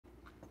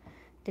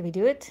Did we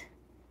do it?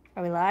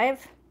 Are we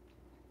live?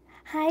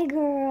 Hi,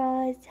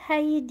 girls. How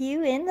you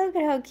doing? Look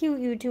at how cute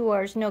you two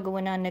are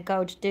snuggling on the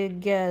couch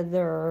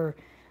together.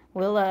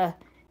 We'll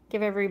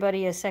give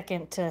everybody a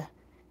second to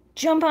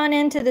jump on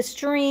into the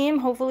stream.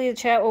 Hopefully the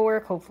chat will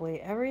work. Hopefully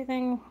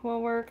everything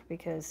will work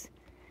because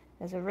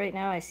as of right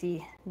now I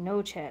see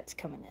no chats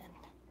coming in.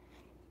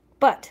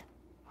 But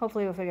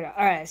hopefully we'll figure it out.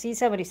 All right, I see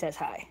somebody says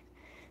hi.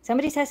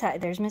 Somebody says hi.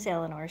 There's Miss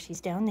Eleanor.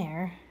 She's down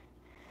there.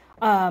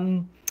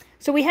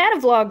 So we had a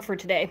vlog for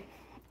today,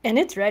 and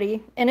it's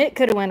ready, and it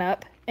could have went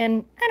up.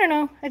 And I don't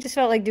know. I just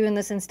felt like doing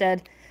this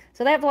instead.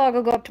 So that vlog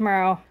will go up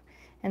tomorrow,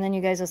 and then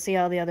you guys will see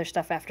all the other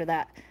stuff after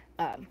that.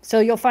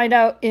 So you'll find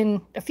out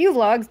in a few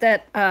vlogs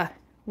that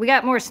we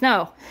got more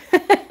snow.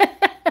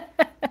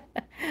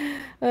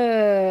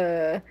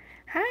 Hi.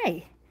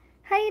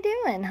 How you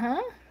doing,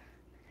 huh?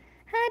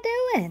 How you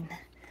doing?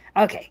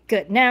 Okay,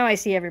 good. Now I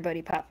see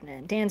everybody popping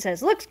in. Dan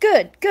says, looks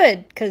good.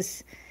 Good,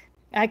 because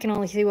I can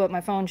only see what my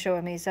phone's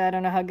showing me, so I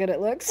don't know how good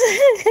it looks.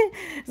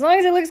 As long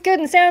as it looks good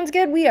and sounds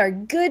good, we are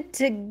good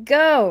to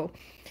go.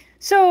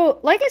 So,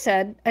 like I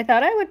said, I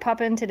thought I would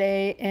pop in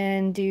today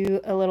and do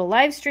a little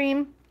live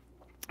stream.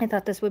 I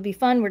thought this would be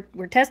fun.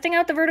 We're testing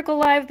out the vertical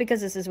live because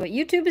this is what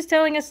YouTube is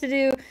telling us to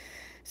do.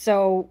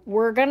 So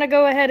we're going to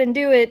go ahead and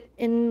do it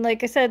and,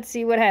 like I said,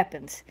 see what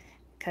happens.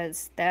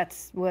 Because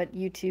that's what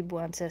YouTube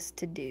wants us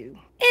to do.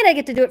 And I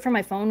get to do it from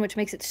my phone, which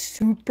makes it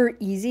super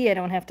easy. I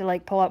don't have to,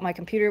 like, pull out my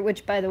computer,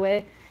 which, by the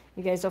way,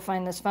 you guys will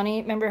find this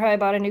funny. Remember how I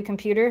bought a new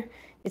computer?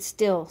 It's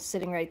still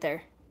sitting right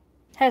there.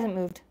 Hasn't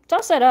moved. It's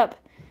all set up.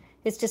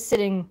 It's just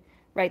sitting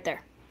right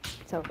there.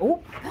 So,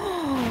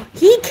 oh,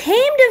 he came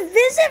to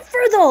visit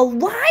for the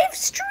live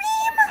stream?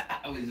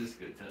 I was just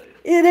going to tell you.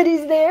 Yeah, that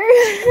he's there?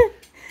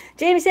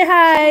 Jamie, say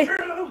hi.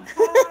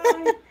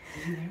 Hi.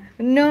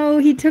 No,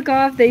 he took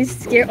off. They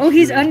scared. Oh,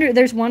 he's under.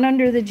 There's one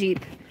under the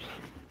Jeep.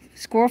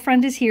 Squirrel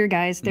friend is here,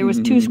 guys. There was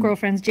two squirrel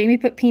friends. Jamie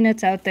put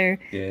peanuts out there.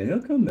 Yeah,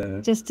 he'll come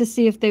back. Just to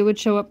see if they would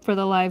show up for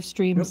the live Yep,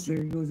 streams.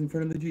 there he goes in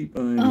front of the Jeep.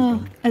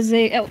 Oh,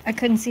 I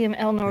couldn't see him.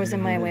 Eleanor was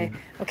in my way.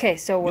 Okay,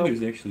 so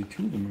there's actually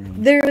two of them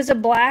around. there was a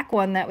black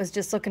one that was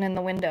just looking in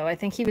the window. I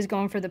think he was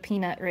going for the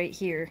peanut right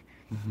here.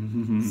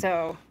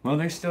 So. Well,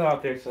 they're still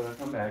out there, so they'll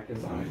come back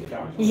as long as you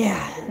don't.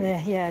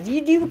 Yeah.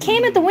 You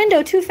came at the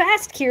window too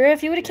fast, Kira.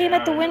 If you would have came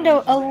at the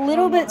window a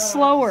little bit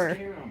slower.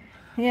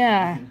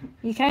 Yeah,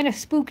 you kind of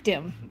spooked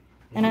him.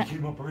 And I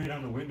came up right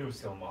on the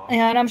windowsill, Mom.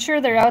 Yeah, and I'm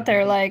sure they're out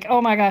there like, oh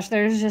my gosh,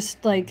 there's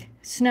just like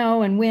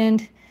snow and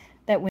wind.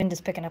 That wind is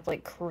picking up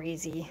like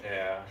crazy.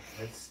 Yeah,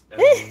 it's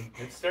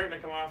starting to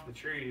come off the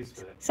trees.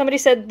 But... Somebody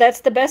said that's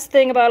the best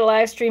thing about a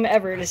live stream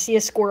ever, to see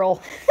a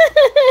squirrel.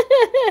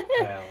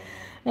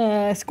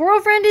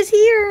 Squirrel friend is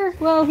here.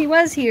 Well, he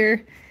was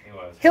here. He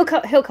was.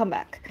 He'll come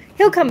back.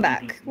 He'll come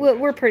back.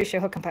 We're pretty sure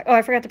he'll come back. Oh,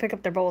 I forgot to pick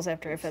up their bowls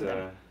after I fed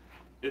them.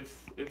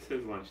 It's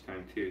his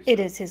lunchtime too. So. It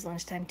is his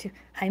lunchtime too.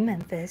 Hi,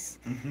 Memphis.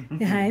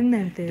 Hi,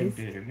 Memphis.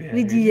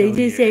 Would you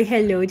just say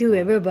hello to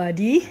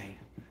everybody?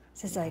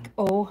 It's like,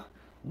 oh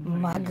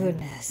my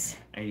goodness.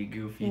 Are you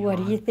goofy? What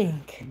do you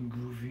think?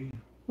 Goofy.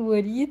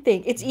 What do you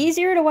think? It's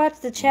easier to watch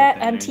the chat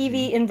on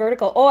TV in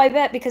vertical. Oh, I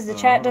bet, because the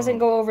chat doesn't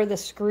go over the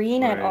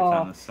screen at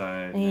all. It's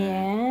on the side.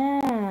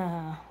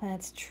 Yeah,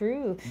 that's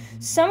true.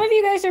 Some of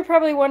you guys are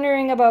probably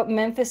wondering about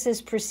Memphis's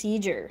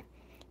procedure.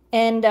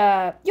 And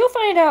you'll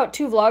find out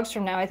 2 vlogs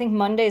from now. I think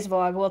Monday's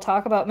vlog will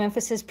talk about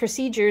Memphis's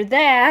procedure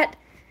that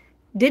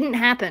didn't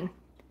happen.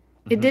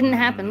 It didn't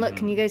happen. Look,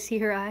 can you guys see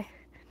her eye?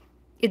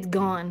 It's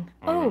gone.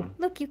 Oh,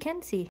 look, you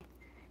can see.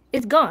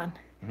 It's gone.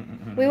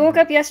 We woke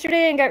up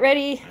yesterday and got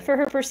ready for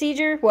her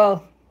procedure.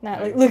 Well,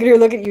 not like, look at her,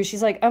 look at you.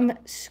 She's like,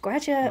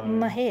 scratching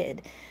my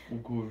head.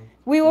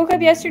 We woke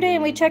up yesterday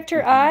and we checked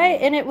her eye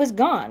and it was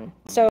gone.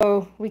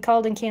 So we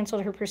called and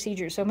canceled her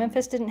procedure. So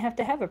Memphis didn't have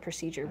to have a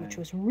procedure, which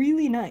was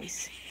really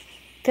nice.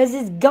 Because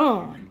it's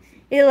gone.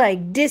 It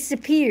like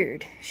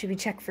disappeared. Should we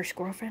check for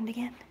squirrel friend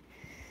again?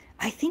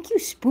 I think you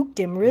spooked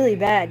him really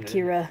bad,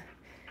 Kira.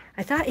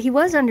 I thought he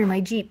was under my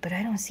Jeep, but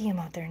I don't see him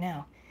out there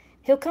now.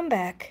 He'll come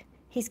back.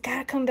 He's got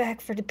to come back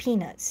for the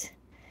peanuts.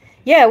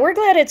 Yeah, we're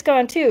glad it's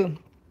gone too.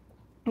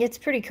 It's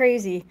pretty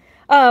crazy.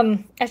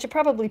 I should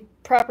probably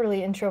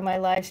properly intro my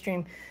live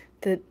stream.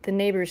 The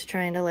neighbor's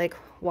trying to like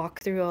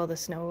walk through all the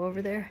snow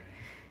over there.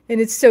 And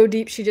it's so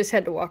deep she just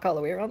had to walk all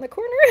the way around the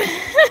corner.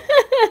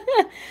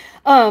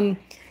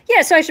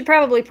 Yeah, so I should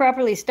probably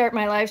properly start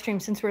my live stream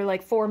since we're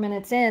like 4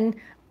 minutes in.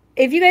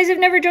 If you guys have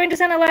never joined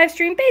us on a live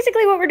stream,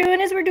 basically what we're doing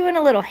is we're doing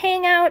a little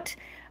hangout,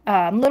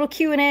 little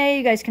Q&A.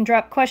 You guys can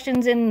drop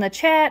questions in the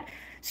chat,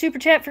 super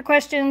chat for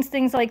questions,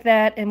 things like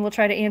that, and we'll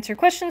try to answer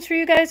questions for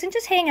you guys and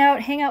just hang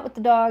out with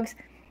the dogs.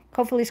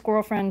 Hopefully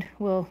Squirrel Friend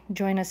will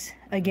join us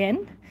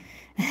again.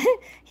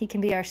 He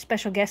can be our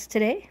special guest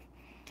today.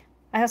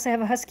 I also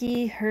have a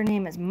husky. Her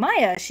name is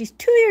Maya. She's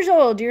 2 years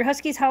old. Do your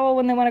huskies howl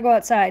when they want to go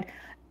outside?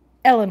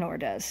 Eleanor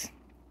does.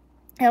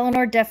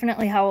 Eleanor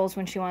definitely howls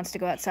when she wants to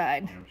go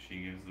outside. Yep,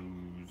 she gives the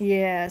woos.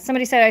 Yeah.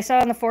 Somebody said, I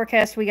saw in the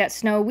forecast we got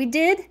snow. We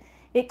did.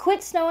 It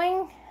quit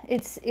snowing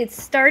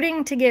It's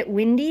starting to get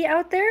windy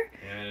out there.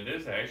 And it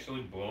is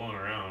actually blowing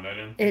around. I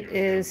didn't It think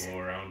it was is. going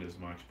to blow around as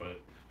much, but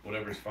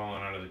whatever's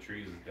falling out of the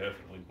trees is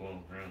definitely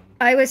blowing around.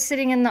 I was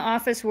sitting in the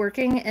office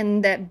working,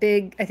 and that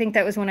big, I think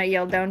that was when I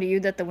yelled down to you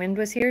that the wind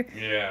was here.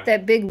 Yeah.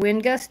 That big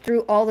wind gust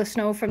threw all the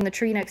snow from the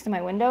tree next to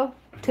my window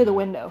to the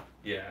window.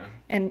 Yeah.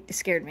 And it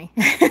scared me.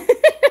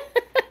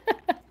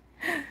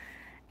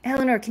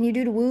 Eleanor, can you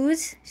do the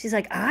woos? She's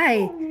like,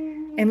 I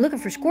am looking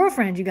for Squirrel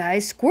Friend, you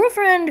guys. Squirrel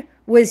Friend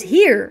was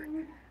here.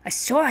 I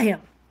saw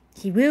him.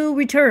 He will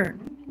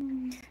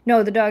return.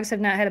 No, the dogs have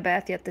not had a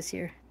bath yet this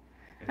year.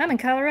 I'm in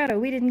Colorado.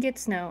 We didn't get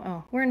snow.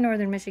 Oh, we're in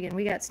northern Michigan.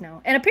 We got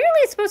snow. And apparently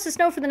it's supposed to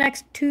snow for the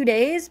next 2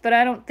 days, but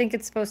I don't think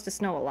it's supposed to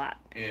snow a lot.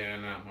 Yeah,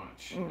 not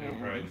much. It'll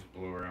probably just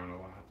blow around a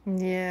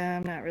lot. Yeah,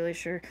 I'm not really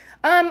sure.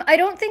 I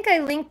don't think I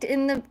linked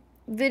in the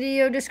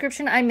video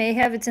description. I may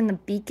have. It's in the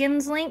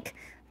beacons link.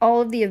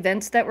 All of the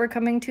events that we're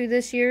coming to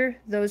this year,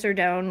 those are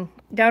down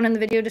in the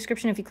video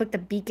description. If you click the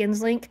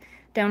beacons link,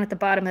 down at the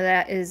bottom of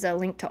that is a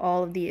link to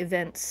all of the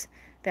events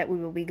that we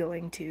will be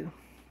going to.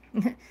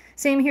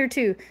 Same here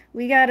too.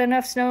 We got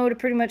enough snow to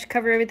pretty much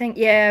cover everything.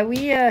 Yeah,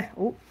 we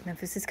oh,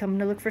 Memphis is coming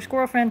to look for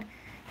Squirrel Friend.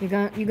 You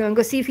gonna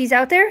go see if he's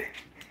out there?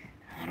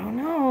 I don't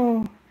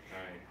know.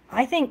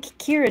 I think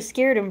Kira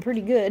scared him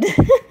pretty good.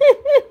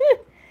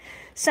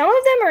 Some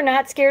of them are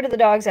not scared of the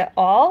dogs at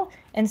all,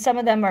 and some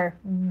of them are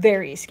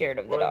very scared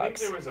of the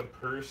dogs. I think there was a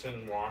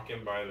person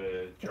walking by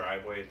the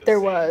driveway at the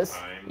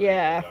same time.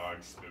 Yeah. The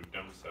dogs spooked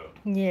them, so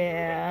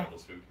yeah.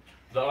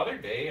 The other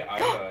day,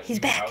 I he's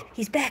back.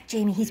 He's back,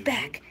 Jamie. He's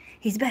back.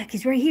 He's back.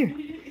 He's right here.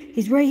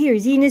 He's right here.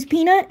 He's eating his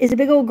peanut. Is a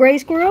big old gray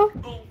squirrel.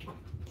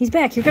 He's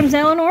back. Here comes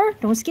Eleanor.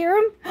 Don't scare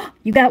him.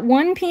 You got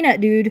one peanut,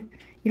 dude.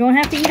 You don't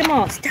have to eat them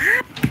all.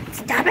 Stop.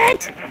 Stop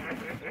it.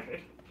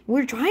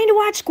 We're trying to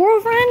watch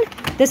Squirrel Friend.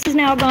 This has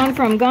now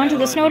gone to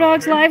the Snow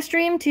Dogs live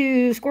stream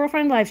to Squirrel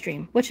Friend live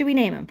stream. What should we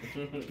name him?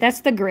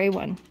 That's the gray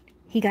one.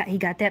 He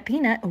got that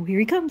peanut. Oh, here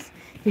he comes.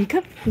 Here he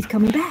comes. He's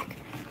coming back.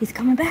 He's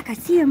coming back. I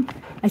see him.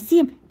 I see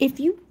him. If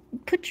you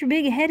put your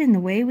big head in the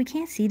way, we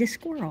can't see the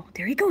squirrel.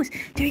 There he goes.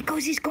 There he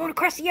goes. He's going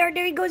across the yard.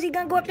 There he goes. He's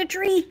gonna go up the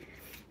tree.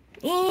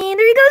 And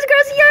there he goes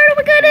across the yard. Oh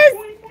my goodness.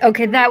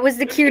 Okay, that was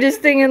the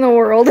cutest thing in the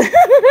world.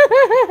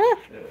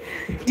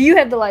 Do you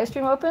have the live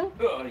stream open?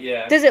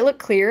 Yeah. Does it look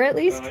clear at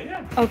least?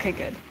 Yeah. Okay,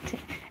 good.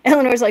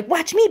 Eleanor's like,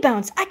 watch me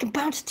bounce. I can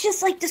bounce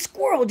just like the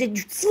squirrel. Did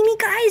you see me,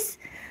 guys?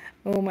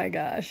 Oh my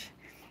gosh.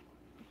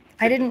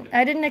 I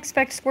didn't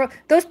expect squirrel.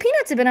 Those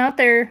peanuts have been out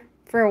there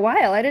for a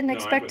while. I didn't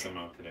expect. I put them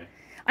out today.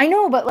 I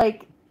know, but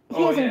like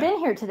he hasn't been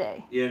here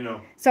today. Yeah,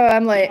 no. So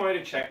I'm like. I might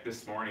have checked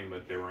this morning,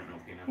 but there weren't no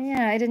peanuts.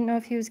 Yeah, I didn't know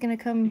if he was gonna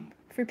come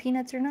for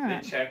peanuts or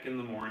not. They check in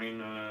the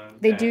morning.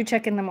 They do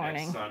check in the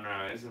morning. At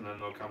sunrise, and then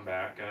they'll come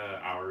back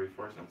an hour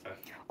before sunset.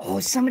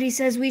 Oh, somebody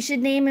says we should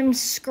name him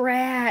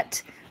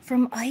Scrat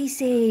from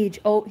Ice Age.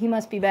 Oh, he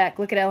must be back.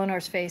 Look at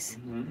Eleanor's face.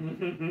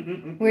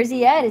 Where's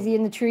he at? Is he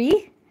in the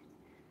tree?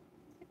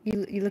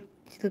 You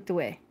looked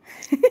away.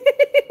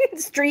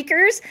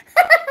 Streakers.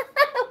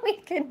 We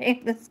could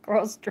name the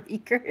squirrel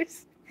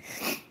Streakers,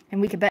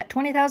 and we could bet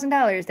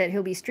 $20,000 that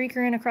he'll be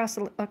streakering across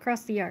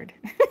the yard.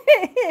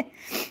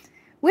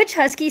 Which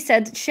husky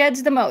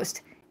sheds the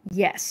most?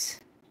 Yes.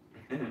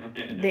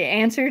 The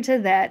answer to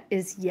that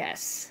is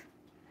yes.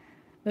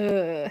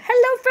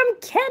 Hello from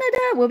Canada.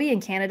 We'll be in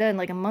Canada in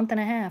like a month and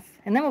a half,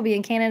 and then we'll be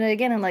in Canada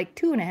again in like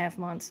 2.5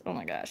 months. Oh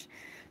my gosh,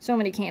 so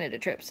many Canada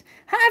trips.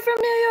 Hi from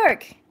New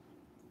York.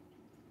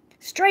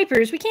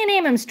 Stripers. We can't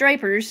name him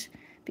Stripers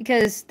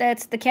because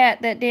that's the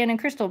cat that Dan and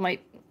Crystal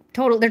might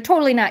they're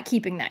totally not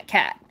keeping that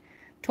cat.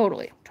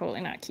 Totally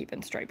not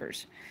keeping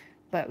Stripers.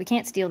 But we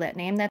can't steal that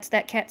name. That's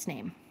that cat's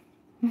name.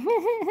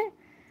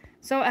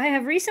 So I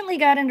have recently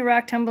got into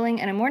rock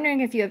tumbling, and I'm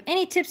wondering if you have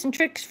any tips and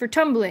tricks for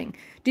tumbling.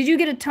 Did you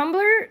get a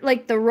tumbler,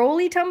 like the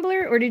rolly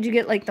tumbler, or did you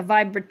get like the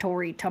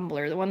vibratory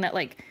tumbler, the one that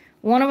like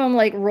one of them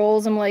like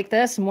rolls them like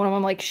this, and one of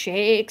them like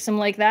shakes them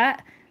like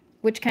that?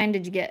 Which kind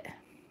did you get?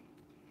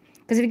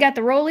 Because if you got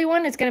the rolly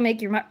one, it's going to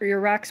make your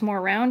rocks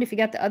more round. If you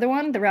got the other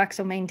one, the rocks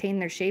will maintain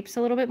their shapes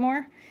a little bit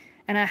more.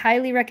 And I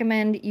highly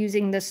recommend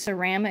using the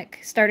ceramic,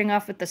 starting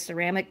off with the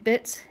ceramic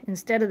bits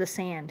instead of the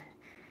sand.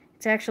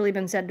 It's actually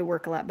been said to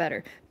work a lot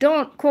better.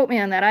 Don't quote me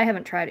on that. I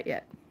haven't tried it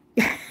yet.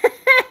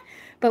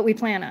 But we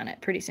plan on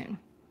it pretty soon.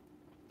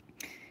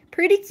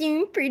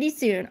 Pretty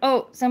soon.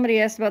 Oh,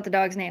 somebody asked about the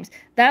dogs' names.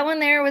 That one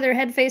there with her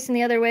head facing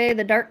the other way,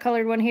 the dark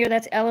colored one here,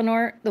 that's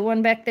Eleanor. The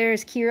one back there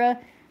is Kira.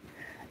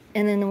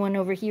 And then the one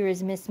over here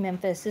is Miss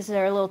Memphis. This is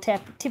our little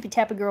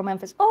tippy-tappy girl,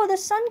 Memphis. Oh, the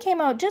sun came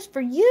out just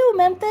for you,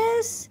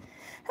 Memphis.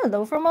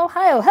 Hello from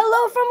Ohio.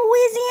 Hello from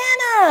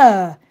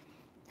Louisiana.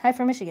 Hi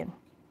from Michigan.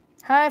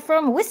 Hi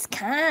from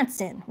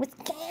Wisconsin.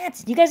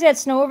 You guys got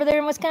snow over there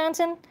in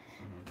Wisconsin?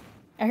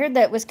 I heard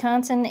that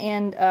Wisconsin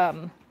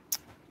and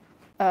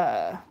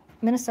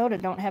Minnesota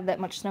don't have that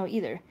much snow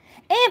either.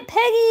 Aunt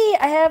Peggy,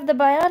 I have the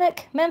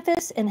Bionic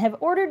Memphis and have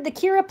ordered the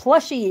Kira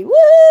plushie.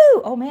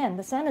 Woo! Oh man,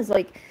 the sun is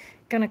like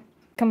gonna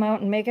come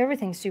out and make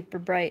everything super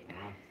bright.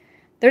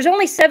 There's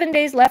only 7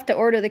 days left to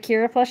order the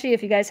Kira plushie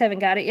if you guys haven't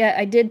got it yet.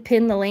 I did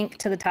pin the link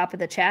to the top of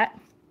the chat.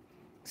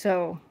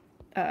 So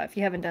if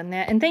you haven't done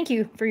that, and thank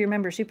you for your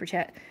member super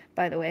chat,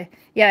 by the way.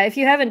 Yeah, if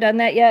you haven't done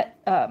that yet,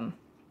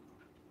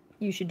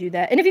 you should do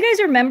that. And if you guys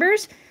are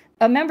members,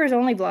 a members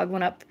only vlog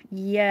went up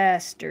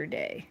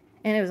yesterday,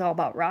 and it was all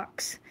about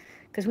rocks,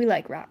 because we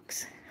like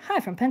rocks. Hi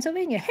from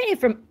Pennsylvania. Hey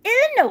from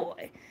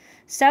Illinois.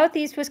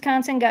 Southeast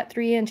Wisconsin got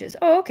 3 inches.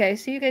 Oh, okay,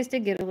 so you guys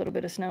did get a little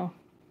bit of snow.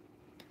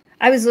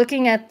 I was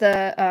looking at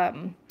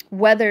the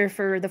weather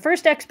for the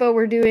first expo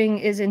we're doing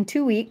is in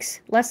 2 weeks,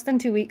 less than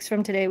 2 weeks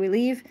from today we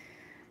leave.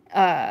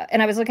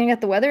 And I was looking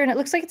at the weather, and it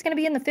looks like it's going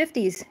to be in the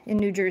 50s in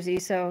New Jersey,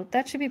 so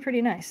that should be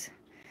pretty nice.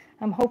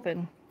 I'm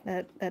hoping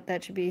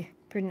that should be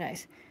pretty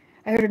nice.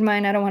 I ordered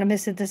mine. I don't want to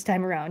miss it this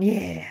time around.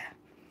 Yeah.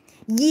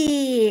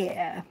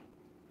 Yeah.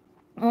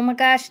 Oh my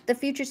gosh, the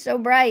future's so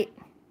bright.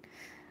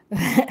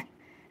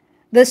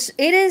 The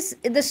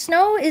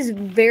snow is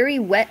very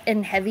wet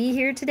and heavy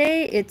here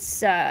today.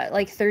 It's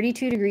like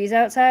 32 degrees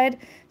outside,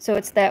 so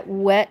it's that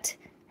wet,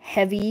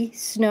 heavy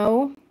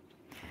snow.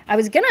 I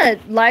was gonna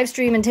live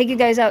stream and take you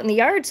guys out in the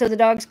yard so the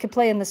dogs could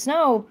play in the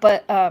snow,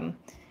 but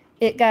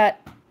it got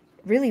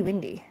really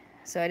windy,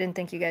 so I didn't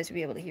think you guys would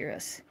be able to hear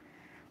us.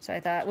 So I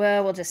thought,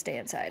 well, we'll just stay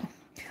inside.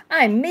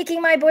 I'm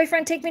making my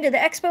boyfriend take me to the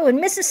expo in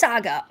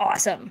Mississauga.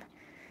 Awesome.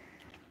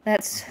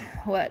 That's,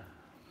 what,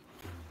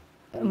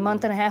 a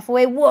month and a half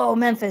away? Whoa,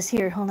 Memphis.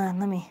 Here, hold on.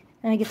 Let me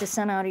get the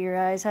sun out of your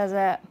eyes. How's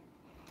that?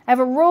 I have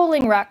a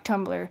rolling rock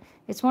tumbler.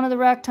 It's one of the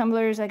rock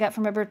tumblers I got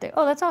for my birthday.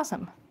 Oh, that's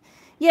awesome.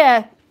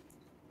 Yeah,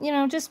 you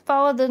know, just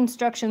follow the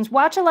instructions.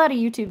 Watch a lot of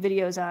YouTube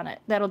videos on it.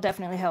 That'll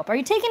definitely help. Are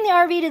you taking the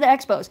RV to the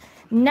expos?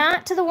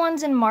 Not to the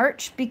ones in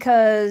March,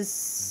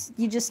 because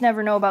you just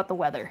never know about the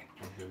weather.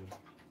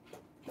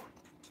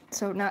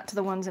 So not to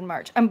the ones in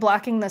March. I'm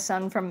blocking the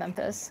sun from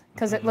Memphis,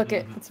 because look,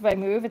 if I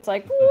move, it's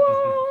like,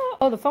 whoa.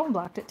 Oh, the phone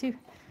blocked it too.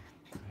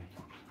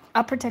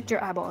 I'll protect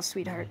your eyeballs,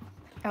 sweetheart.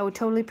 I will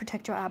totally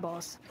protect your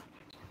eyeballs.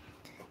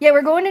 Yeah,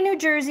 we're going to New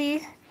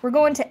Jersey. We're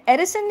going to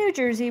Edison, New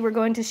Jersey. We're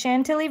going to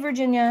Chantilly,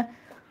 Virginia.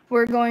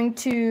 We're going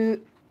to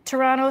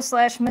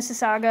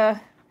Toronto/Mississauga,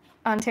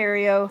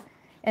 Ontario.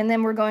 And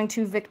then we're going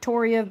to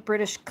Victoria,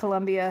 British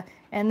Columbia.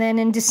 And then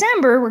in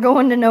December, we're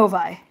going to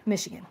Novi,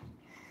 Michigan.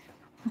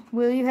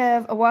 Will you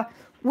have a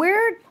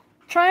We're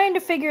trying to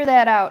figure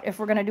that out if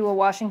we're going to do a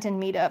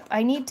Washington meetup.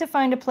 I need to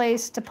find a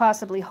place to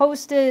possibly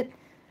host it.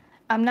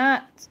 I'm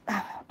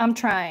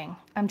trying.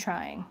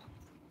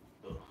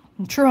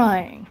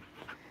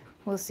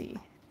 We'll see.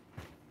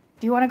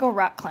 Do you want to go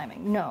rock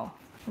climbing? No,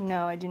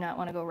 I do not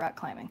want to go rock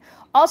climbing.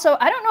 Also,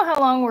 I don't know how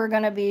long we're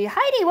going to be.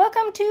 Heidi,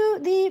 welcome to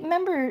the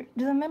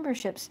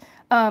memberships.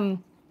 What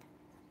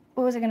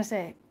was I going to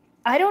say?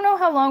 I don't know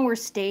how long we're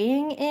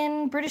staying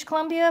in British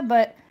Columbia,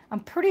 but I'm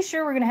pretty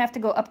sure we're going to have to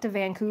go up to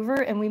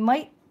Vancouver, and we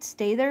might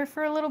stay there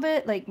for a little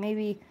bit, like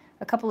maybe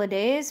a couple of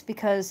days,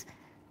 because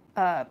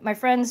my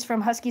friends from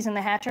Huskies and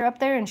the Hatch are up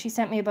there, and she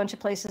sent me a bunch of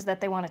places that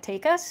they want to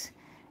take us.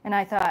 And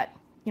I thought,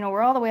 you know,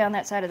 we're all the way on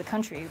that side of the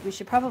country. We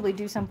should probably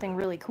do something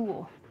really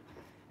cool.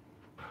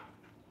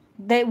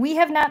 We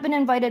have not been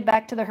invited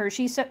back to the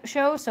Hershey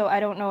show, so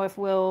I don't know if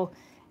we'll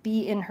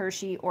be in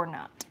Hershey or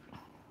not.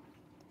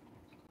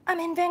 I'm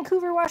in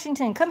Vancouver,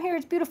 Washington. Come here,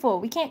 it's beautiful.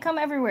 We can't come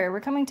everywhere.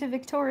 We're coming to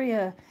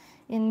Victoria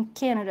in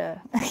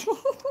Canada.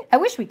 I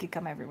wish we could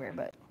come everywhere,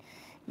 but,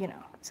 you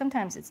know,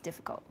 sometimes it's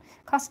difficult.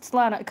 It costs a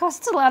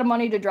lot of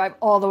money to drive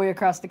all the way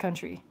across the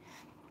country.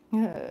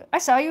 I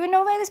saw you in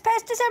Novi this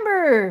past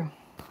December.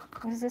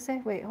 What does this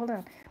say? Wait, hold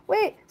on.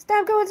 Wait,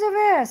 stop going so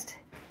fast.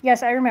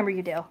 Yes, I remember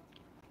you, Dale.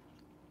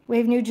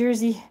 Wave New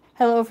Jersey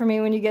hello for me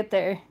when you get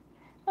there.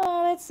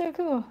 Oh, that's so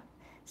cool.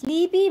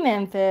 Sleepy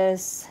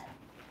Memphis.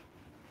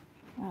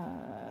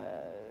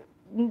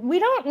 We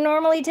don't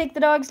normally take the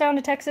dogs down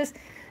to Texas,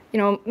 you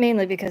know,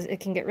 mainly because it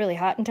can get really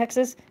hot in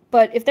Texas.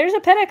 But if there's a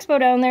pet expo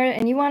down there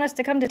and you want us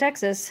to come to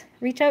Texas,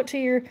 reach out to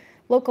your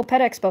local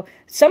pet expo.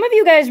 Some of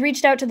you guys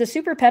reached out to the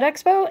Super Pet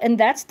Expo, and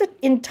that's the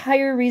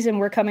entire reason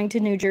we're coming to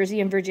New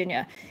Jersey and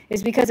Virginia,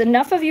 is because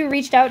enough of you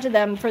reached out to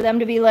them for them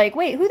to be like,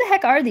 wait, who the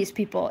heck are these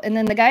people? And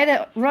then the guy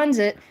that runs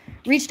it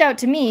reached out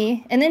to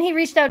me, and then he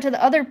reached out to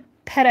the other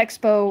pet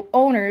expo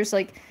owners,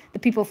 like the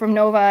people from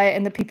Novi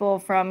and the people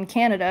from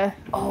Canada.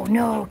 Oh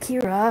no,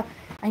 Kira,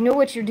 I know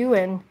what you're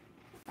doing.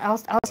 I'll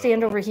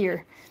stand over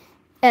here.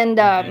 And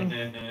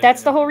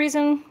that's the whole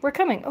reason we're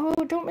coming. Oh,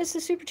 don't miss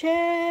the super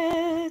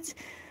chats.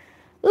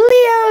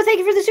 Leo, thank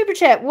you for the super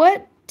chat.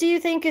 What do you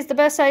think is the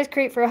best size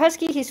crate for a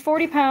Husky? He's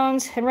 40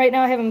 pounds, and right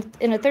now I have him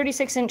in a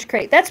 36-inch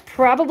crate. That's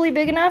probably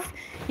big enough.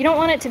 You don't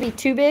want it to be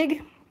too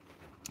big,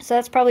 so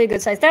that's probably a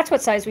good size. That's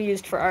what size we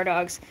used for our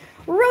dogs.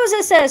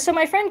 Rosa says, so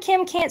my friend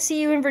Kim can't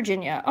see you in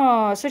Virginia.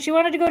 Oh, so she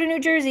wanted to go to New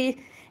Jersey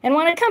and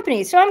wanted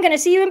company. So I'm going to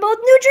see you in both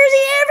New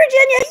Jersey and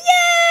Virginia.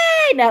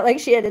 Yay! Not like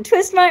she had to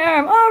twist my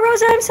arm. Oh,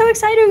 Rosa, I'm so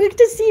excited we get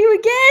to see you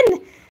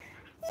again.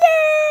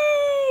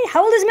 Yay!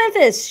 How old is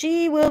Memphis?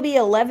 She will be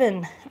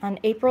 11 on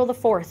April the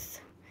 4th.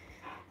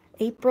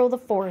 April the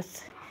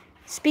 4th.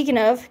 Speaking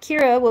of,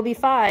 Kira will be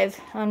 5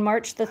 on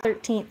March the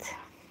 13th.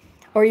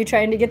 Or are you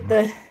trying to get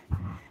the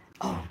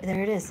Oh,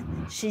 there it is.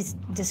 She's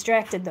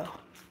distracted though.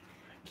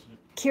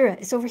 Kira,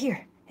 it's over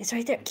here. It's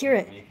right there.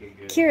 Kira.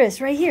 Kira's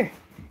right here.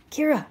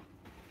 Kira.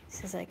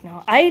 She's like,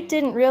 no. I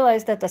didn't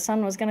realize that the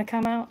sun was going to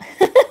come out.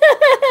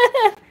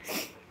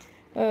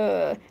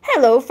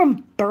 Hello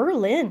from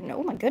Berlin.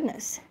 Oh my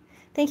goodness.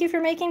 Thank you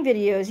for making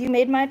videos. You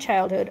made my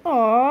childhood.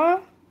 Aw.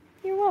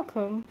 You're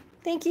welcome.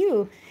 Thank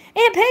you.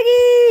 Aunt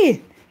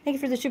Peggy! Thank you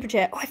for the super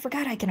chat. Oh, I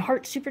forgot I can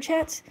heart super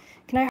chats.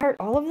 Can I heart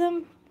all of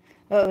them?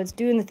 Oh, it's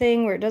doing the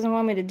thing where it doesn't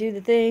want me to do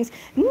the things.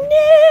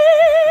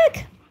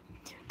 Nick!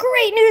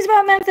 Great news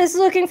about Memphis.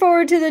 Looking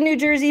forward to the New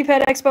Jersey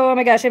Pet Expo. Oh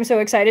my gosh, I'm so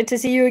excited to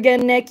see you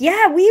again, Nick.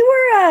 Yeah, we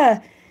were,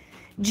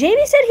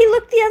 Jamie said he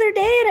looked the other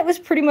day and it was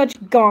pretty much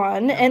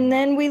gone. And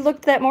then we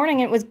looked that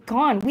morning and it was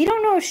gone. We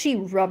don't know if she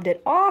rubbed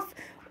it off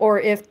or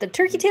if the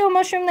turkey tail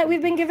mushroom that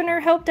we've been giving her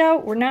helped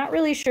out. We're not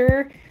really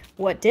sure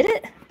what did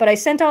it. But I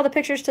sent all the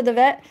pictures to the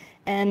vet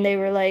and they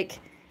were like,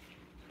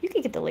 you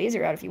can get the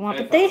laser out if you want.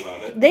 But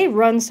they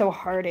run so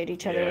hard at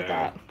each other with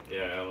that.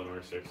 Yeah,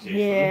 Eleanor 16.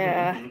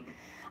 Yeah.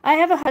 I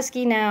have a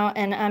Husky now,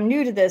 and I'm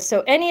new to this,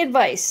 so any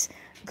advice,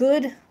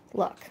 good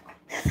luck.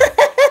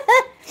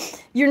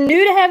 You're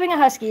new to having a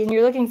Husky, and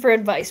you're looking for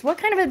advice.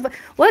 What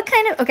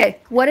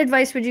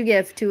advice would you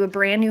give to a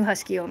brand new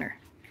Husky owner?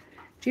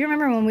 Do you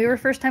remember when we were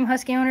first-time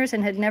Husky owners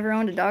and had never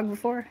owned a dog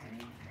before?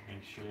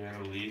 Make sure you have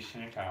a leash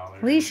and a collar.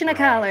 Leash and a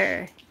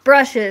collar.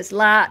 Brushes,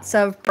 lots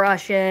of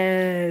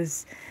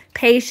brushes.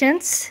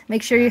 Patience.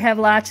 Make sure you have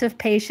lots of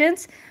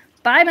patience.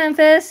 Bye,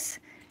 Memphis.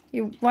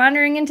 You're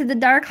wandering into the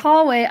dark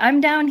hallway. I'm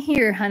down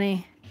here,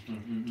 honey.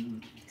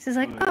 She's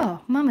like,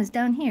 oh, Mama's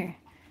down here.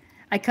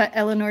 I cut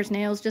Eleanor's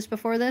nails just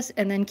before this,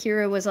 and then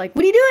Kira was like,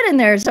 what are you doing in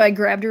there? So I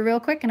grabbed her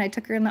real quick, and I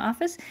took her in the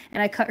office,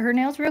 and I cut her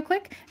nails real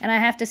quick. And I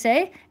have to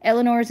say,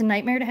 Eleanor is a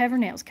nightmare to have her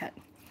nails cut.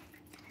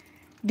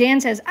 Dan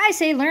says, I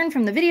say learn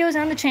from the videos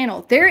on the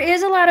channel. There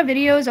is a lot of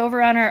videos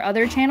over on our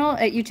other channel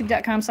at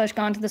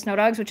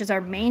youtube.com/gonetothesnowdogs, which is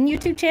our main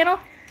YouTube channel.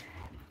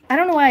 I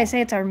don't know why I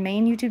say it's our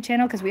main YouTube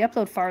channel because we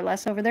upload far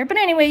less over there. But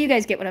anyway, you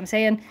guys get what I'm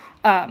saying.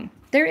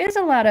 There is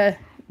a lot of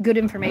good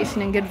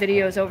information and good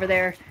videos over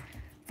there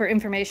for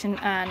information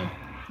on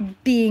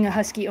being a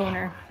Husky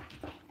owner.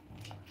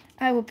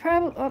 I will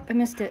probably... Oh, I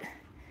missed it.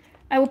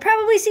 I will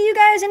probably see you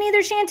guys in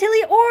either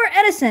Chantilly or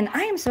Edison.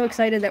 I am so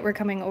excited that we're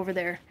coming over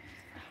there.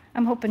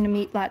 I'm hoping to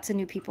meet lots of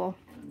new people.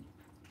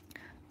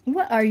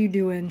 What are you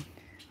doing?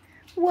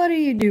 What are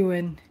you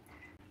doing?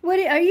 What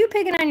are you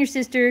picking on your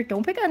sister?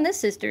 Don't pick on this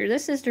sister.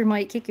 This sister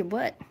might kick your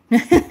butt.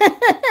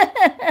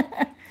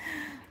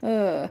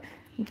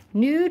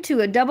 New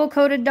to a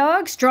double-coated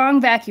dog, strong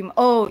vacuum.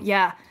 Oh,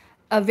 yeah.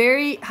 A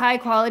very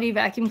high-quality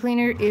vacuum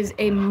cleaner is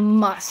a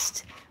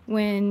must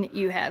when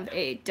you have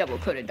a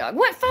double-coated dog.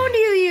 What phone do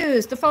you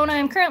use? The phone I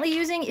am currently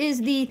using is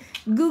the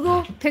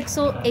Google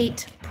Pixel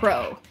 8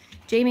 Pro.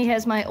 Jamie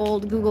has my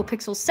old Google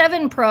Pixel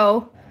 7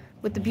 Pro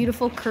with the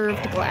beautiful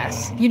curved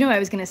glass. You knew I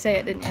was going to say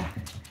it, didn't you?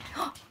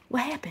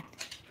 What happened?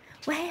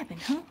 What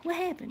happened, huh? What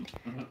happened?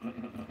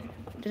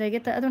 Did I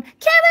get the other one?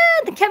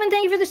 Kevin! Kevin,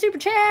 thank you for the super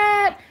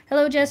chat!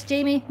 Hello, Jess,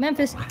 Jamie,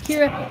 Memphis,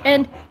 Kira,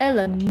 and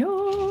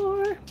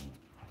Eleanor.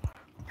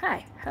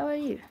 Hi, how are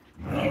you?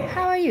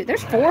 How are you?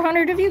 There's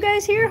 400 of you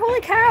guys here?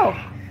 Holy cow!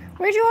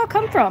 Where'd you all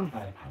come from?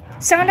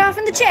 Sound off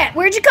in the chat.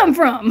 Where'd you come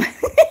from?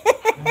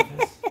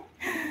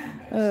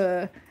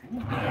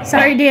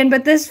 Sorry, Dan,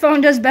 but this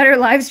phone does better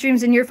live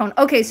streams than your phone.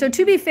 Okay, so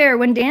to be fair,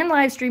 when Dan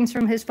live streams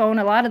from his phone,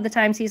 a lot of the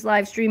times he's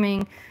live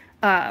streaming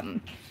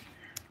on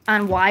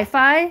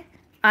Wi-Fi.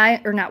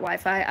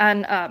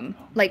 On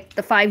like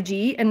the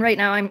 5G, and right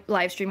now I'm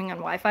live streaming on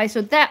Wi-Fi,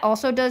 so that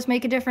also does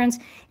make a difference.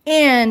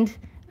 And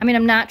I mean,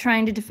 I'm not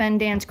trying to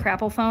defend Dan's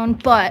Apple phone,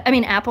 but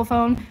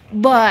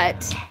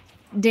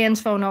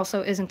Dan's phone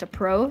also isn't a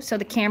Pro, so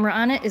the camera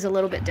on it is a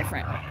little bit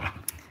different,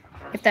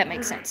 if that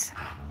makes sense.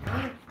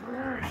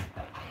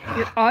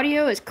 Your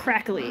audio is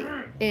crackly,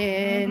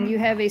 and you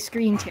have a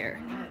screen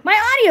tear. My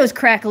audio is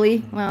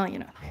crackly. Well, you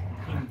know.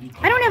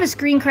 I don't have a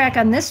screen crack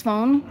on this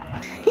phone.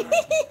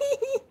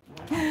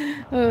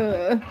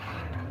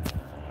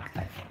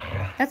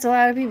 That's a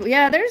lot of people.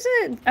 Yeah,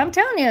 I'm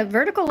telling you,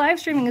 vertical live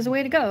streaming is the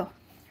way to go.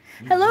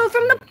 Hello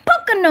from the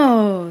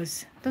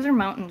Poconos. Those are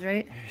mountains,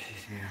 right?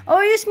 Oh,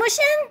 are you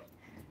smushing?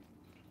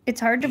 It's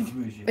hard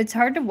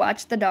to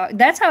watch the dog.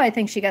 That's how I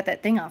think she got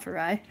that thing off her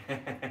eye.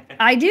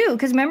 I do,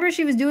 because remember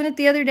she was doing it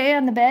the other day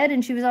on the bed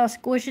and she was all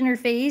squishing her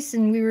face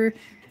and we were...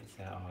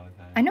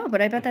 I know,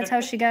 but I bet that's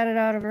how she got it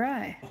out of her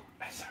eye. Oh,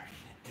 I'm sorry.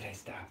 Did I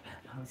stop?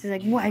 She's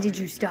like, why did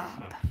you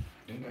stop?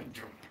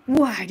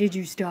 Why did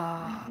you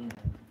stop?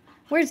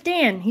 Where's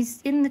Dan?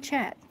 He's in the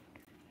chat.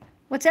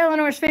 What's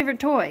Eleanor's favorite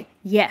toy?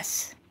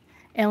 Yes.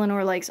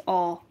 Eleanor likes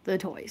all the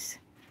toys.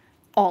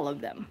 All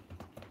of them.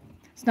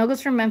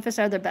 Snuggles from Memphis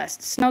are the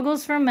best.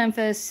 Snuggles from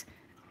Memphis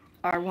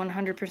are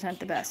 100%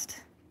 the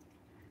best.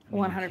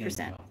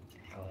 100%.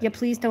 Yeah,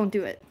 please don't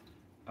do it.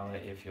 I'll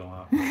let you if you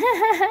want.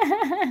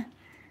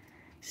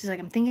 She's like,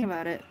 I'm thinking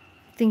about it.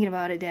 Thinking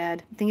about it,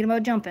 Dad. I'm thinking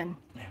about jumping.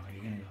 Yeah, where are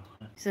you gonna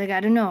go? She's like, I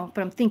don't know,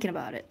 but I'm thinking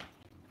about it.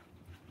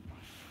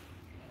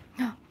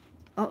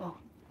 Uh-oh.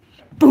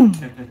 Boom.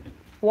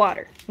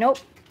 Water. Nope.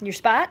 Your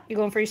spot? You're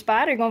going for your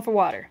spot or you're going for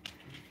water?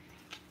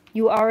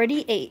 You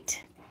already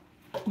ate.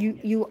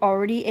 You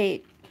already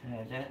ate.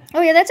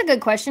 Oh yeah, that's a good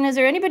question. Is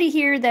there anybody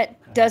here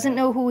that doesn't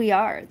know who we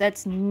are?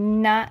 That's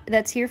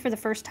here for the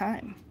first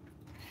time.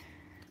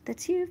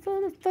 That's here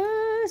for the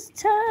first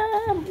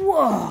time.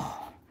 Whoa.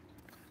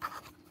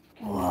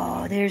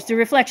 Whoa, there's the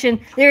reflection.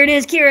 There it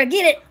is, Kira.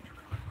 Get it.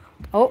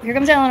 Oh, here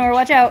comes Eleanor.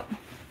 Watch out.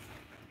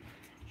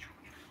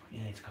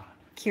 Yeah, it's gone.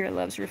 Kira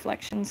loves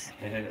reflections.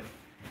 Okay,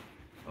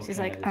 She's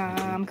like,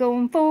 I'm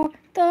going for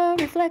the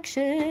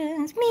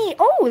reflections. Me.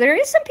 Oh, there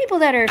is some people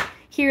that are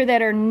here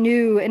that are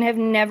new and have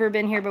never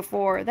been here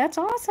before. That's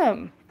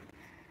awesome.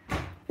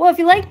 Well, if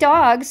you like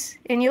dogs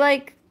and you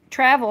like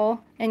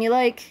travel and you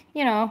like,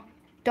 you know,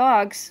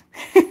 dogs,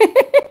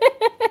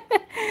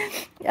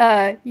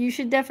 you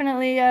should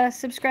definitely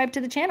subscribe to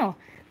the channel.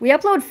 We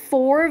upload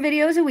 4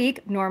 videos a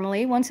week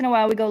normally. Once in a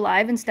while we go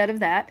live instead of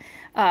that.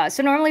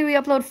 So normally we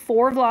upload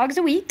 4 vlogs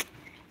a week.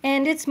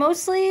 And it's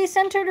mostly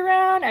centered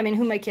around, I mean,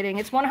 who am I kidding?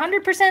 It's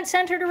 100%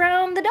 centered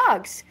around the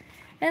dogs.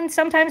 And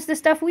sometimes the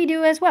stuff we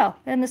do as well.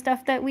 And the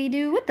stuff that we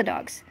do with the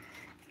dogs.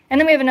 And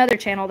then we have another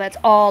channel that's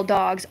all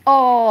dogs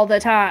all the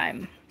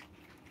time.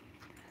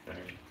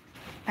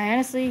 I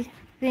honestly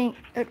think,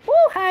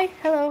 oh, hi,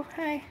 hello,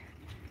 hi.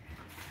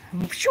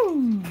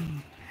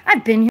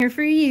 I've been here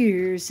for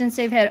years, since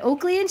they've had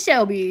Oakley and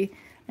Shelby.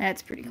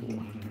 That's pretty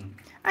cool.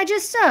 I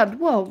just subbed.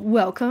 Well,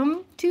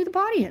 welcome to the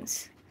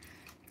audience.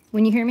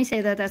 When you hear me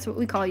say that, that's what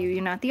we call you.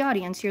 You're not the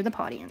audience, you're the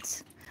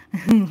audience.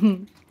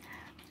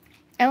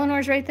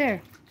 Eleanor's right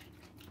there.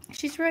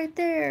 She's right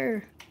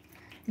there.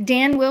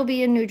 Dan will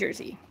be in New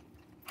Jersey.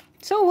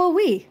 So will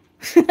we.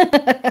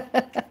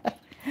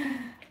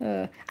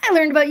 I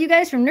learned about you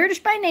guys from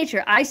Nerdish by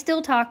Nature. I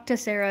still talk to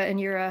Sarah and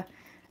Yura.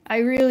 I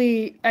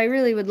really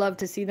would love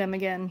to see them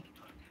again.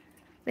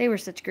 They were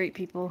such great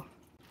people.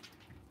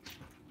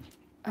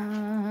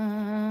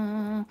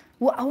 Well,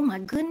 oh my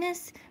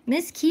goodness.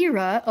 Miss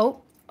Kira.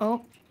 Oh,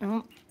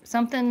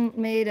 something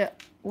made a...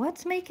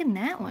 What's making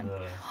that one?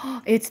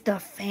 It's the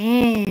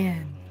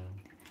fan.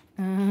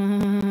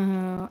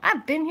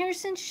 I've been here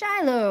since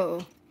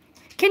Shiloh.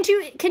 Can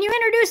you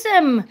introduce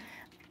them?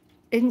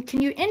 And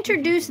can you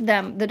introduce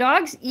them? The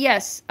dogs?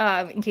 Yes.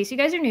 In case you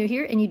guys are new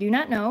here and you do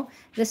not know,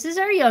 this is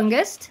our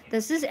youngest.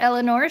 This is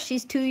Eleanor.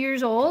 She's 2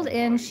 years old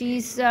and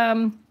she's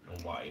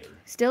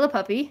still a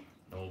puppy.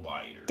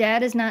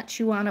 Dad is not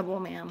chew-onable,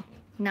 ma'am.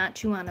 Not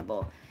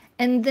chew-onable.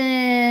 And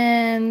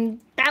then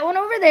that one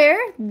over there,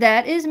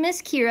 that is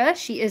Miss Kira.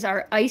 She is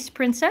our ice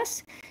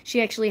princess.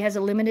 She actually has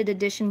a limited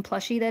edition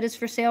plushie that is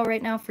for sale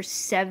right now for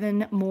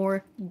 7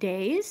 more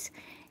days.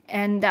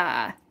 And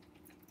I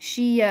was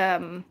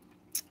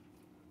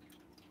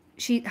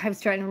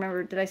trying to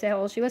remember, did I say how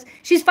old she was?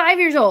 She's 5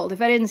 years old,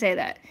 if I didn't say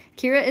that.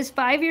 Kira is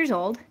 5 years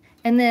old.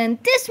 And then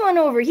this one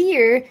over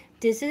here,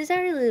 this is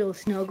our little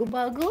snuggle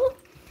buggle.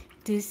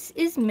 This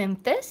is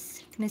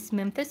Memphis, Miss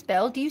Memphis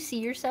Belle. Do you see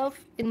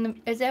yourself in the,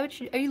 is that what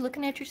you, are you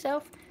looking at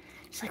yourself?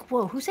 She's like,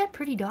 whoa, who's that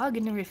pretty dog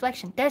in the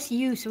reflection? That's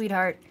you,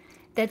 sweetheart.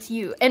 That's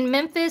you. And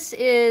Memphis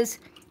is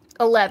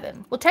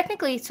 11. Well,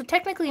 technically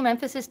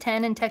Memphis is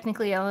 10 and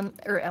technically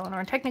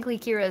Eleanor, technically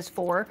Kira is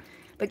 4.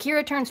 But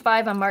Kira turns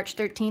 5 on March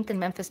 13th and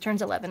Memphis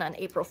turns 11 on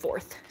April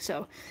 4th.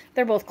 So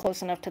they're both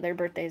close enough to their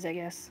birthdays, I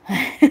guess.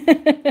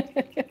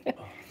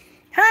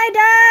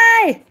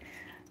 Hi,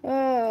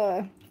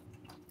 Di!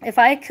 If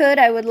I could,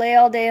 I would lay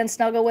all day and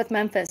snuggle with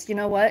Memphis. You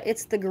know what?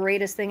 It's the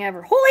greatest thing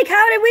ever. Holy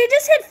cow, did we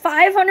just hit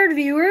 500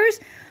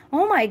 viewers?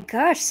 Oh my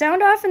gosh,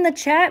 sound off in the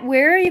chat.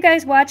 Where are you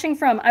guys watching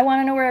from? I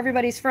want to know where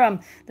everybody's from.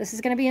 This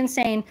is going to be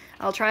insane.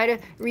 I'll try to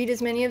read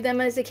as many of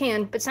them as I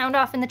can, but sound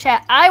off in the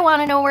chat. I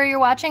want to know where you're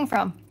watching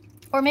from.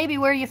 Or maybe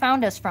where you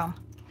found us from.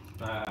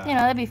 You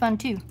know, that'd be fun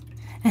too.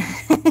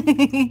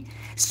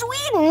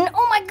 Sweden?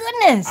 Oh my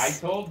goodness! I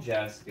told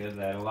Jessica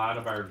that a lot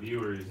of our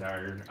viewers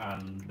are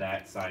on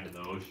that side of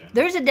the ocean.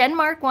 There's a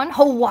Denmark one.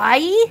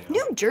 Hawaii? Yeah.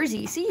 New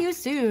Jersey. See you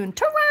soon.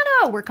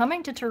 Toronto! We're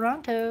coming to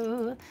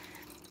Toronto.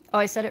 Oh,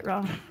 I said it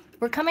wrong.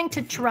 We're coming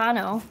to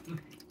Toronto.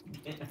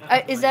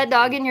 Is that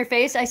dog in your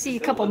face? I see a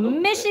couple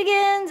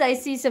Michigans. I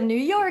see some New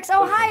Yorks.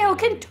 Ohio,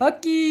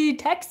 Kentucky,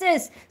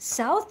 Texas,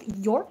 South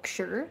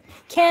Yorkshire,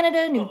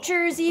 Canada, New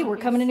Jersey. We're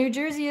coming to New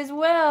Jersey as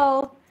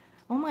well.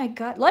 Oh my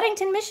God.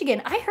 Ludington,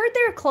 Michigan. I heard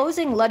they're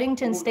closing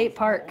Ludington State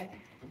Park.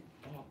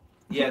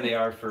 Yeah, they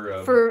are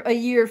for a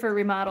year for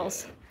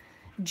remodels. Yeah.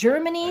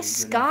 Germany,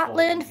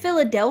 Scotland,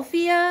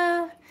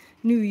 Philadelphia,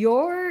 New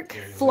York,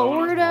 Arizona,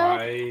 Florida.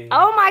 Hawaii,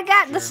 oh my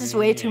God, Germany, this is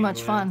way too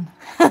much England.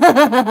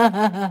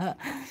 fun.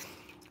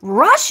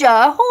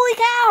 Russia, holy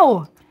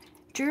cow.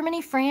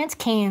 Germany, France,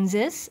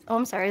 Kansas. Oh,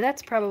 I'm sorry,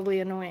 that's probably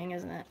annoying,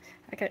 isn't it?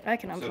 I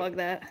can unplug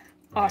that.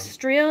 Right.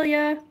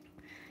 Australia.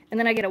 And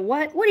then I get a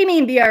what? What do you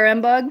mean,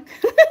 BRM bug?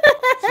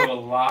 So a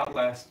lot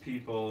less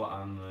people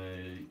on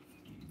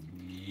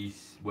the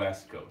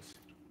West Coast.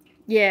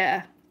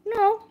 Yeah.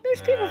 No,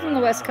 there's people from the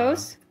West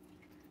Coast.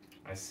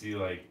 I see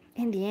like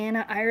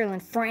Indiana,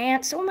 Ireland,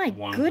 France. Oh my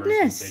one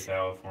goodness. Person say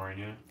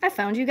California. I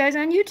found you guys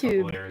on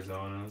YouTube. Couple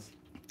Arizonas.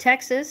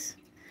 Texas.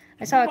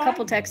 I saw a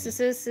couple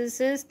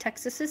Texases.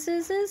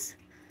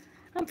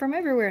 I'm from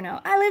everywhere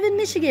now. I live in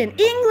Michigan,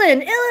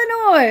 England,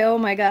 Illinois. Oh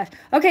my gosh.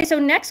 Okay, so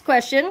next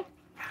question.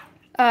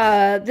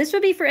 This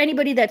would be for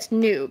anybody that's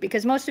new,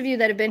 because most of you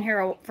that have been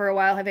here for a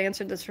while have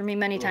answered this for me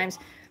many times.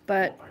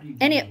 But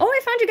I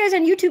found you guys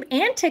on YouTube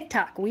and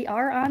TikTok. We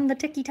are on the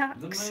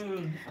TikToks. The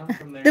moon. I'm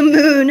from there. The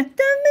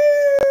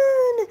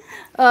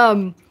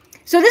moon.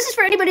 So this is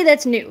for anybody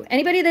that's new.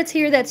 Anybody that's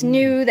here that's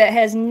new, that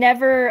has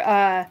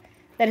never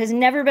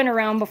been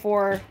around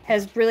before,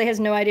 has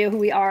no idea who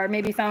we are,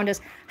 maybe found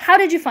us. How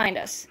did you find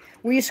us?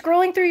 Were you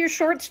scrolling through your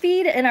shorts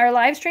feed and our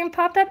live stream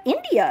popped up?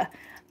 India.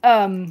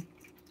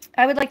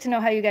 I would like to know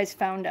how you guys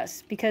found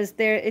us, because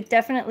I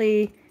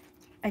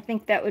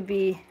think that would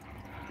be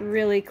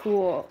really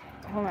cool.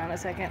 Hold on a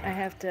second. I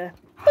have to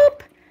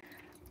boop.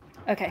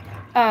 Okay.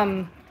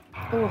 Oh,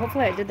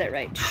 hopefully I did that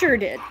right. Sure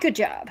did. Good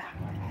job.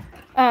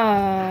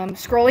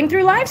 Scrolling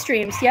through live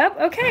streams. Yep.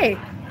 Okay.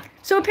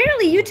 So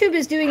apparently YouTube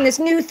is doing this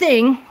new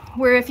thing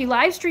where if you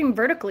live stream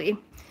vertically,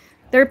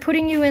 they're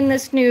putting you in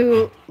this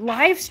new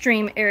live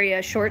stream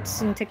area,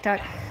 shorts and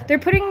TikTok. They're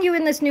putting you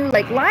in this new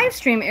live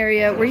stream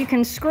area where you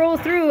can scroll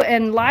through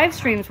and live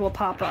streams will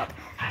pop up.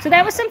 So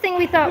that was something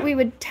we thought we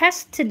would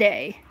test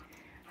today,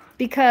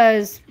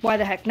 because why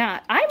the heck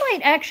not? I might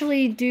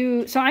actually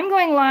so I'm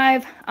going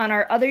live on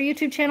our other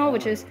YouTube channel,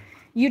 which is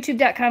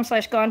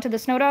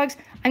youtube.com/gonetothesnowdogs.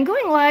 I'm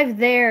going live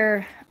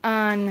there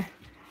on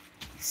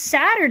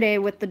Saturday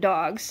with the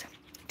dogs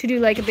to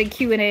do a big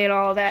Q&A and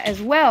all of that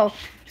as well.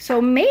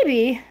 So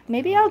maybe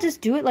I'll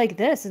just do it like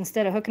this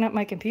instead of hooking up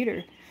my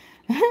computer.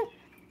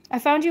 I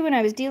found you when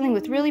I was dealing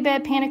with really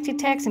bad panic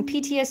attacks and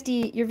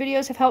PTSD. Your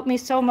videos have helped me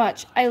so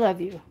much. I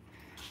love you.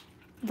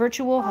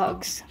 Virtual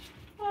hugs.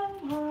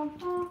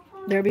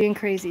 They're being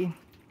crazy.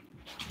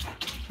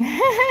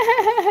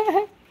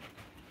 I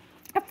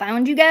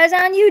found you guys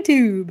on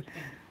YouTube.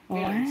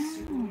 Wow.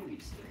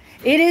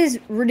 It is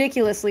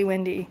ridiculously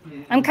windy.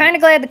 I'm kind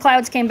of glad the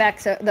clouds came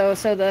back, though,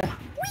 so the...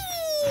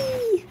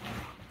 Whee!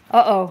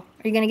 Uh-oh.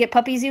 Are you going to get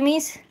puppy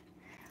zoomies?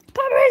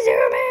 Puppy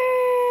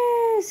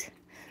zoomies!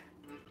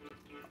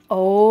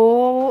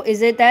 Oh,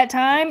 is it that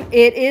time?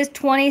 It is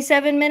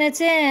 27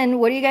 minutes in.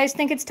 What do you guys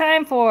think it's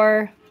time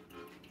for?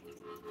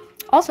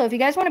 Also, if you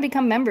guys want to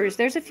become members,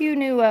 there's a few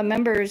new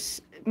members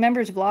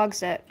vlogs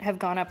that have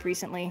gone up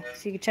recently,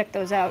 so you can check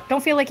those out.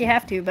 Don't feel like you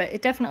have to, but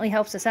it definitely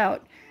helps us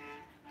out.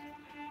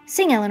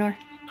 Sing, Eleanor.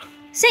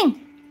 Sing!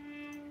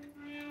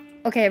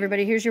 Okay,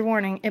 everybody, here's your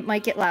warning. It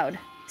might get loud.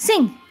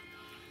 Sing!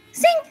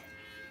 Sing!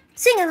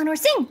 Sing, Eleanor,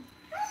 sing!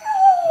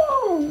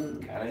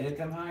 Gotta hit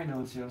them high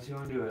notes, else you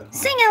won't do it.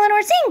 Sing,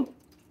 Eleanor, sing!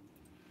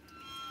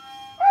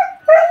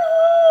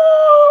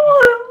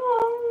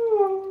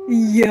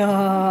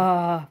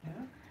 Yeah.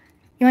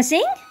 You want to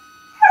sing?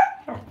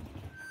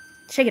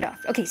 Shake it off.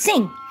 Okay,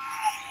 sing.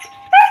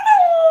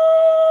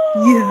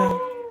 Yeah.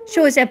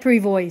 Show us that pretty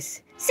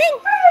voice. Sing.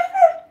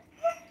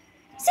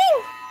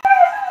 Sing.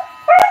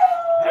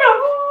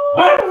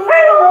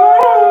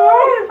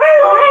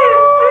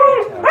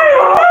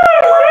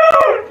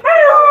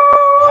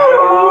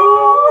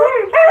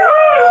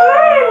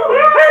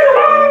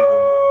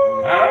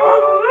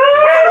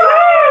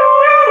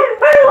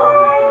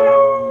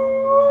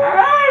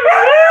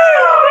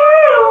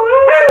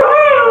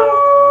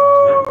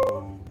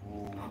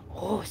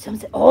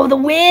 Oh, the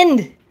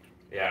wind!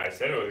 Yeah, I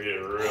said it was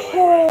getting really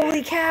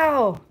Holy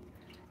cow!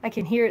 I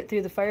can hear it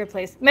through the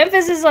fireplace.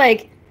 Memphis is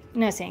like,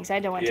 no thanks, I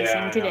don't want to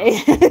sing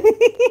today.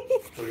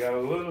 We got a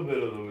little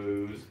bit of the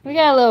wooze. We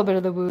got a little bit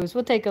of the wooze.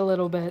 We'll take a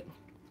little bit.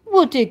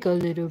 We'll take a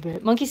little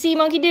bit. Monkey see,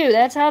 monkey do.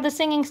 That's how the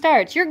singing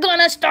starts. You're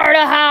gonna start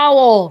a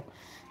howl!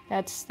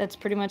 That's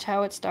pretty much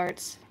how it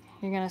starts.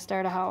 You're gonna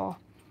start a howl.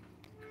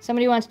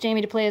 Somebody wants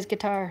Jamie to play his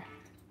guitar.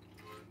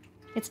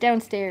 It's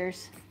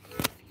downstairs.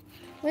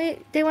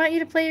 Wait, they want you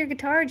to play your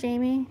guitar,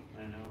 Jamie.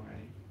 I know,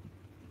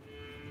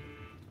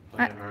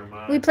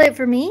 right? Will you play it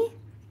for me?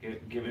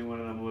 Give me one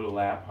of them little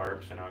lap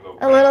harps and I'll go...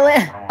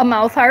 A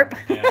mouth harp?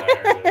 Yeah,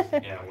 there it is.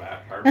 Yeah,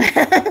 lap harp.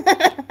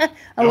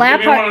 A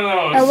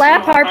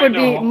lap harp would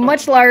be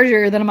much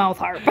larger than a mouth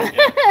harp. Yeah,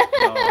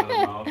 a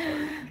mouth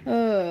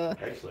harp.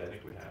 Actually, I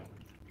think we have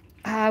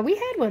one. We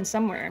had one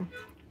somewhere.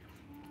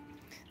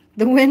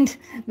 The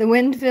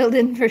wind filled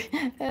in for...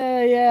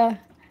 yeah.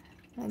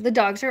 The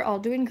dogs are all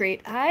doing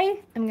great. I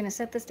am going to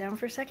set this down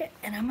for a second,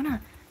 and I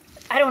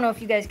don't know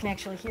if you guys can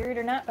actually hear it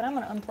or not, but I'm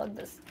going to unplug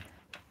this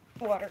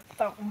water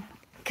fountain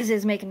because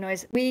it's making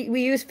noise. We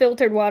use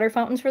filtered water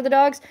fountains for the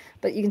dogs,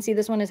 but you can see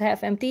this one is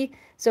half empty,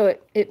 so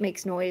it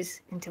makes noise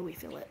until we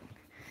fill it.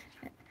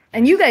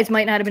 And you guys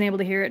might not have been able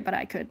to hear it, but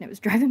I could, and it was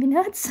driving me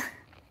nuts.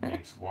 It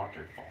makes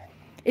waterfall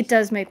noise. It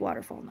does make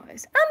waterfall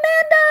noise.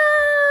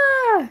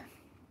 Amanda!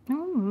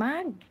 Oh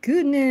my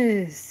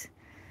goodness.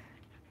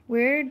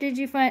 Where did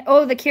you find...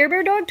 Oh, the Care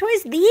Bear dog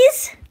toys?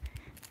 These?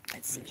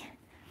 Let's see.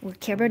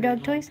 Care Bear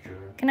dog toys?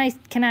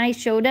 Can I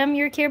show them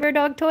your Care Bear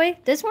dog toy?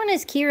 This one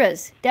is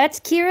Kira's. That's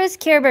Kira's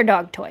Care Bear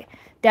dog toy.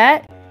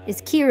 That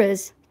is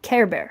Kira's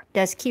Care Bear.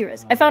 That's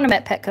Kira's. I found them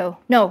at Petco.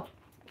 No,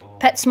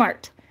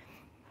 PetSmart.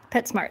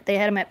 PetSmart. They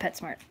had them at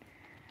PetSmart.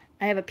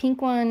 I have a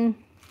pink one.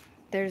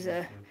 There's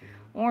a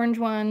orange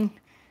one.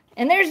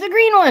 And there's the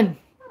green one.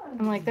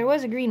 I'm like, there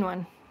was a green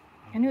one.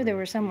 I knew there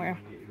were somewhere.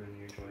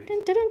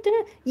 Dun, dun, dun,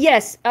 dun.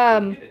 Yes.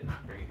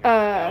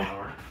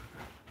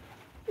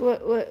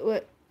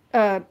 What?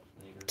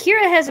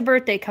 Kira has a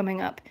birthday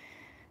coming up.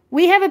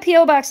 We have a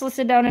P.O. box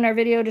listed down in our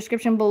video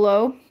description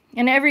below.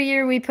 And every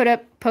year we put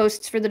up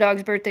posts for the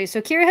dog's birthday.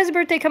 So Kira has a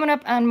birthday coming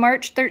up on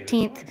March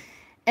 13th.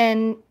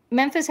 And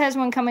Memphis has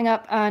one coming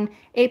up on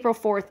April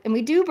 4th. And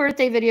we do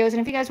birthday videos. And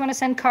if you guys want to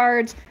send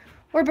cards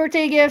or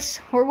birthday gifts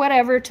or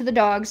whatever to the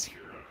dogs,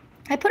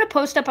 I put a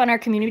post up on our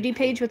community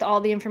page with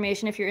all the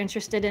information if you're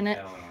interested in it.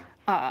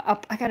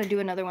 I got to do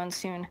another one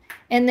soon.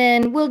 And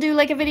then we'll do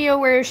like a video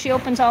where she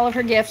opens all of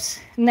her gifts.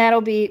 And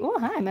that'll be... Oh,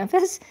 hi,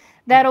 Memphis.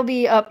 That'll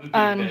be up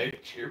on...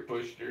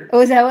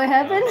 Oh, is that what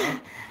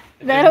happened?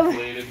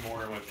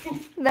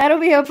 That'll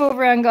be up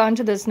over on Gone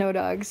to the Snow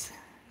Dogs.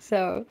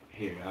 So...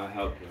 Here, I'll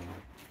help you.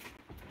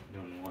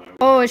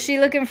 Oh, is she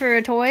looking for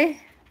a toy?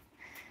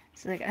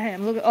 It's like, I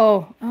am looking...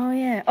 Oh,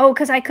 yeah. Oh,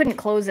 because I couldn't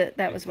close it.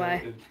 That was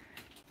why.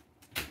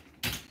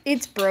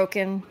 It's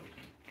broken.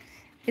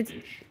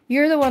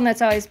 You're the one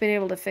that's always been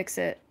able to fix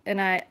it,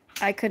 and I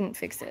couldn't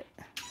fix it.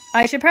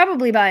 I should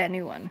probably buy a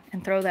new one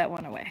and throw that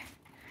one away.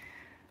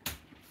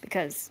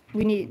 Because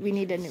we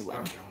need a new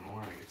one.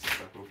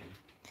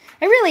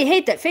 I really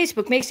hate that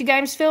Facebook makes you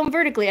guys film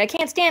vertically. I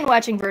can't stand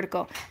watching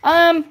vertical.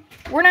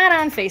 We're not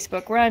on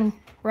Facebook. We're on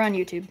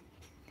YouTube.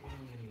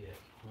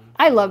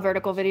 I love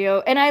vertical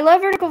video, and I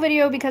love vertical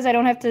video because I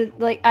don't have to,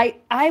 like,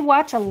 I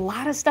watch a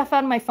lot of stuff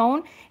on my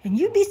phone, and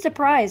you'd be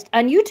surprised.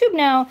 On YouTube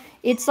now,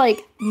 it's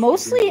like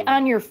mostly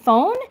on your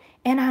phone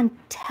and on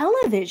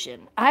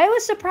television. I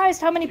was surprised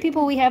how many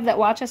people we have that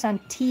watch us on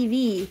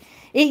TV.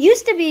 It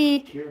used to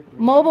be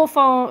mobile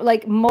phone,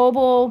 like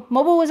mobile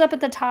was up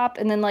at the top,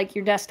 and then like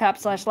your desktop /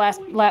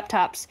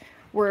 laptops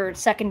were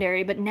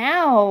secondary, but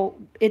now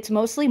it's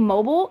mostly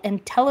mobile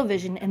and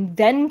television and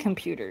then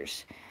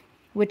computers,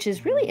 which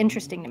is really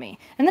interesting to me.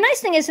 And the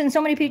nice thing is, since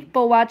so many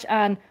people watch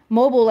on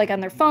mobile, like on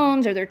their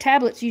phones or their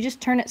tablets, you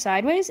just turn it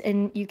sideways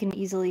and you can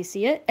easily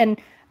see it.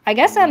 And I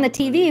guess on the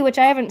TV, which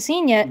I haven't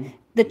seen yet,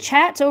 the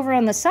chat's over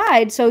on the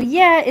side. So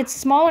yeah, it's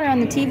smaller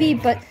on the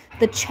TV, but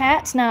the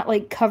chat's not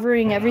like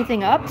covering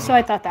everything up. So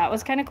I thought that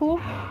was kind of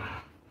cool.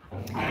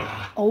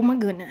 Oh my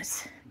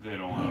goodness. They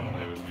don't want to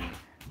play with me.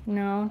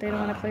 No, they don't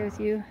want to play with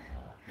you.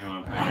 They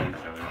want to play with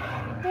each other.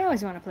 They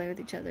always want to play with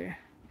each other.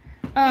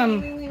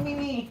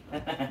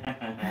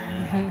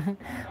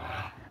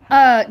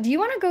 Do you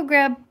want to go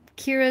grab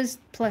Kira's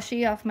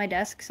plushie off my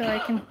desk so I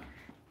can...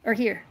 Or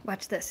here,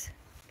 watch this.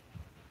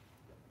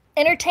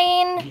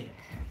 Entertain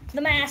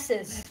the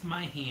masses. That's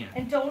my hand.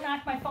 And don't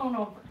knock my phone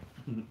over.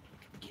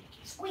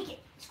 Squeak it,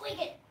 squeak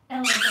it. And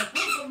I was like,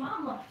 where's your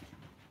mom left?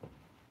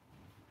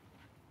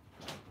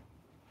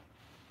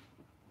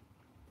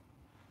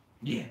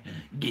 Yeah,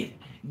 get it.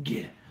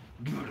 Got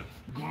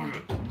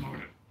it.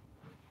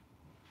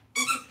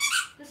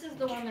 This is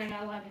the one they're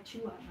not allowed to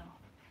chew on,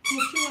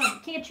 though.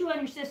 Can't chew on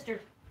your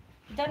sister.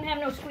 It doesn't have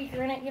no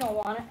squeaker in it. You don't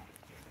want it.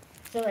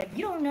 So, like,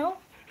 you don't know?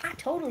 I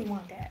totally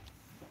want that.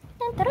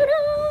 Dun, da, da,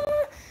 da.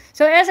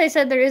 So, as I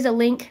said, there is a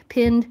link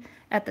pinned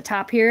at the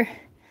top here.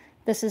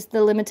 This is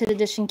the limited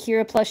edition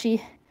Kira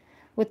plushie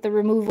with the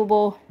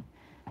removable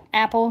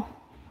apple,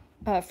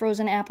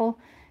 frozen apple.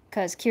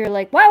 Because Kira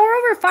like, wow, we're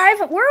over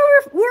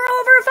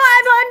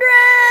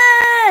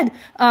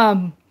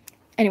 500.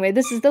 Anyway,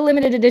 this is the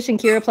limited edition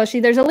Kira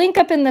plushie. There's a link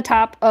up in the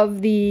top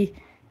of the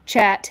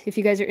chat if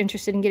you guys are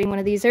interested in getting one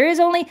of these. There is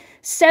only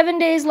 7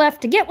 days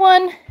left to get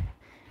one.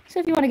 So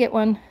if you want to get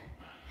one,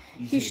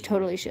 you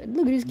totally should.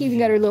 Look at this, even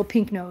got her little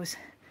pink nose.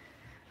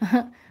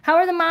 How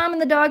are the mom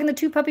and the dog and the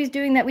 2 puppies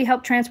doing that we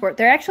helped transport?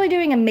 They're actually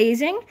doing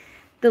amazing.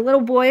 The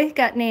little boy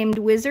got named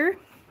Whizzer,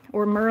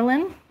 or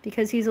Merlin,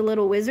 because he's a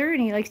little whizzer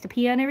and he likes to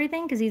pee on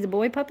everything because he's a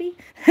boy puppy.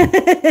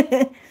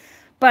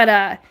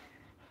 But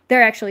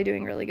they're actually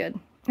doing really good.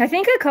 I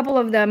think a couple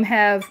of them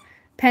have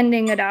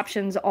pending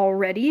adoptions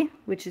already,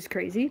 which is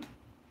crazy.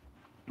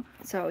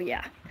 So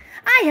yeah.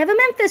 I have a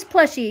Memphis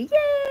plushie.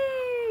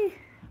 Yay!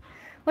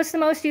 What's the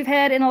most you've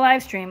had in a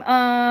live stream?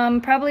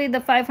 Probably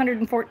the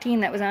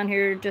 514 that was on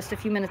here just a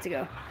few minutes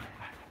ago.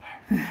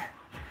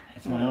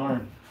 That's my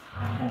arm.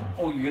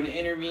 Oh, you're gonna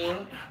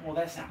intervene? Well,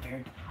 that's not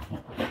fair.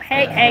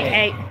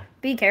 Hey.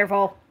 Be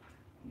careful.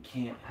 You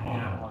can't.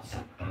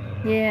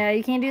 Yeah,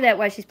 you can't do that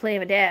while she's playing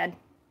with Dad.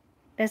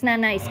 That's not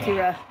nice,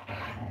 Kira.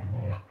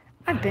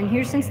 I've been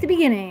here since the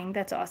beginning.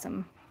 That's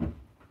awesome.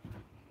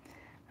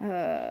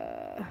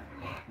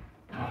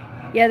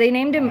 Yeah, they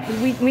named him...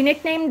 We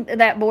nicknamed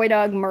that boy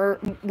dog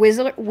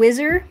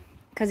Whizzer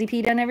because he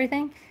peed on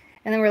everything.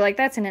 And then we're like,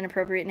 that's an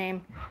inappropriate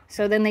name.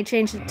 So then they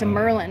changed it to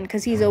Merlin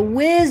because he's a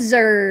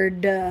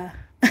wizard.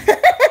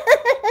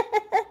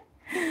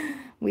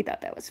 We thought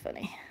that was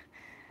funny.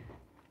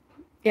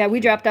 Yeah, we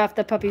dropped off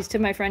the puppies to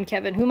my friend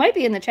Kevin, who might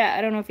be in the chat.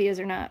 I don't know if he is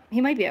or not. He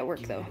might be at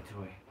work, though.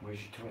 Toy. Where's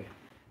your toy?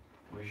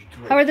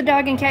 How are the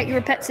dog and cat you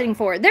were pet sitting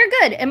for? They're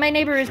good, and my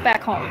neighbor is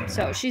back home,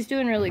 so she's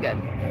doing really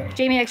good.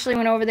 Jamie actually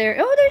went over there.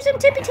 Oh, there's some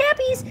tippy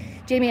tappies.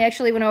 Jamie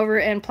actually went over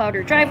and plowed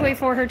her driveway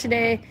for her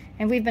today,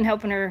 and we've been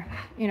helping her,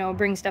 you know,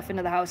 bring stuff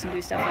into the house and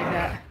do stuff like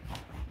that.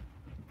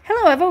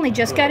 Hello, I've only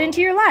just got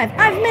into your live.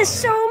 I've missed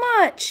so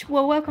much.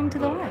 Well, welcome to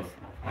the live.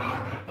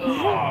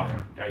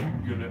 Are you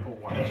gonna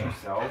watch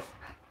yourself?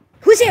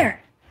 Who's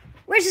there?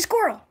 Where's the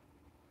squirrel?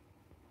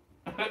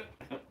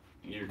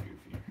 You're goofy.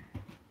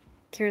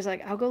 Kira's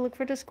like, I'll go look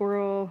for the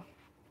squirrel.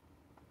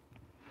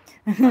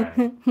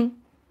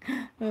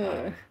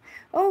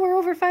 Oh, we're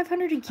over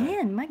 500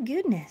 again. My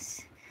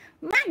goodness.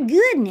 My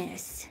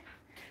goodness.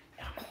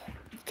 Oh,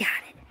 got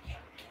it.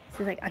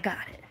 She's like, I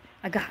got it.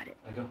 I got it.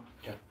 I go.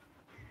 Yeah.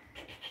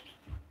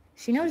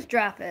 She knows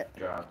drop it.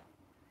 Drop.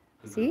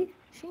 See?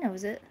 She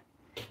knows it.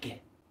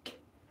 Get.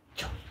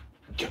 Jump.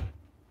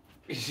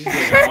 She's like,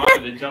 I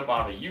wanted to jump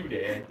off of you,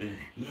 Dad.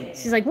 Yeah.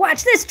 She's like,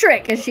 watch this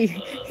trick. And she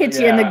hits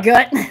you in the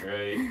gut.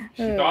 Right.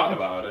 She thought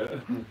about it.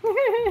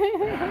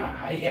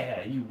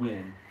 Yeah, you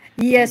win.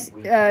 Yes,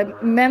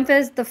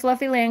 Memphis, the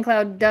fluffy land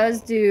cloud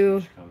does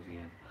do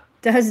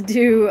the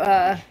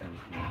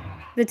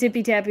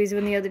tippy tappies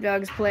when the other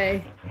dogs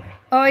play.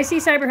 Oh, I see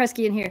Cyber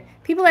Husky in here.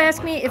 People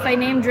ask me if I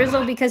named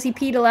Drizzle because he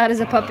peed a lot as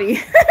a puppy.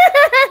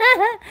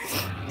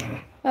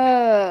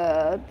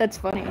 That's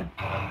funny.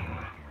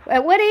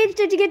 At what age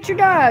did you get your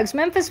dogs?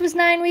 Memphis was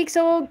 9 weeks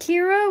old.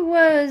 Kira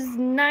was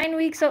 9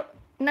 weeks old.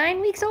 9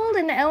 weeks old,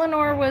 and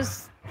Eleanor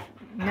was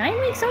 9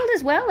 weeks old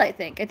as well. I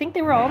think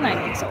they were all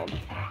 9 weeks old.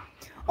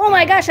 Oh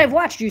my gosh, I've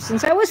watched you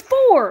since I was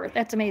 4.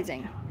 That's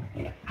amazing.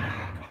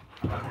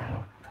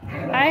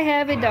 I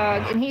have a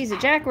dog, and he's a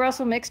Jack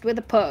Russell mixed with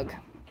a pug.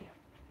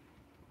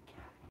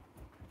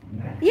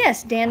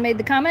 Yes, Dan made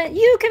the comment.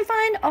 You can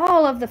find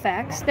all of the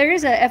facts. There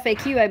is a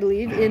FAQ, I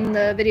believe, in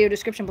the video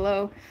description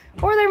below.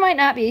 Or there might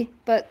not be,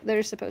 but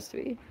there's supposed to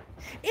be.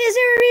 Is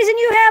there a reason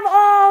you have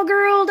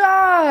all-girl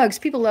dogs?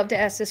 People love to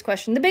ask this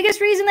question. The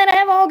biggest reason that I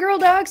have all-girl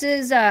dogs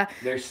is...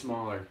 They're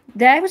smaller.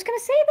 I was going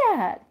to say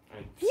that.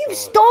 You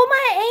stole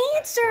my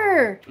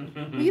answer.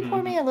 Will you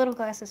pour me a little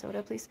glass of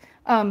soda, please?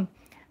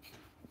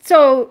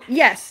 So,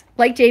 yes,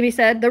 like Jamie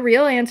said, the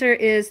real answer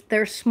is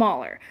they're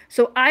smaller.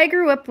 So I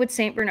grew up with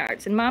St.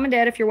 Bernards. And Mom and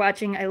Dad, if you're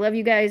watching, I love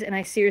you guys, and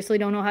I seriously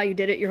don't know how you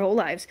did it your whole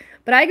lives.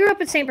 But I grew up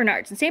with St.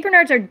 Bernards, and St.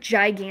 Bernards are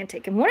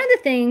gigantic. And one of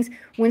the things,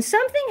 when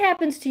something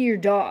happens to your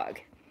dog,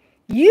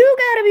 you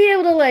got to be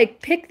able to,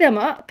 like, pick them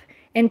up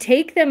and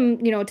take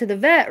them, you know, to the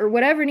vet or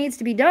whatever needs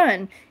to be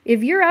done.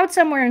 If you're out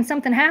somewhere and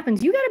something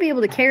happens, you got to be able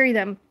to carry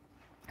them.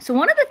 So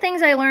one of the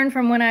things I learned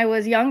from when I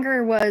was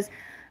younger was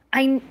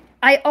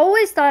I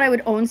always thought I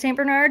would own St.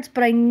 Bernards,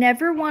 but I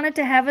never wanted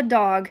to have a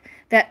dog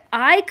that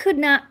I could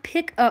not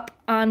pick up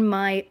on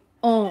my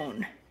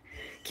own.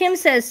 Kim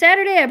says,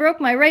 Saturday I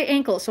broke my right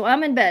ankle, so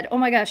I'm in bed. Oh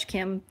my gosh,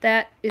 Kim,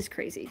 that is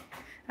crazy.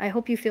 I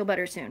hope you feel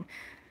better soon.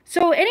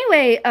 So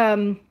anyway,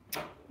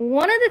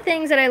 one of the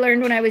things that I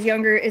learned when I was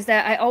younger is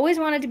that I always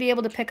wanted to be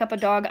able to pick up a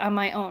dog on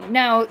my own.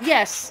 Now,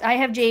 yes, I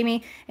have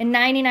Jamie, and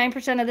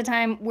 99% of the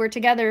time we're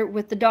together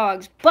with the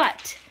dogs.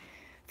 But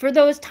for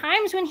those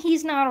times when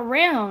he's not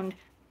around,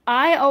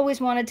 I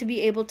always wanted to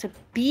be able to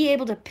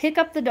pick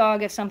up the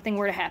dog if something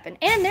were to happen.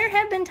 And there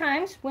have been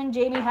times when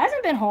Jamie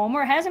hasn't been home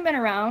or hasn't been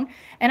around,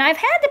 and I've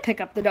had to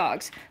pick up the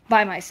dogs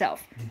by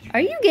myself.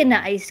 Are you getting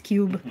an ice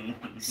cube?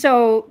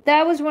 So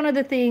that was one of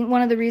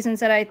the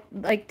reasons that I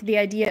liked the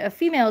idea of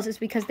females, is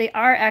because they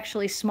are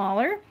actually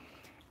smaller.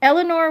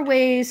 Eleanor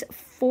weighs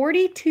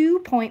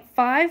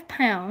 42.5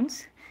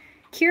 pounds.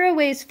 Kira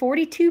weighs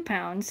 42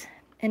 pounds.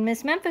 And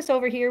Miss Memphis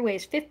over here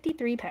weighs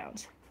 53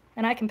 pounds.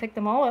 And I can pick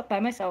them all up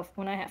by myself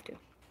when I have to.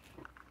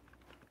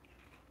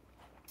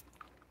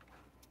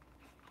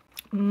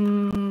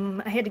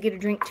 I had to get a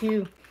drink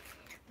too.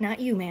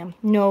 Not you, ma'am.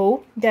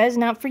 No, that is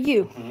not for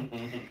you.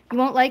 You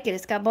won't like it.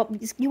 It's got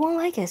bubbles. You won't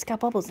like it. It's got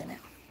bubbles in it.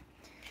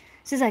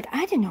 She's like,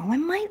 I don't know. I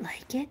might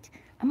like it.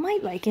 I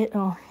might like it.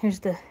 Oh, here's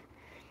the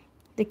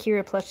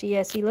Kira plushie.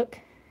 Yeah, see, look.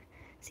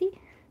 See?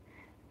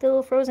 The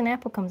little frozen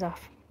apple comes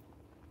off.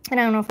 And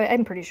I don't know if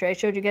I'm pretty sure I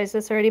showed you guys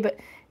this already, but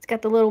it's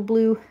got the little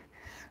blue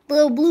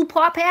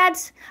paw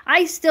pads.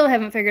 I still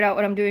haven't figured out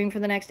what I'm doing for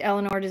the next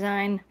Eleanor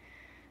design.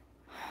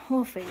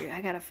 We'll figure.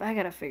 I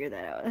gotta figure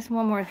that out. That's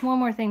one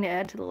more thing to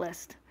add to the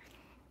list.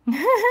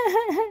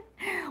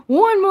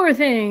 One more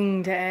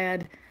thing to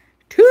add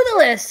to the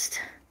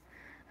list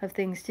of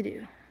things to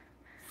do.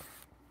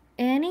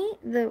 Any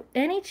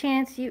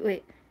chance you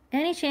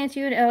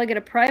and Ella get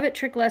a private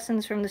trick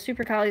lessons from the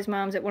Super Collies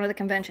moms at one of the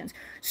conventions?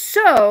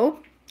 So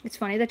it's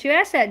funny that you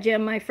asked that,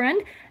 Jim, my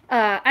friend.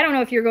 I don't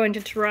know if you're going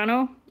to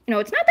Toronto. You know,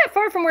 it's not that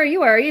far from where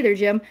you are either,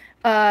 Jim.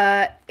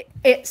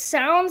 It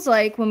sounds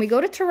like when we go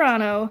to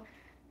Toronto,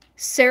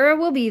 Sarah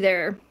will be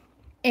there,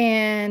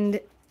 and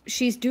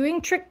she's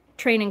doing trick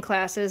training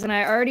classes, and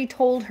I already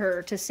told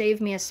her to save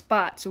me a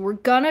spot, so we're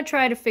gonna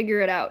try to figure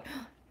it out.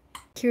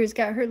 Kira's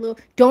got her little...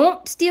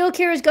 Don't steal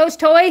Kira's ghost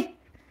toy!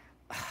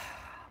 Oh,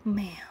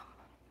 ma'am.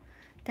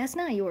 That's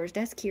not yours.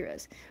 That's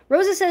Kira's.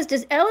 Rosa says,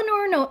 does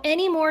Eleanor know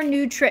any more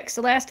new tricks?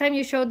 The last time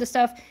you showed the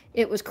stuff,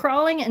 it was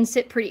crawling and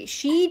sit pretty.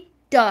 She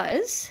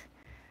does.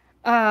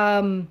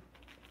 Jamie,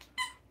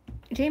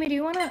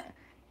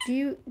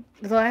 the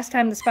last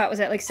time the spot was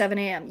at like 7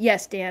 a.m.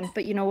 Yes, Dan,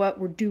 but you know what?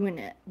 We're doing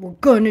it. We're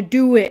gonna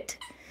do it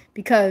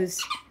because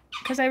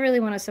I really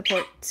want to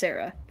support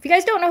Sarah. If you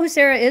guys don't know who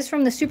Sarah is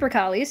from the Super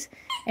Collies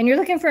and you're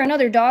looking for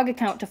another dog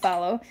account to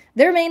follow,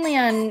 they're mainly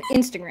on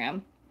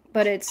Instagram,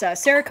 but it's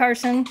Sarah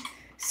Carson,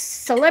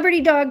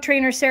 celebrity dog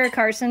trainer Sarah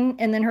Carson,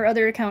 and then her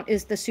other account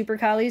is the Super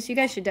Collies. You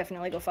guys should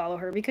definitely go follow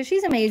her because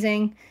she's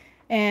amazing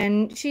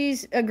and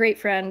she's a great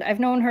friend. I've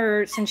known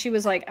her since she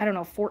was like, I don't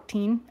know,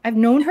 14. I've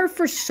known her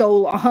for so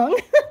long.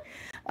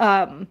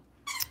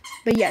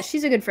 But yeah,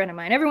 she's a good friend of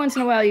mine. Every once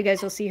in a while, you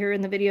guys will see her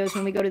in the videos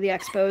when we go to the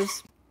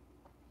expos.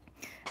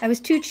 I was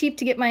too cheap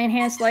to get my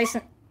enhanced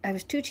license. I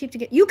was too cheap to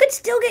get... You could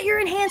still get your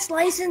enhanced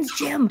license,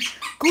 Jim.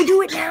 Go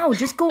do it now.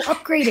 Just go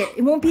upgrade it.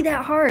 It won't be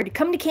that hard.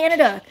 Come to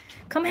Canada.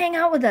 Come hang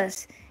out with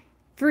us.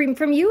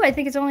 From you, I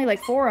think it's only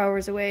like 4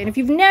 hours away. And if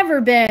you've never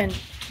been,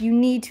 you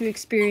need to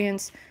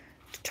experience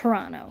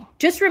Toronto.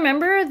 Just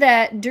remember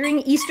that during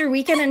Easter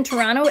weekend in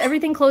Toronto,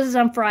 everything closes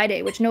on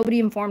Friday, which nobody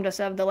informed us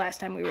of the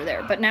last time we were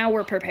there. But now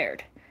we're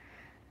prepared.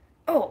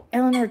 Oh,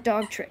 Eleanor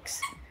dog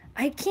tricks.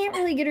 I can't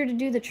really get her to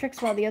do the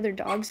tricks while the other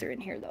dogs are in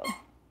here, though.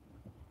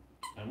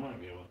 I might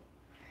be able to.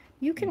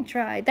 You can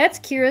try. That's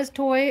Kira's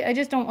toy. I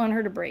just don't want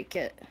her to break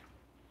it.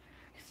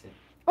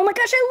 Oh my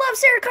gosh, I love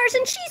Sarah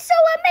Carson. She's so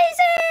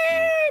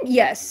amazing.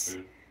 Yes.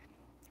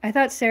 I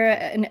thought Sarah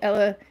and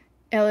Ella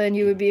and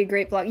you would be a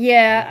great vlog.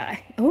 Yeah.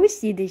 Oh,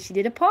 she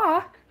did a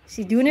paw.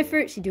 She's doing it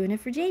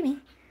for Jamie.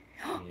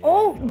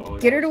 Oh,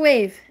 get her to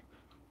wave.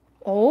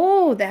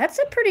 Oh, that's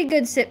a pretty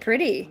good sit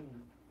pretty.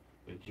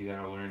 But you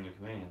gotta learn the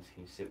commands.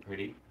 Can you sit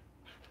pretty?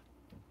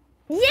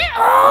 Yeah.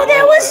 Oh,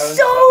 that was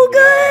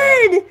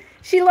so good.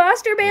 She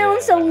lost her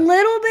balance a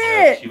little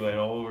bit. She went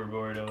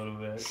overboard a little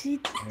bit. See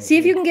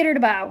if you can get her to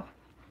bow.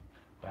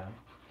 Bow?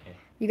 Okay.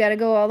 You got to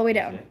go all the way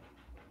down.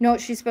 No,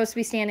 she's supposed to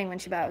be standing when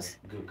she bows.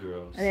 Good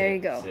girl. There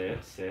you go.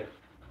 Sit.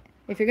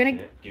 If you're going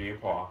to... Give me your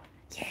paw.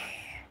 Yeah.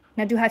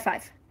 Now do high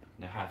five.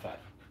 Now high five.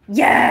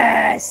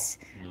 Yes.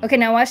 Okay,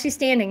 now while she's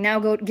standing, now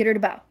go get her to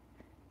bow.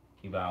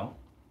 You bow.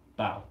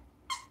 Bow.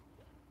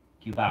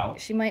 You bow.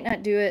 She might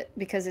not do it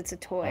because it's a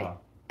toy. Bow.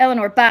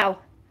 Eleanor, bow.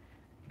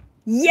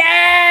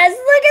 Yes!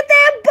 Look at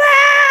that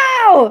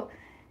bow!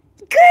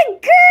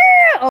 Good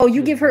girl! Oh,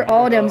 you give her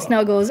all them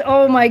snuggles.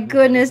 Oh my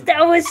goodness,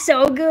 that was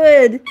so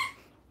good.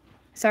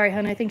 Sorry,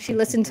 hon, I think she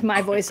listened to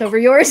my voice over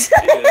yours.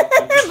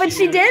 But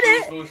she did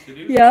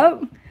it.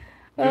 Yep.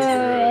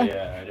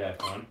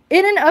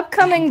 In an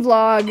upcoming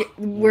vlog,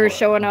 we're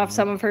showing off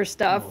some of her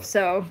stuff.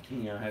 So,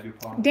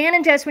 Dan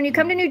and Jess, when you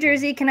come to New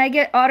Jersey, can I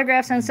get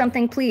autographs on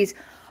something, please?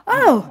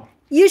 Oh,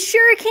 you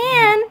sure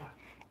can.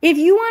 If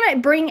you want to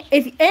bring,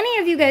 if any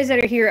of you guys that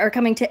are here are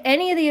coming to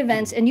any of the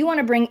events and you want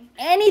to bring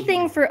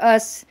anything for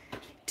us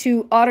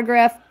to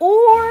autograph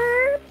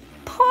or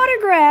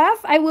potograph,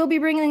 I will be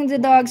bringing the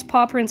dog's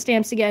paw print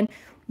stamps again.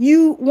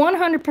 You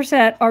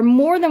 100% are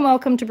more than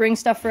welcome to bring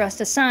stuff for us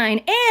to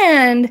sign.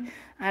 And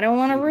I don't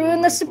want to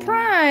ruin the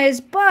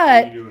surprise,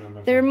 but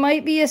there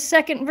might be a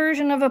second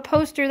version of a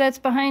poster that's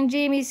behind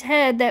Jamie's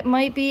head that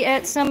might be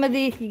at some of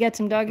the... You got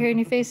some dog hair in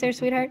your face there,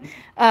 sweetheart?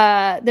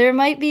 There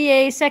might be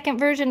a second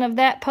version of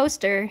that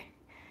poster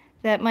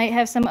that might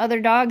have some other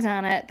dogs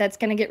on it that's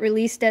going to get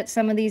released at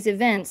some of these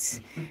events.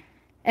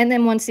 And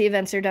then once the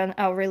events are done,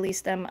 I'll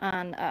release them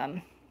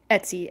on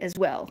Etsy as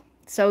well.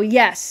 So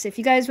yes, if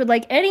you guys would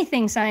like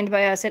anything signed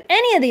by us at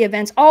any of the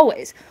events,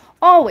 always,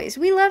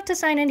 we love to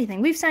sign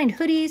anything. We've signed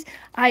hoodies.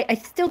 I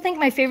still think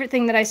my favorite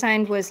thing that I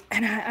signed was,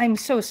 and I'm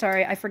so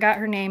sorry, I forgot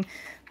her name,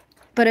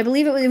 but I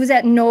believe it was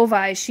at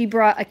Novi. She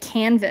brought a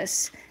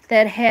canvas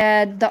that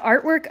had the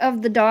artwork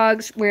of the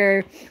dogs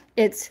where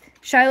it's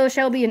Shiloh,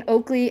 Shelby, and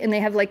Oakley, and they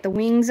have like the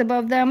wings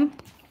above them.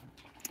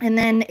 And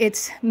then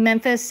it's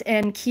Memphis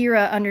and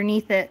Kira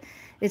underneath it.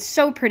 It's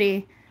so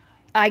pretty.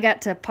 I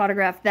got to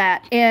photograph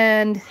that.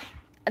 And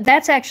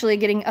that's actually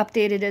getting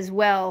updated as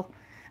well.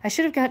 I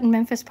should have gotten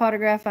Memphis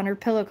photograph on her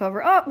pillow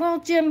cover. Oh, well,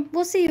 Jim,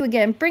 we'll see you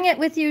again. Bring it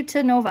with you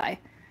to Novi.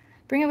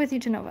 Bring it with you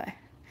to Novi.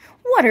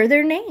 What are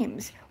their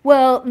names?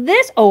 Well,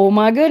 oh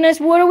my goodness,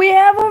 what do we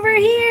have over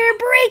here?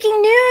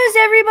 Breaking news,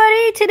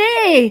 everybody.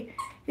 Today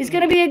is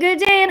going to be a good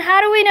day. And how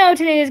do we know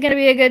today is going to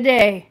be a good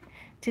day?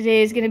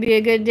 Today is going to be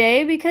a good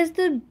day because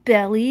the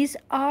bellies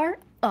are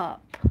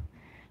up.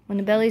 When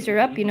the bellies are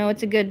up, you know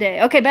it's a good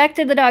day. Okay, back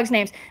to the dogs'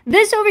 names.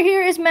 This over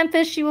here is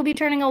Memphis. She will be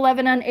turning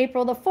 11 on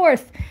April the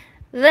 4th.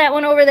 That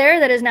one over there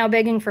that is now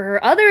begging for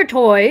her other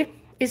toy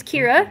is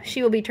Kira.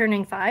 She will be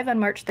turning 5 on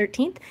March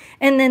 13th.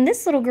 And then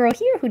this little girl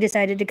here who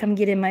decided to come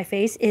get in my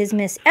face is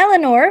Miss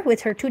Eleanor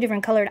with her 2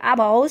 different colored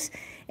eyeballs.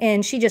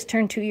 And she just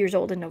turned 2 years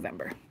old in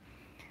November.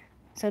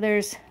 So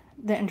there's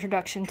the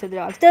introduction to the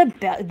dogs.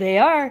 They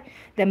are.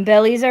 Them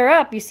bellies are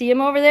up. You see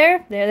them over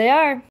there? There they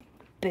are.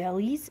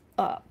 Bellies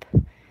up.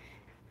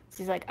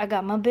 She's like, I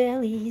got my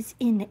bellies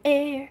in the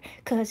air,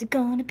 'cause it's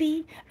gonna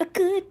be a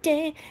good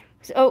day.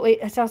 Oh, wait,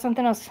 I saw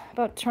something else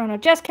about Toronto.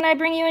 Jess, can I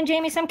bring you and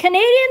Jamie some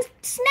Canadian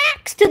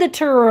snacks to the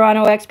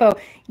Toronto Expo?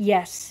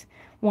 Yes,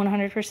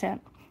 100%.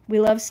 We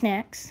love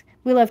snacks.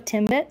 We love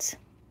Timbits.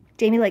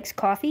 Jamie likes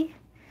coffee.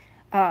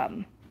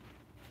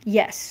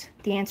 Yes,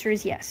 the answer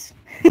is yes.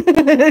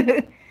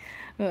 Yeah,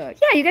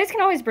 you guys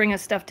can always bring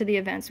us stuff to the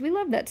events. We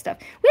love that stuff.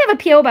 We have a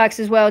P.O. box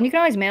as well, and you can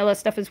always mail us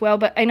stuff as well,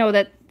 but I know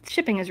that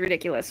shipping is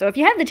ridiculous. So if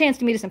you have the chance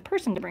to meet us in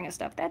person to bring us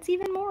stuff, that's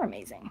even more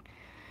amazing.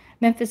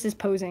 Memphis is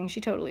posing. She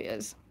totally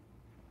is.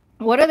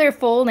 What are their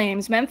full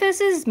names?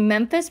 Memphis is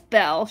Memphis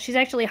Belle. She's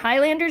actually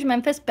Highlander's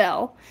Memphis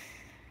Belle.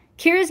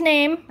 Kira's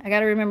name, I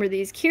gotta remember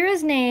these.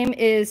 Kira's name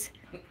is,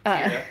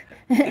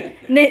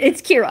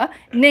 it's Kira.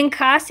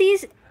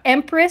 Ninkasi's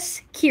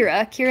Empress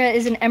Kira. Kira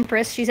is an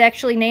empress. She's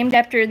actually named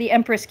after the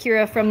Empress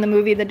Kira from the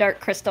movie The Dark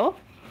Crystal.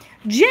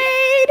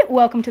 Jade,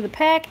 welcome to the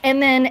pack.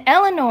 And then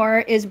Eleanor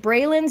is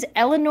Braylon's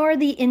Eleanor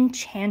the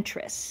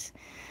Enchantress.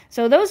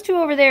 So those two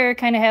over there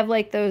kind of have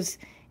like those,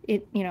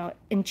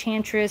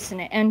 Enchantress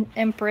and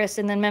Empress,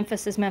 and then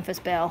Memphis is Memphis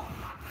Belle.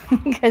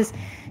 Because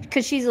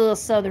she's a little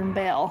Southern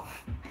belle.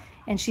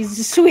 And she's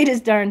the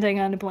sweetest darn thing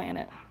on the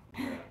planet.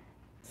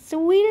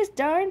 Sweetest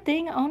darn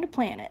thing on the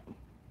planet.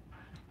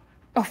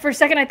 Oh, for a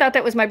second I thought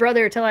that was my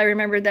brother until I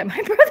remembered that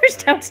my brother's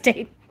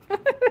downstate.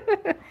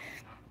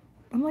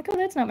 I'm like, oh,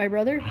 that's not my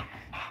brother.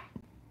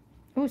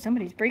 Oh,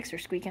 somebody's brakes are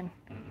squeaking.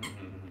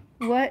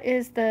 What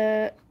is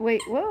the...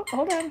 Wait, whoa,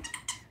 hold on.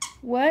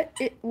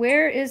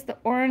 Where is the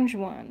orange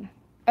one?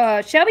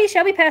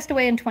 Shelby passed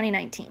away in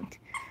 2019.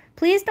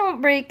 Please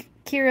don't break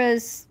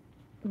Kira's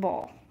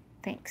ball.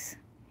 Thanks.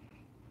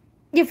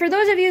 Yeah, for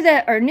those of you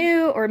that are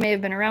new or may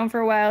have been around for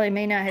a while and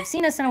may not have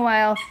seen us in a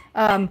while,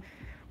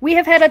 we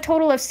have had a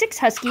total of 6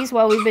 Huskies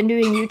while we've been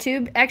doing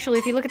YouTube. Actually,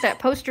 if you look at that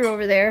poster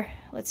over there,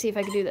 let's see if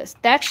I can do this.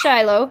 That's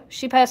Shiloh.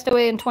 She passed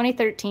away in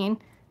 2013.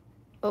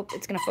 Oh,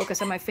 it's going to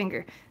focus on my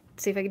finger.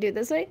 Let's see if I can do it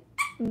this way.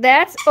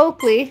 That's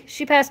Oakley.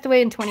 She passed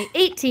away in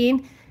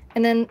 2018.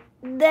 And then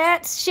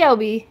that's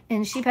Shelby,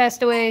 and she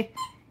passed away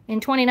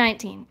in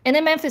 2019. And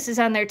then Memphis is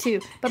on there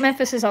too, but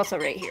Memphis is also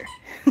right here.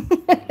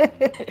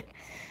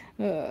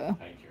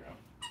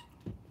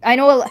 I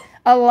know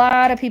a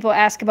lot of people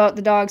ask about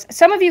the dogs.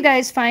 Some of you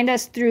guys find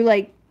us through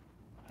like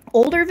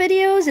older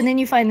videos, and then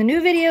you find the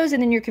new videos,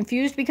 and then you're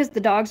confused because the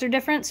dogs are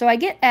different. So I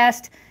get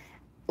asked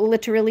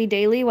literally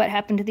daily what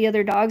happened to the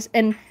other dogs,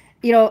 and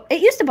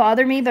it used to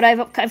bother me, but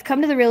I've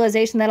come to the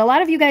realization that a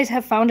lot of you guys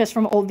have found us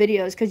from old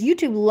videos, because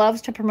YouTube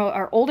loves to promote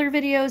our older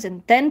videos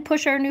and then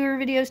push our newer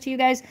videos to you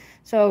guys.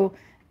 So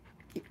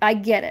I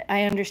get it.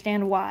 I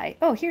understand why.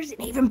 Oh, here's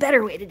an even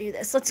better way to do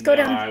this. Let's go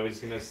down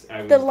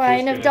the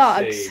line of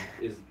dogs.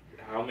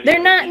 How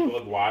many people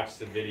have watched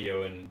the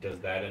video, and does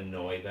that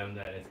annoy them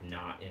that it's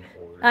not in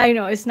order? I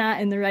know, it's not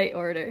in the right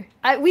order.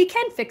 We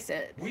can fix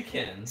it. We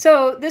can.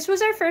 So this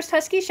was our first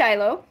Husky,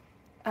 Shiloh.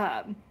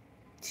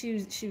 She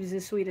was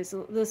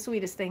the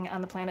sweetest thing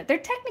on the planet. They're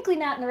technically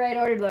not in the right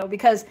order, though,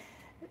 because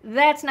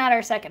that's not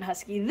our second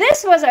Husky.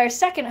 This was our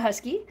second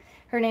Husky.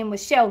 Her name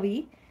was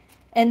Shelby.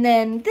 And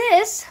then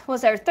this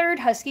was our third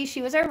Husky.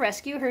 She was our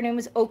rescue. Her name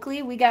was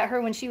Oakley. We got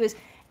her when she was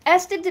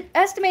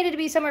estimated to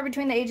be somewhere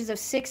between the ages of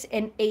 6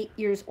 and 8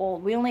 years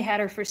old. We only had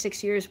her for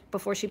 6 years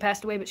before she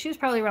passed away, but she was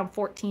probably around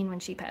 14 when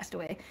she passed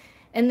away.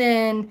 And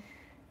then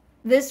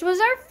this was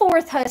our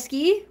fourth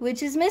Husky,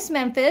 which is Miss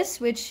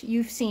Memphis, which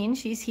you've seen.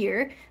 She's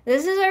here.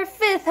 This is our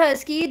fifth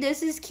Husky.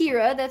 This is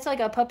Kira. That's like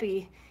a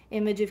puppy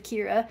image of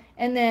Kira.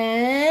 And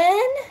then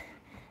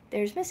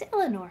there's Miss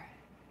Eleanor.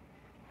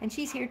 And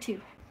she's here too.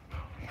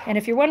 And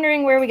if you're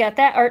wondering where we got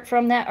that art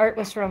from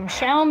was from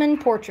Schaumann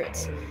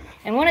Portraits.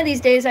 And one of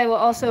these days I will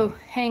also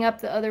hang up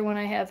the other one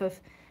I have of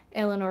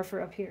Eleanor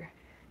for up here.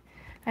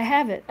 I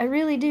have it. I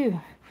really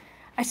do.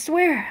 I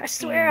swear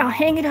I'll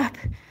hang it up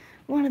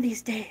one of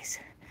these days.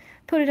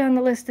 Put it on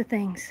the list of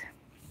things.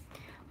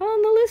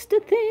 On the list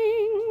of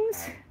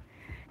things.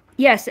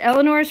 Yes,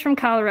 Eleanor's from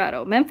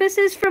Colorado. Memphis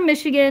is from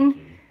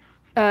Michigan.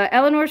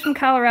 Eleanor's from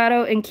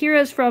Colorado. And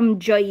Kira's from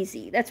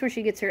Jersey. That's where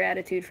she gets her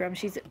attitude from.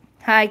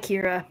 Hi,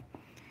 Kira.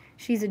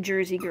 She's a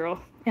Jersey girl.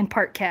 And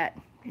part cat,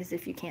 as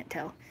if you can't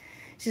tell.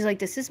 She's like,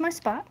 this is my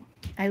spot.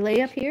 I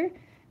lay up here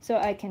so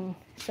I can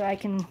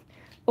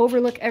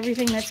overlook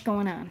everything that's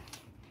going on.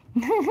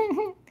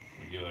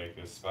 You like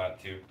this spot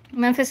too?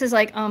 Memphis is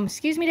like,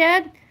 excuse me,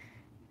 Dad?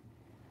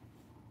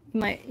 You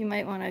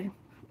might want to...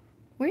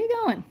 Where are you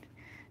going?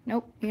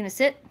 Nope. You're going to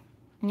sit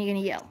and you're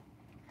going to yell.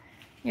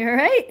 You all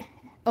right?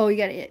 Oh, you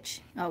got an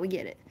itch. Oh, we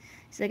get it.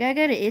 He's like, I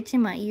got an itch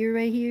in my ear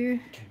right here.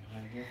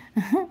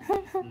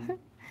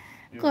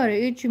 Got an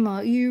itch in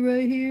my ear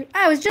right here.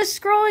 I was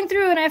just scrolling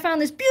through and I found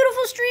this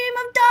beautiful stream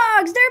of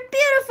dogs. They're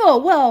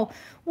beautiful. Well,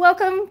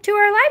 welcome to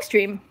our live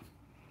stream.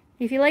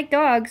 If you like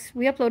dogs,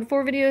 we upload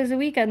 4 videos a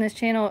week on this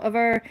channel of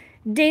our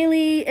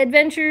daily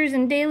adventures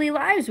and daily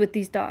lives with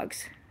these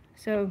dogs.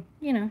 So,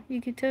 you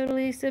could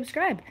totally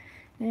subscribe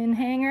and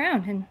hang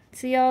around and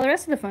see all the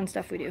rest of the fun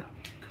stuff we do.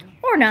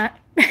 Or not.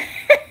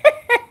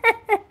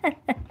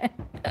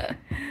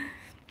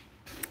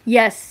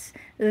 Yes,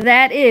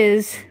 that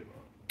is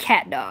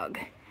Cat Dog.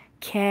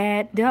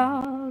 Cat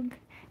dog.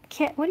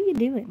 Cat, what are you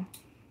doing?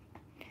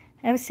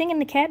 I was singing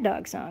the cat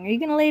dog song. Are you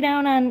going to lay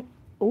down on...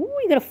 Ooh,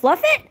 you going to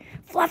fluff it?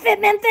 Fluff it,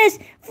 Memphis.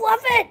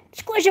 Fluff it.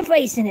 Squish your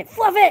face in it.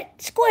 Fluff it.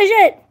 Squish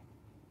it.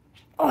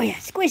 Oh, yeah,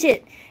 squish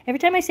it. Every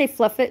time I say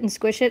fluff it and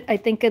squish it, I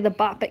think of the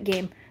Bop It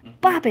game.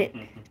 Bop it.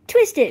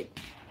 Twist it.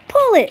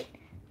 Pull it.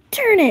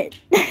 Turn it.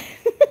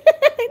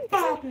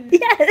 Bop it.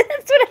 Yeah,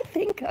 that's what I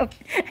think of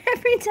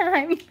every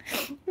time.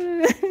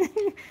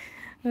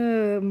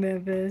 Oh,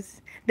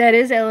 Memphis. That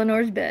is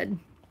Eleanor's bed.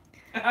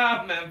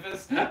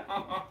 Memphis.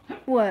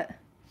 What?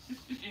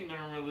 She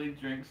normally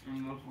drinks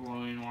from the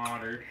flowing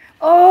water.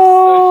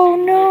 Oh,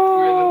 so no.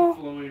 Where the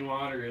flowing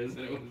water is,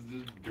 and it was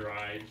just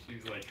dry.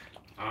 She's like,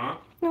 huh?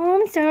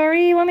 No, I'm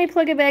sorry. You want me to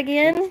plug it back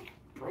in? It's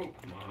broke,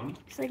 Mom.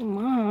 She's like,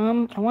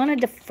 Mom, I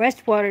wanted the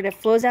fresh water that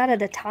flows out of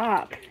the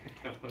top.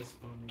 That was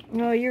funny.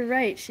 No, you're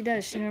right. She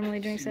does. She normally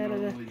drinks She out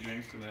of normally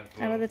drinks from that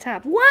flow. the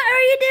top. What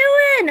are you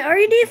doing? Are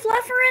you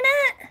defluffering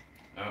it?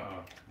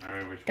 Uh-oh. All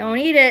right, which Don't one?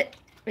 eat it.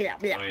 Blah,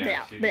 blah, Oh,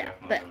 yeah, she blah,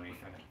 definitely blah, don't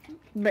eat that.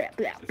 blah,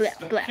 blah, blah, It's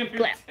blah, stuck in her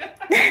blah.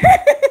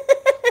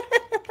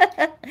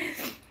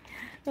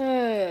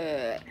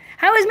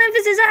 How is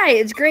Memphis's eye?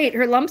 It's great.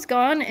 Her lump's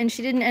gone, and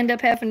she didn't end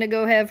up having to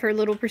go have her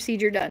little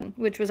procedure done,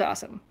 which was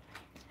awesome.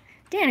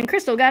 Dan and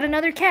Crystal got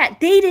another cat.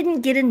 They didn't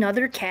get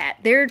another cat.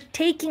 They're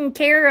taking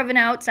care of an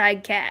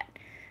outside cat.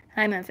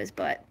 Hi, Memphis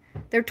butt.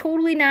 They're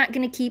totally not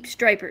going to keep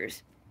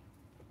stripers.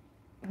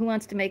 Who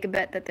wants to make a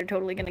bet that they're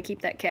totally going to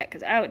keep that cat?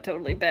 Because I would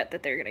totally bet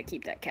that they're going to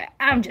keep that cat.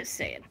 I'm just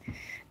saying.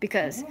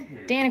 Because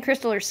Dan and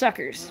Crystal are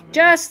suckers.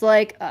 Just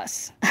like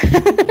us.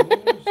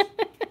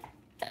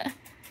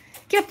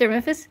 Get up there,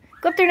 Memphis.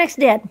 Go up there next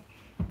to Dad.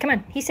 Come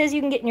on. He says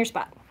you can get in your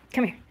spot.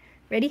 Come here.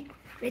 Ready?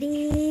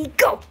 Ready?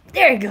 Go.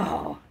 There you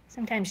go.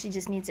 Sometimes she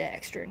just needs that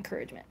extra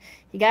encouragement.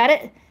 You got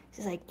it?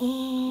 She's like,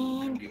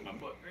 and...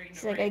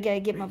 She's like, I got to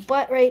get my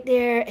butt right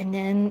there. And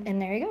then,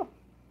 and there you go.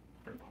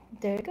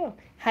 There you go.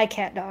 Hi,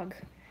 cat dog.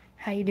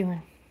 How you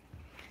doing?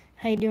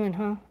 How you doing,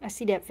 huh? I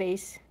see that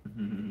face.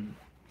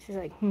 She's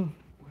like,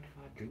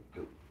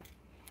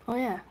 Oh,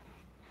 yeah.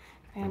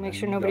 I gotta make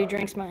sure nobody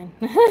drinks mine.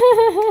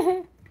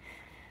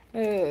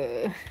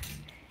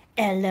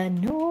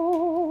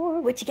 Eleanor,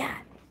 what you got?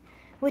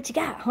 What you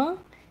got, huh?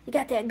 You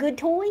got that good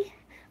toy?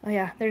 Oh,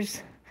 yeah,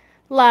 there's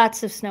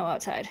lots of snow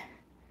outside.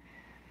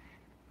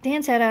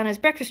 Dan said on his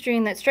breakfast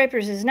stream that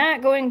Stripers is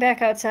not going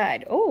back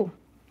outside. Oh,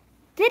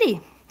 did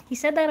he? He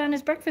said that on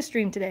his breakfast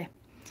stream today.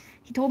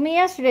 He told me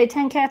yesterday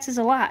 10 cats is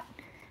a lot.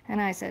 And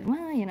I said,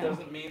 well, you know.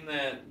 Doesn't mean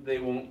that they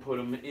won't put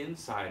them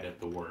inside at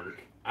the work.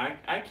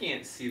 I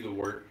can't see the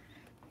work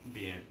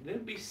being.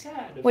 It'd be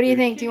sad. What do you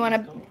think? Do you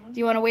want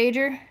to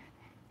wager?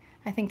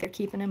 I think they're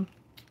keeping him.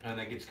 I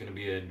think it's gonna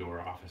be an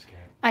indoor office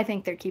cat. I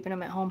think they're keeping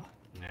him at home.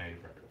 No, you're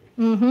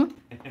probably.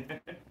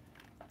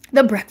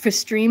 The breakfast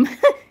stream.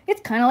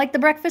 It's kind of like the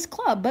Breakfast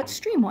Club, but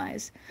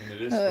stream-wise. And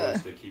it is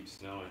supposed to keep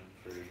snowing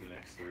for the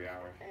next 3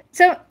 hours.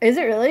 So, is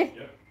it really?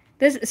 Yeah.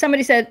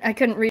 Somebody said, I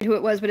couldn't read who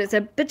it was, but it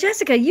said, but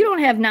Jessica, you don't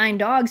have 9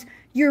 dogs.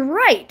 You're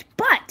right.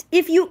 But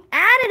if you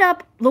added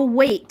up the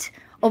weight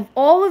of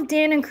all of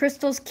Dan and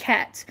Crystal's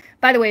cats.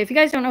 By the way, if you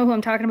guys don't know who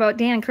I'm talking about,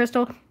 Dan and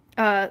Crystal,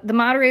 the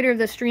moderator of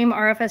the stream,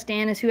 RFS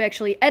Dan, is who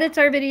actually edits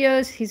our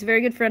videos. He's a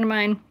very good friend of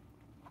mine.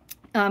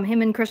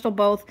 Him and Crystal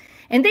both.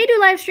 And they do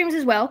live streams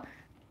as well.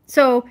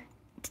 So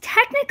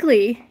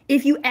technically,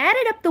 if you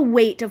added up the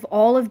weight of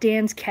all of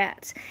Dan's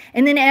cats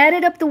and then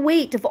added up the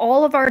weight of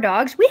all of our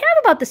dogs, we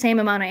have about the same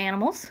amount of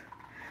animals.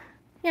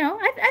 You know,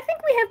 I think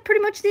we have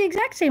pretty much the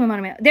exact same amount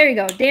of animals. There you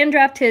go. Dan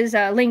dropped his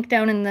link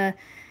down in the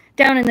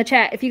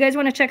chat. If you guys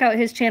want to check out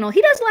his channel,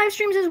 he does live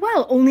streams as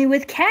well, only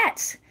with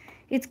cats.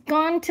 It's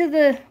gone to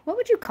the, what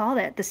would you call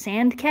that? The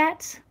sand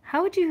cats?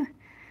 How would you,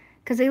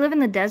 because they live in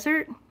the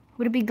desert,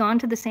 would it be gone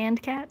to the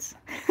sand cats?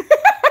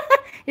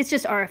 It's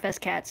just RFS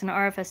cats and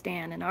RFS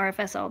Dan and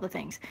RFS all the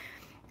things.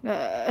 How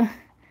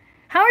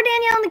are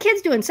Danielle and the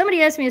kids doing?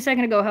 Somebody asked me a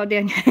second ago how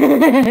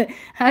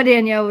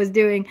Danielle was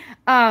doing.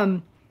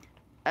 How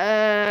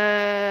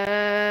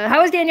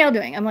is Danielle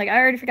doing? I'm like, I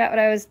already forgot what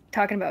I was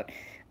talking about.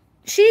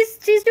 She's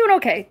doing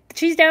okay.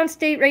 She's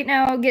downstate right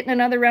now, getting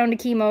another round of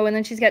chemo, and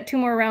then she's got 2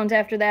 more rounds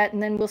after that,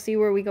 and then we'll see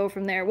where we go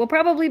from there. We'll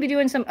probably be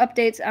doing some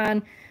updates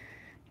on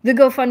the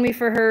GoFundMe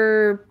for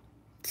her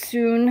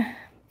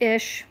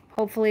soon-ish.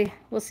 Hopefully,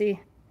 we'll see.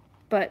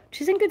 But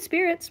she's in good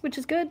spirits, which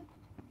is good.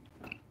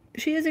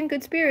 She is in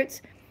good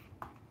spirits.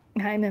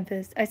 Hi,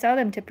 Memphis. I saw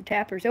them tipper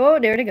tappers. Oh,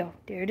 there to go.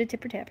 There to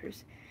tipper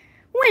tappers.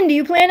 When do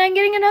you plan on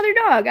getting another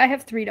dog? I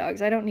have 3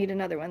 dogs. I don't need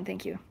another one.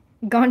 Thank you.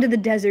 Gone to the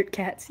desert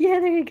cats. Yeah,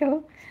 there you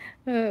go.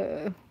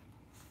 The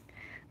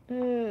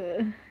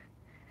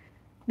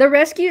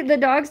rescue, the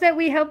dogs that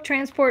we helped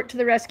transport to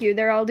the rescue,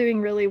 they're all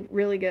doing really,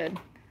 really good.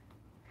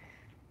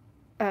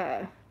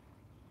 When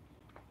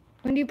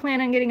do you plan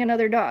on getting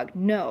another dog?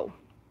 No.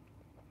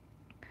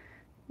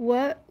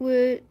 What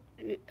would...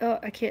 Oh,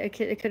 I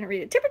couldn't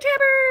read it. Tipper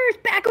Tappers!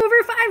 Back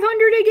over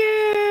 500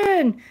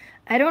 again!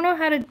 I don't know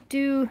how to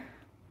do...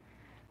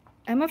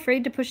 I'm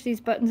afraid to push these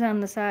buttons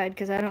on the side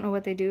because I don't know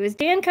what they do. Is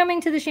Dan coming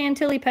to the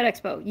Chantilly Pet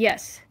Expo?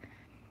 Yes.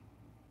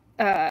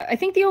 I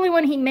think the only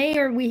one he may,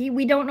 or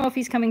we don't know if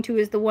he's coming to,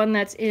 is the one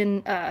that's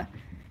in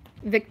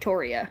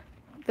Victoria.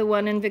 The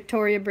one in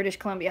Victoria, British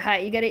Columbia. Hi,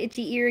 you got an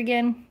itchy ear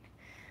again?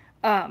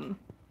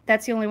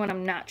 That's the only one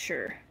I'm not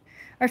sure.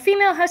 Are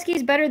female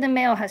Huskies better than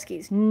male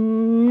Huskies?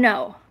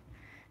 No,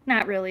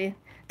 not really.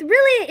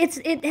 Really,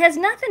 it has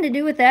nothing to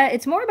do with that.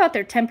 It's more about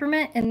their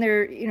temperament and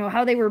their,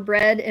 how they were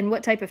bred and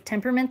what type of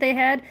temperament they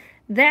had.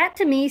 That,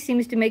 to me,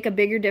 seems to make a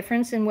bigger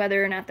difference in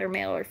whether or not they're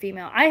male or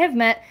female. I have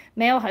met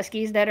male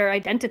Huskies that are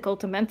identical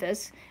to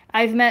Memphis.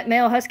 I've met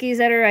male Huskies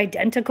that are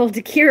identical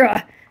to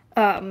Kira.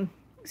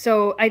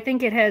 So I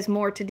think it has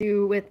more to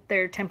do with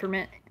their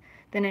temperament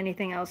than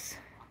anything else.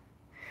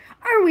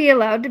 Are we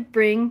allowed to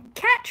bring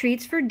cat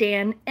treats for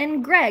Dan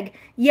and Greg?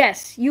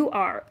 Yes, you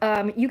are.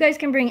 You guys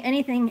can bring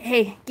anything.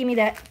 Hey, give me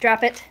that.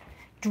 Drop it.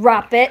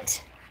 Drop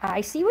it.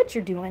 I see what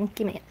you're doing.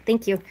 Give me it.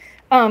 Thank you.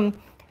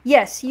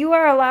 Yes, you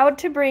are allowed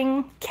to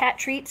bring cat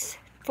treats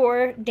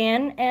for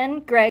Dan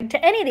and Greg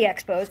to any of the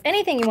expos.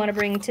 Anything you want to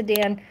bring to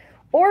Dan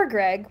or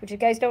Greg, which you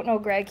guys don't know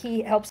Greg,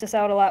 he helps us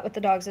out a lot with the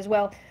dogs as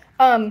well.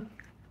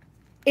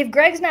 If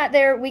Greg's not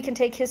there, we can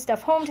take his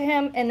stuff home to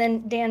him, and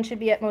then Dan should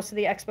be at most of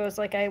the expos,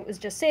 like I was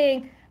just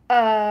saying.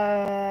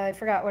 I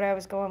forgot what I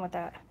was going with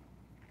that.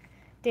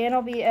 Dan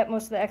will be at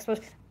most of the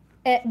expos.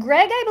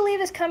 Greg, I believe,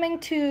 is coming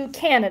to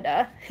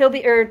Canada. He'll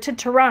be, or to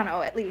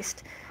Toronto, at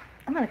least.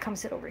 I'm going to come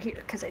sit over here,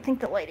 because I think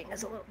the lighting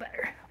is a little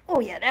better. Oh,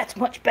 yeah, that's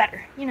much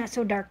better. You're not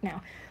so dark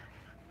now.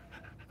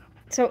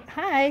 So,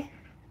 hi.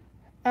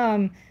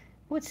 Oh,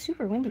 it's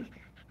super windy.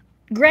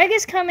 Greg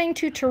is coming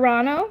to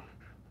Toronto,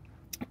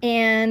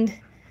 and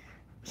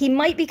he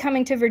might be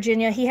coming to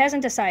Virginia. He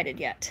hasn't decided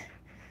yet.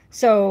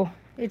 So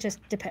it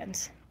just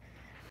depends.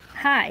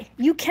 Hi.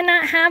 You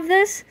cannot have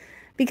this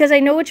because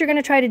I know what you're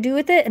going to try to do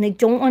with it, and I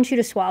don't want you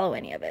to swallow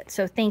any of it.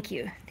 So thank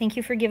you. Thank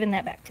you for giving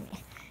that back to me.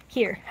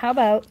 Here, how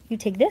about you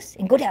take this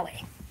and go that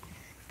way.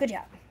 Good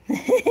job.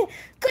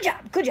 Good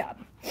job. Good job.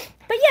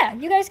 But yeah,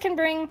 you guys can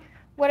bring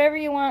whatever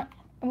you want.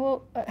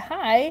 Well,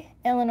 hi,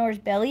 Eleanor's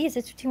belly. Is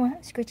this what you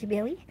want? Squishy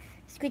belly?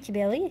 Squishy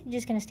belly? You're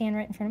just going to stand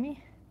right in front of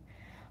me?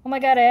 Oh my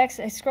God, I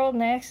scrolled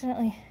and I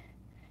accidentally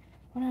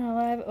went on a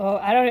live. Oh,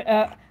 I don't,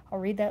 I'll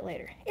read that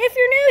later. If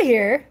you're new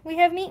here, we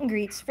have meet and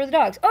greets for the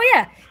dogs. Oh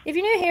yeah, if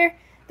you're new here,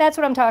 that's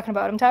what I'm talking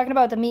about. I'm talking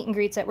about the meet and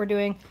greets that we're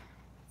doing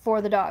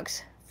for the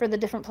dogs, for the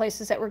different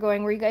places that we're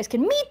going where you guys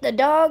can meet the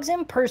dogs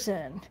in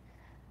person.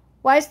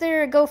 Why is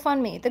there a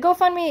GoFundMe? The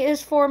GoFundMe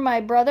is for my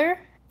brother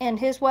and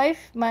his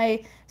wife.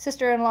 My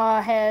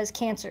sister-in-law has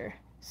cancer,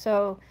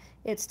 so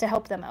it's to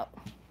help them out.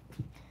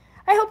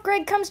 I hope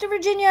Greg comes to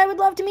Virginia. I would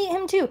love to meet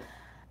him too.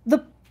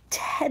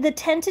 The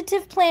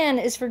tentative plan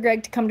is for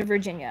Greg to come to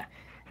Virginia.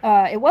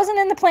 It wasn't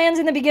in the plans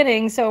in the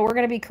beginning, so we're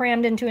going to be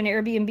crammed into an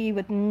Airbnb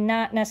with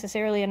not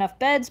necessarily enough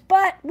beds,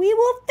 but we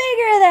will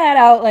figure that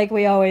out like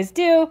we always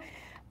do.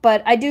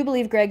 But I do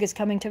believe Greg is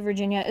coming to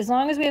Virginia as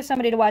long as we have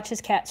somebody to watch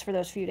his cats for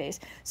those few days.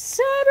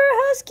 Cyber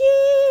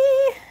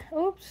Husky!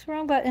 Oops,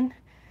 wrong button.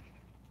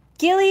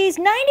 Gillies,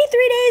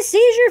 93 days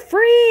seizure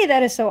free!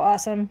 That is so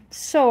awesome.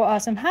 So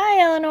awesome. Hi,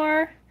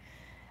 Eleanor.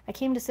 I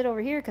came to sit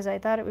over here because I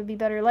thought it would be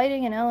better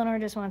lighting, and Eleanor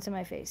just wants in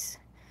my face.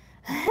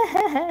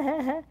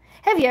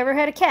 Have you ever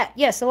had a cat?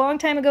 Yes, a long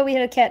time ago we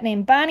had a cat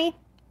named Bonnie,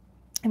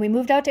 and we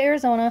moved out to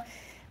Arizona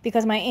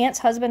because my aunt's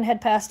husband had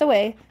passed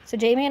away. So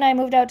Jamie and I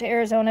moved out to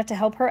Arizona to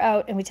help her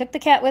out, and we took the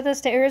cat with us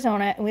to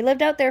Arizona, and we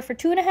lived out there for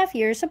 2.5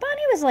 years. So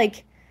Bonnie was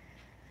like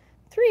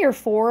 3 or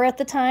 4 at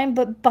the time,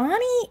 but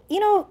Bonnie,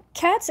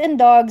 cats and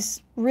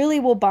dogs really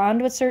will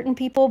bond with certain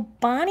people.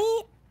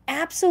 Bonnie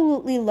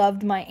absolutely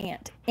loved my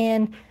aunt,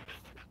 and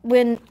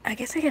I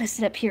guess I gotta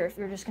sit up here if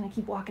you're just gonna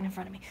keep walking in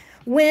front of me.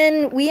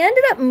 When we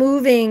ended up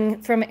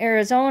moving from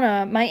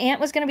Arizona, my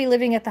aunt was gonna be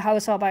living at the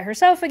house all by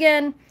herself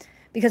again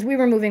because we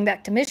were moving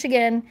back to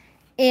Michigan,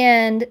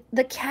 and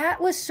the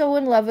cat was so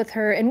in love with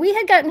her, and we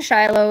had gotten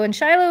Shiloh, and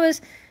Shiloh was,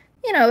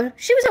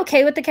 she was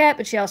okay with the cat,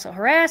 but she also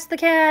harassed the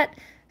cat.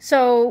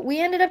 So we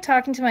ended up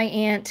talking to my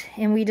aunt,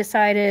 and we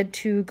decided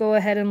to go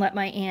ahead and let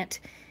my aunt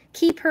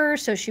keep her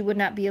so she would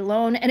not be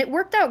alone, and it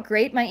worked out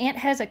great. My aunt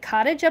has a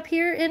cottage up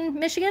here in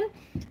Michigan,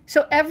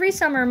 so every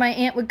summer my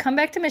aunt would come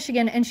back to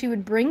Michigan and she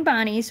would bring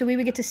Bonnie, so we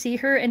would get to see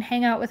her and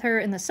hang out with her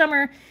in the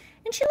summer.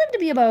 And she lived to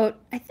be about,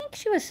 I think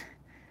she was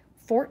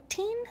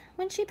 14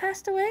 when she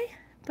passed away,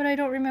 but I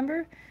don't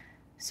remember.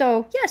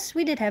 So yes,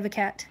 we did have a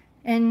cat,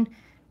 and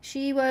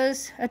she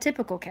was a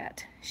typical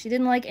cat. She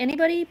didn't like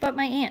anybody but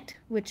my aunt,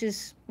 which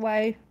is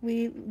why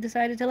we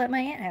decided to let my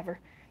aunt have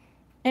her,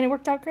 and it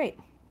worked out great.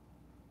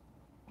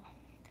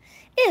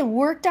 It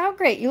worked out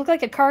great. You look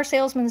like a car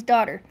salesman's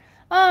daughter.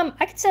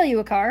 I could sell you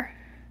a car.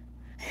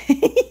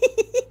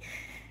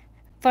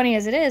 Funny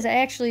as it is, I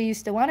actually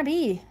used to want to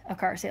be a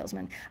car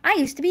salesman. I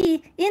used to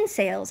be in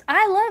sales.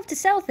 I love to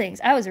sell things.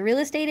 I was a real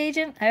estate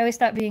agent. I always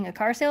thought being a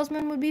car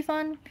salesman would be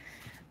fun.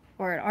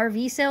 Or an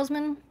RV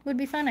salesman would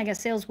be fun. I guess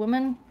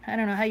saleswoman. I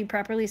don't know how you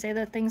properly say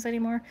those things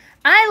anymore.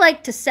 I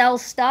like to sell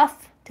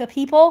stuff to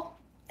people.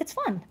 It's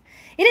fun.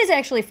 It is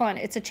actually fun.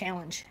 It's a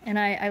challenge, and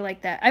I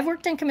like that. I've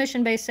worked in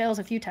commission-based sales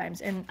a few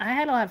times, and I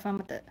had a lot of fun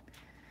with it.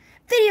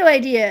 Video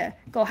idea.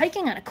 Go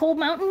hiking on a cold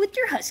mountain with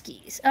your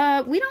Huskies.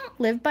 We don't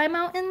live by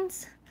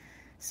mountains,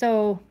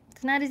 so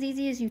it's not as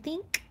easy as you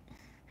think.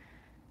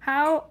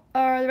 How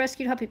are the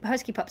rescued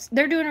Husky pups?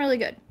 They're doing really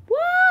good.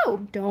 Whoa!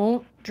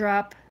 Don't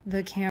drop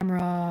the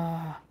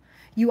camera.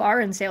 You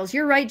are in sales.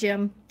 You're right,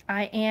 Jim.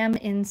 I am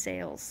in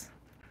sales.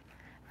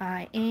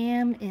 I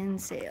am in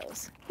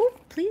sales. Oh,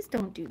 please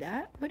don't do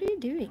that. What are you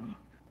doing?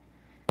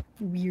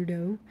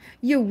 Weirdo.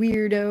 You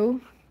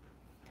weirdo.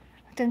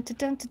 Dun, dun,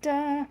 dun, dun,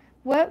 dun.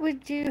 What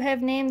would you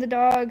have named the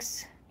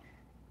dogs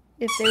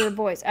if they were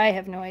boys? I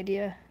have no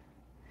idea.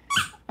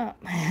 Oh.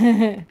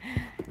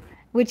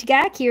 What you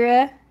got,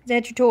 Kira? Is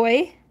that your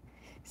toy?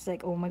 It's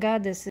like, oh my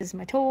god, this is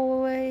my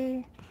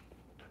toy.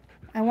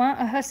 I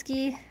want a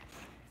Husky,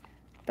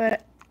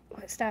 but...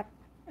 Stop.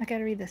 I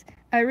gotta read this.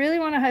 I really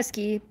want a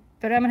Husky,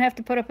 but I'm gonna have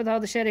to put up with all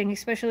the shedding,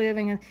 especially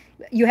living in...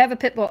 You have a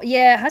pit bull.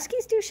 Yeah,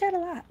 Huskies do shed a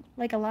lot.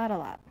 Like, a lot. A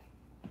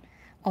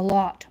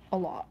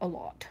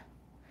lot.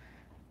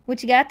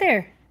 What you got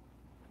there?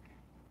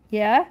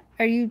 Yeah?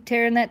 Are you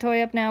tearing that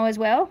toy up now as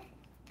well?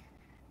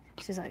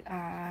 She's like,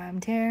 I'm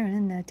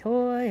tearing the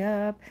toy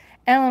up.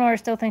 Eleanor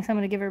still thinks I'm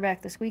going to give her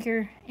back the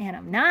squeaker, and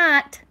I'm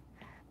not,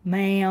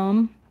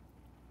 ma'am.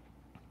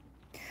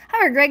 How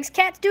are Greg's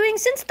cats doing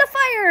since the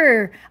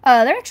fire?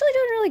 They're actually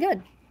doing really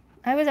good.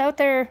 I was out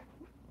there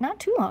not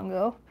too long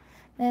ago,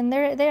 and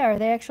they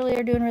actually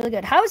are doing really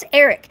good. How's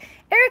Eric?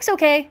 Eric's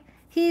okay.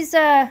 He's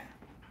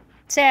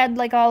sad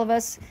like all of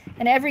us,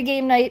 and every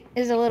game night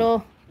is a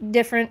little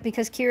different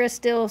because Kira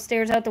still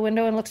stares out the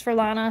window and looks for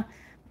Lana,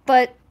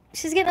 but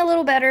she's getting a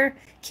little better.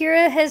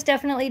 Kira has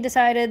definitely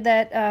decided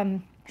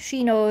that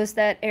she knows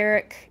that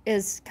Eric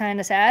is kind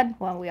of sad.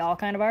 Well, we all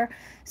kind of are.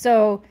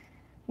 So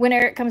when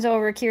Eric comes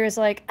over, Kira's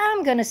like,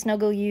 I'm going to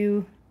snuggle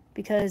you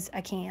because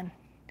I can.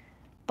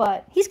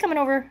 But he's coming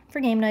over for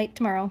game night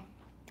tomorrow.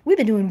 We've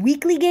been doing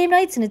weekly game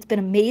nights, and it's been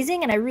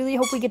amazing, and I really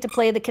hope we get to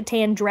play the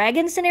Catan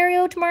Dragon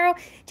scenario tomorrow.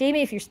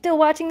 Jamie, if you're still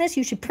watching this,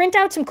 you should print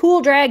out some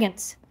cool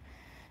dragons.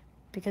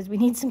 Because we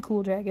need some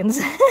cool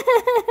dragons.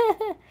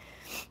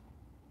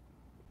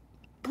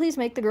 Please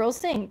make the girls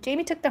sing.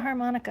 Jamie took the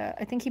harmonica.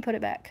 I think he put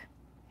it back.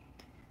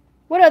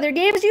 What other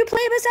games do you play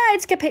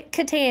besides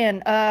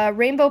Catan?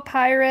 Rainbow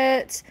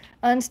Pirates,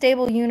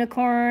 Unstable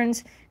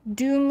Unicorns,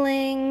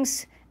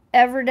 Doomlings,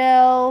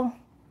 Everdell,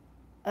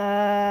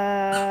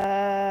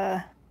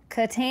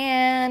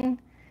 Catan,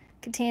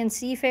 Catan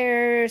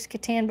Seafarers,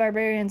 Catan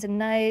Barbarians and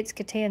Knights,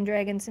 Catan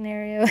Dragon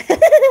Scenario,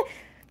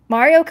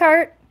 Mario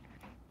Kart,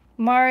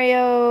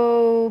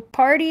 Mario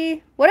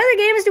Party. What other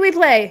games do we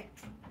play?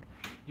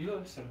 You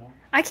have some more.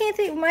 I can't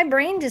think. My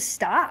brain just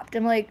stopped.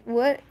 I'm like,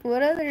 what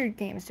other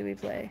games do we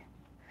play?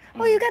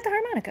 Oh, you got the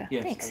harmonica.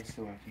 Yes, Thanks. I was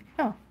still watching.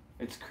 Oh.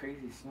 It's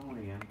crazy snowing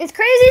again. It's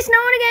crazy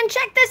snowing again.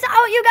 Check this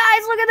out, you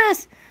guys. Look at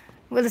this.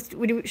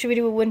 Should we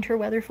do a winter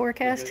weather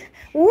forecast? Okay.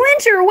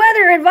 Winter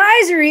weather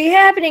advisory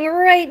happening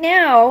right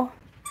now.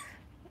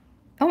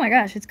 Oh my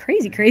gosh, it's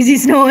crazy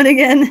snowing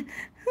again.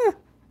 Huh.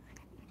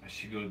 I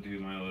should go do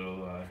my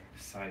little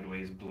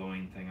sideways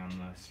blowing thing on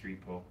the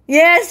street pole.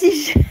 Yes, you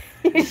should.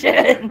 You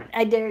should.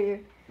 I dare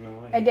you. No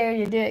way. I dare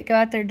you to do it. Go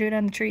out there, do it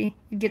on the tree.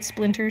 You get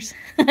splinters.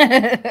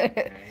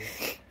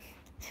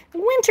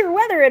 Winter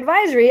weather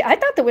advisory. I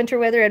thought the winter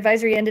weather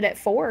advisory ended at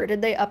 4.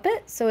 Did they up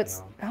it? So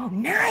it's... No. Oh,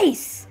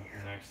 nice.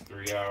 Next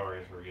 3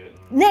 hours we're getting...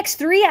 Next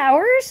 3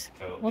 hours?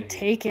 So We'll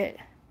take it.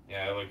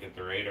 Yeah, I look at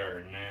the radar.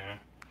 Nah.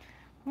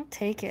 We'll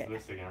take it.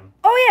 What's this again?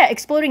 Oh, yeah.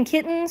 Exploding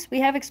Kittens. We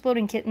have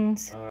Exploding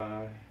Kittens.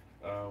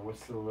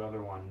 What's the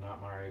other one?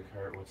 Not Mario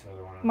Kart. What's the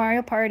other one?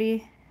 Mario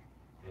Party.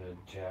 The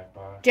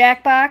Jackbox.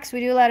 Jackbox. We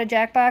do a lot of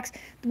Jackbox.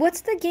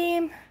 What's the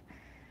game?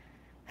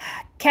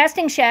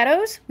 Casting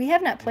Shadows? We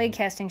have not played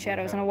Casting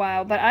Shadows in a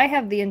while, but I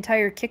have the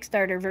entire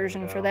Kickstarter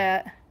version for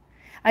that.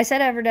 I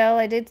said Everdell.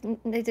 I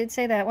did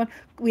say that one.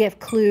 We have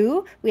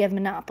Clue. We have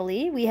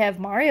Monopoly. We have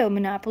Mario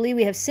Monopoly.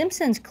 We have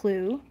Simpsons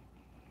Clue.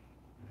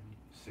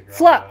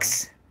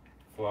 Flux.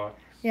 Flux.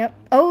 Yep.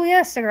 Oh,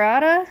 yeah.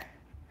 Sagrada.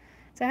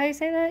 Is that how you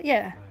say that?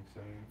 Yeah.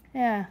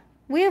 Yeah.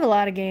 We have a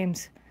lot of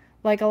games.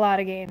 Like a lot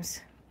of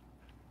games.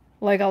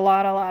 Like a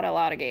lot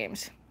of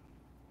games.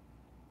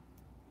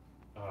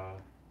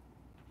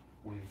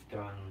 We've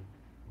done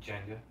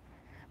Jenga.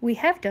 We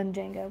have done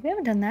Jenga. We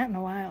haven't done that in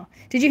a while.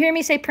 Did you hear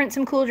me say print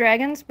some cool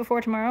dragons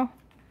before tomorrow?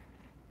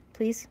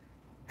 Please?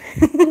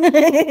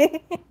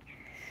 Maybe.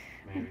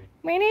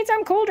 We need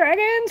some cool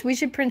dragons. We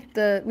should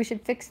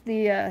fix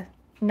the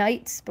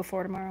knights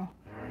before tomorrow.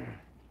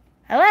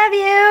 I love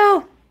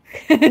you.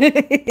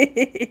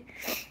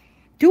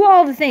 Do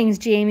all the things,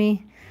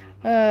 Jamie.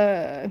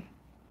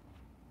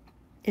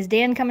 Is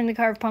Dan coming to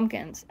carve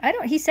pumpkins?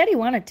 He said he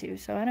wanted to,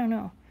 so I don't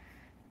know.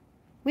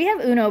 We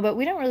have Uno, but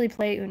we don't really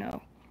play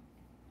Uno.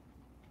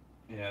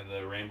 Yeah,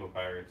 the Rainbow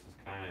Pirates is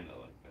kind of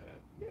like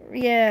that.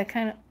 Yeah,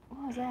 kind of.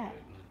 What was that?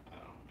 I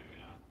don't know, maybe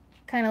not.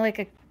 Kind of like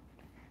a...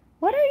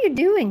 What are you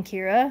doing,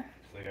 Kira?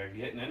 It's like I'm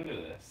getting into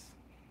this.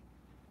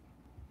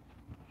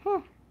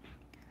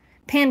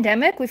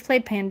 Pandemic? We've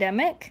played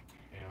Pandemic.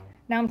 Yeah.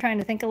 Now I'm trying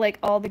to think of like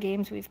all the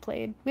games we've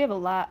played. We have a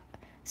lot.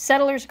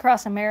 Settlers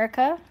Across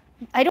America.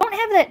 I don't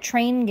have that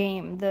train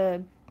game.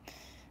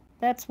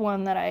 That's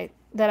one that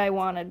I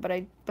wanted, but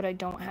I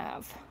don't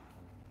have.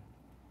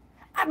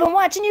 I've been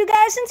watching you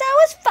guys since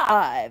I was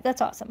 5.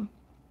 That's awesome.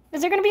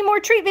 Is there going to be more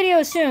treat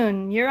videos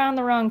soon? You're on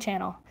the wrong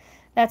channel.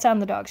 That's on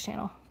the dog's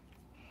channel.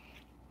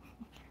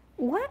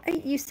 What?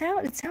 It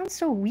sounds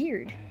so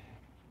weird.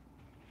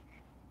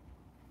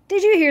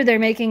 Did you hear they're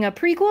making a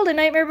prequel to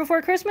Nightmare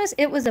Before Christmas?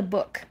 It was a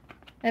book.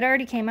 It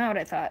already came out,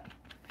 I thought.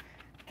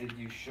 Did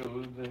you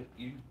show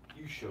you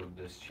showed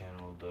this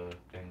channel the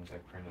things I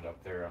printed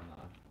up there on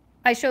the...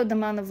 I showed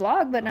them on the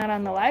vlog, but not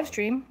on the live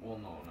stream. Well,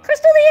 no.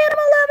 Crystal the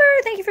Animal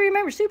Lover, thank you for your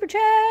member super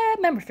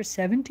chat. Member for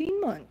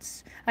 17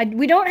 months.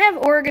 We don't have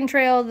Oregon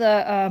Trail,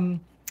 the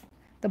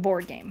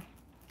board game.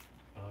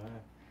 Oh, yeah.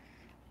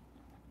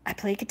 I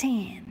play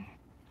Catan.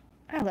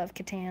 I love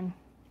Catan.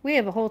 We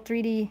have a whole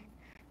 3D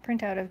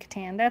printout of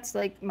Catan. That's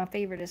like my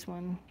favoriteest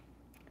one.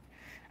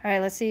 All right,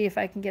 let's see if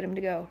I can get him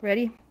to go.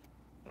 Ready?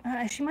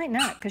 She might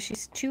not, because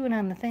she's chewing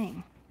on the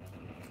thing.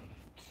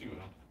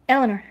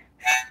 Eleanor.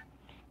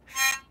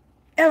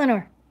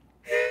 Eleanor.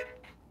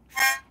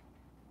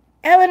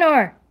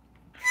 Eleanor.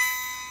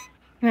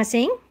 You want to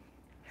sing?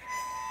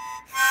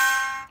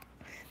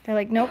 They're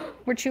like, nope,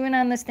 we're chewing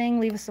on this thing.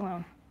 Leave us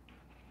alone.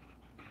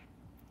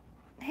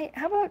 Hey,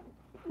 how about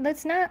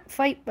let's not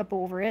fight up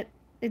over it.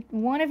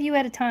 One of you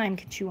at a time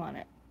can chew on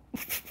it.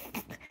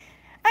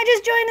 I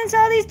just joined and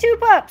saw these 2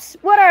 pups.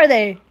 What are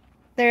they?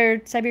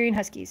 They're Siberian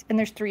Huskies, and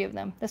there's 3 of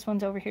them. This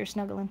one's over here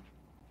snuggling.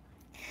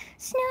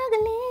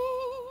 Snuggling.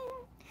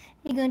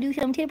 You gonna do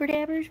some tipper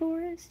tappers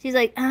for us? She's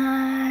like,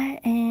 I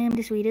am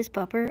the sweetest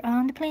pupper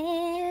on the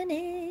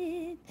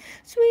planet.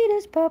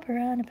 Sweetest pupper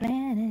on the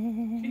planet.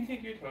 Can you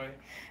take your toy?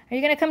 Are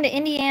you gonna come to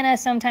Indiana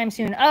sometime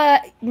soon?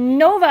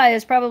 Nova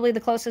is probably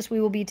the closest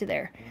we will be to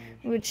there,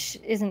 which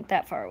isn't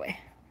that far away.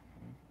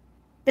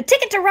 The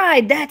Ticket to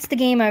Ride, that's the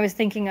game I was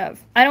thinking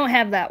of. I don't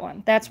have that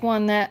one. That's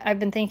one that I've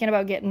been thinking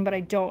about getting, but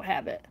I don't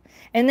have it.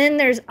 And then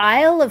there's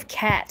Isle of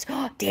Cats.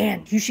 Oh,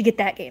 Dan, you should get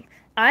that game.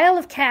 Isle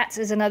of Cats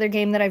is another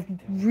game that I've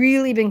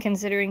really been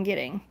considering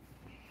getting.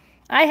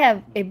 I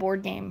have a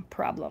board game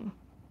problem,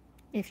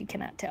 if you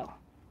cannot tell.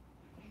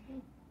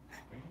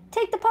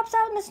 Take the pups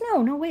out in the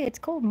snow. No way, it's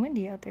cold and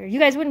windy out there. You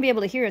guys wouldn't be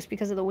able to hear us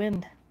because of the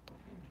wind.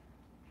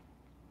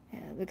 Yeah,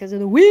 because of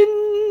the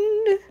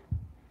wind.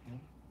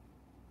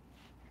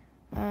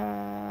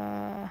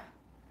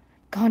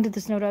 Gone to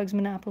the Snow Dogs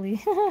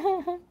Monopoly.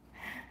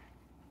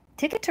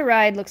 Ticket to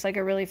Ride looks like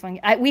a really fun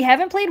game. We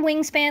haven't played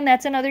Wingspan.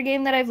 That's another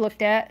game that I've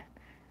looked at.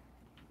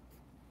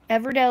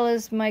 Everdell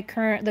is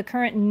the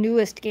current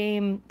newest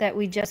game that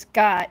we just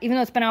got. Even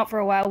though it's been out for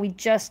a while, we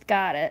just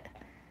got it.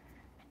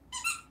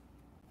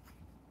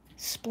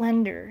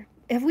 Splendor.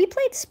 Have we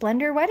played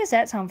Splendor? Why does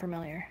that sound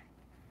familiar?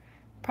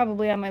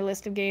 Probably on my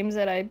list of games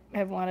that I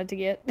have wanted to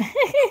get.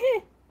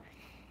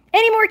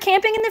 Any more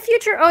camping in the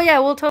future? Oh yeah,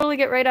 we'll totally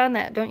get right on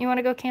that. Don't you want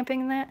to go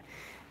camping in that?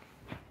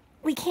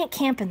 We can't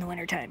camp in the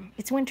wintertime.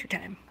 It's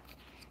wintertime.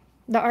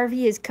 The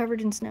RV is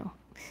covered in snow.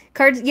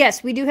 Cards,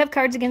 yes, we do have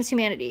Cards Against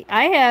Humanity.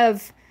 I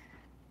have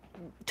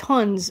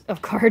tons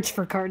of cards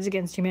for Cards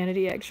Against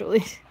Humanity,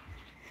 actually.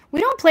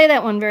 We don't play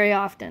that one very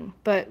often,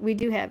 but we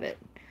do have it.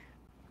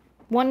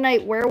 One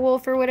Night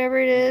Werewolf or whatever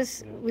it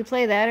is. We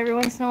play that every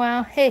once in a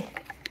while. Hey.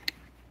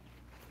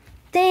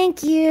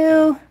 Thank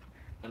you.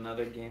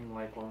 Another game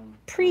like one.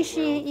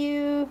 Appreciate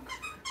you.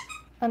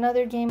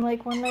 Another game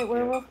like One Night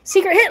Werewolf.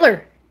 Secret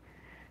Hitler.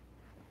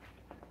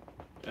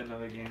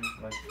 Another game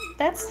like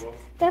That's Werewolf.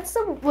 that's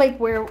the like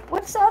where.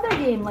 What's the other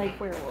game like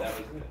Werewolf? That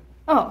was it.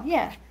 Oh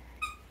yeah.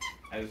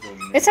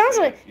 It sounds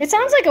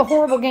like a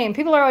horrible game.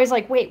 People are always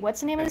like, wait,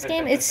 what's the name of this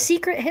game? It's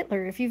Secret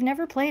Hitler. If you've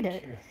never played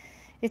it,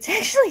 it's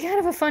actually kind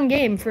of a fun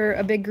game for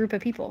a big group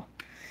of people.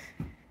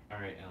 All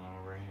right, Ellen,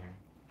 over here.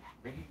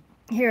 Right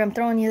Here, I'm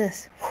throwing you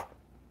this.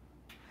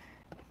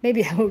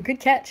 Maybe, oh, good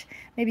catch.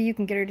 Maybe you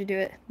can get her to do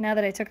it now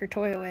that I took her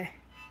toy away.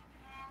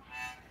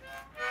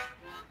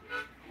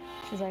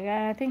 She's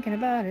like, thinking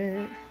about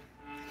it.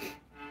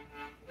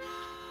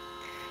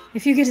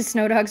 If you get a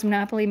Snow Dogs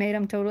Monopoly made,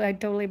 I'd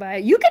totally buy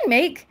it. You can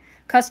make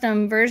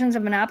custom versions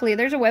of Monopoly.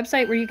 There's a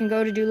website where you can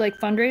go to do like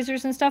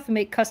fundraisers and stuff and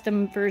make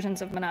custom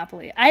versions of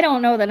Monopoly. I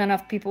don't know that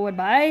enough people would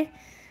buy.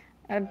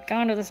 I've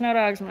gone to the Snow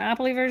Dogs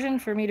Monopoly version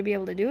for me to be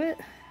able to do it,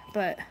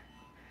 but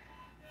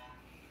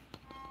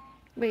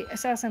wait, I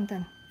saw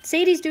something.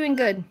 Sadie's doing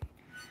good,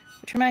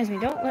 which reminds me,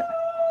 don't let.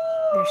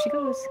 There she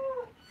goes.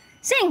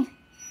 Sing,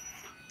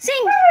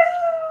 sing,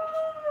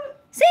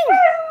 sing,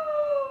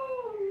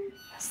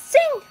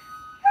 sing.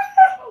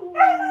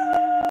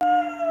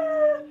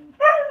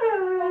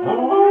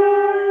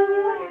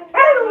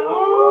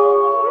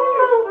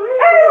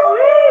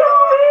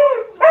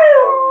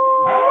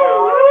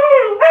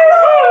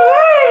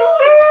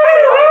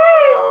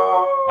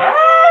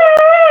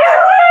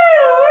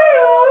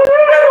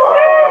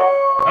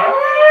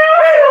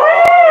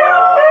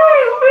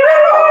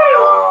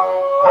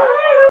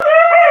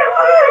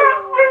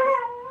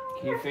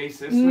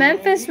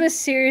 Memphis was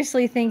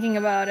seriously thinking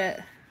about it.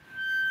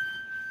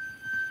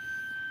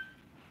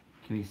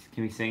 Can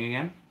we sing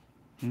again?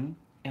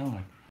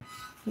 Eleanor.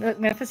 Look,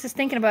 Memphis is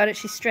thinking about it.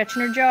 She's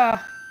stretching her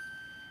jaw.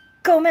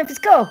 Go, Memphis,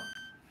 go.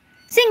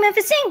 Sing,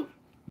 Memphis, sing.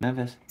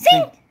 Memphis.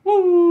 Sing.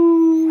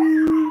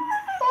 Woo.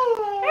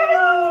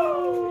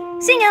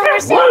 Sing, Eleanor,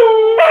 sing.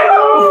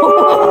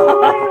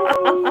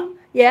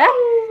 Yeah?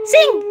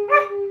 Sing.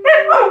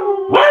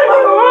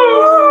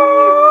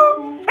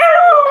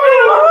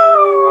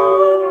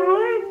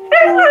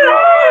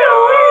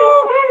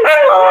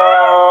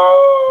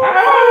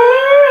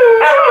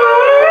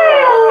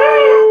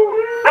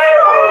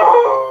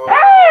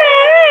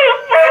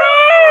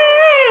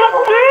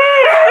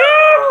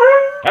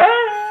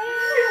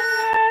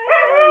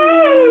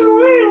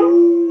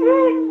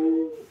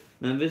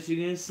 Memphis,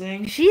 you gonna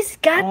sing? She's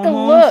got the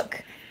Almost.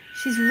 look.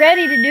 She's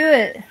ready to do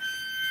it.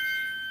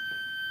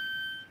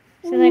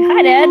 She's like,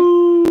 hi, Dad.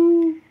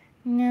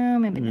 No,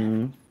 maybe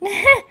not.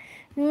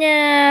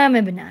 No,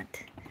 maybe not.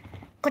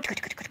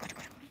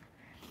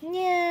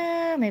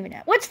 Yeah, maybe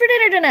not. What's for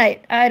dinner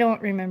tonight? I don't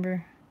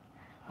remember.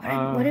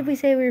 What did we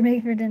say we were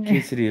making for dinner?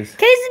 Quesadillas.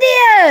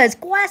 Quesadillas!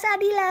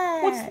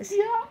 Quesadillas!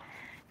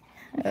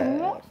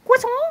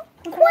 Croissant?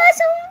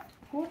 Croissant?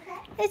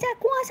 Is that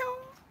croissant?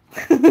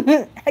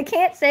 I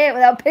can't say it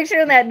without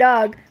picturing that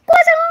dog.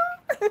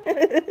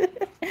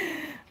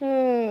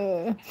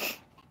 Croissant!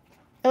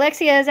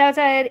 Alexia is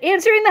outside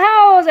answering the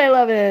house. I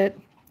love it.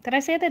 Did I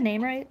say the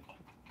name right?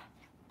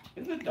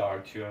 Is the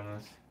dog chew on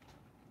this?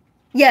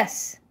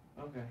 Yes.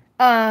 Okay.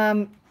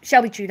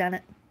 Shelby chewed on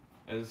it.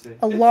 It's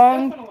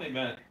long- definitely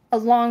meant. A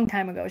long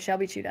time ago,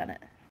 Shelby chewed on it.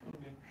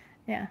 Okay.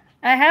 Yeah.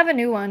 I have a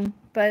new one,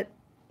 but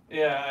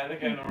Yeah, I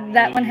think I normally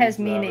that one has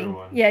use the other meaning.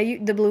 one. Yeah,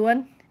 the blue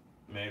one?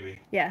 Maybe.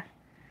 Yeah.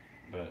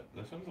 But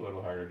this one's a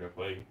little harder to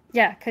play.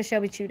 Yeah, because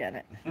Shelby chewed on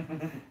it.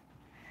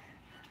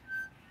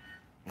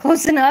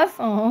 Close enough?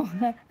 Oh,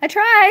 I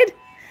tried.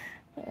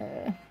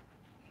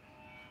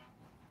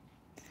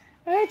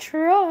 I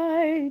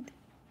tried.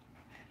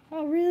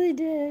 I really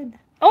did.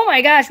 Oh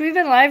my gosh, we've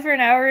been live for an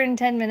hour and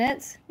 10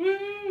 minutes.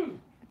 Woo!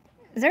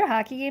 Is there a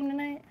hockey game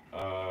tonight?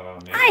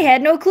 Maybe. I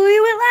had no clue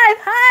you went live.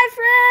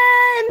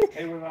 Hi, friend.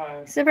 Hey, we're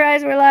live.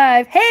 Surprise, we're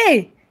live.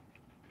 Hey,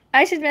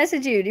 I should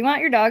message you. Do you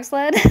want your dog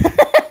sled?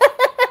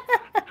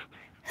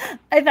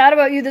 I thought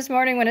about you this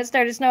morning when it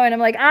started snowing. I'm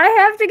like, I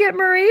have to get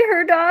Marie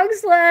her dog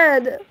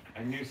sled.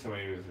 I knew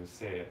somebody was going to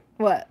say it.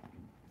 What?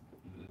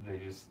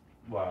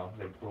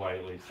 They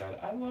politely said,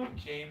 I love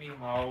Jamie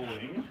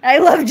howling. I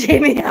love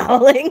Jamie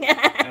howling.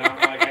 And I'm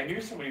like, I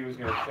knew somebody was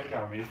going to pick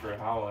on me for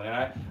howling.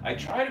 And I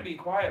try to be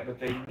quiet, but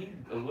they need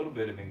a little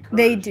bit of encouragement.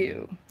 They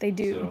do. They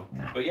do. So,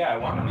 but yeah, I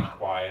want to be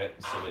quiet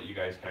so that you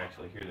guys can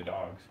actually hear the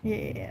dogs.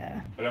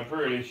 Yeah. But I'm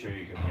pretty sure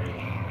you can hear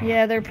them.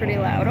 Yeah, they're pretty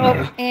loud.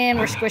 Oh, and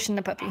we're squishing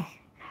the puppy.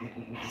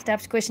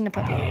 Stop squishing the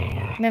puppy.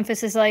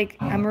 Memphis is like,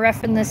 I'm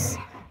reffing this.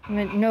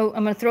 I'm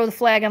gonna throw the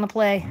flag on the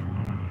play.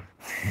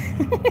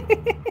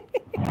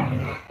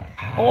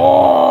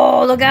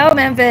 Oh, look out,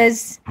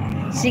 Memphis.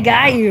 She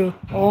got you.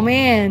 Oh,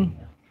 man.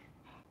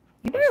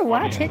 You better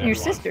watch hitting your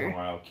sister. Once in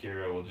a while,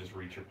 Kira will just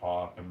reach her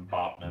paw up and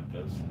bop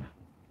Memphis.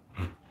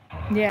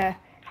 Yeah.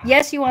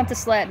 Yes, you want the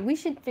sled. We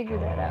should figure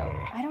that out.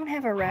 I don't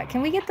have a rat.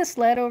 Can we get the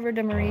sled over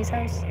to Marie's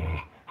house?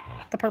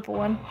 The purple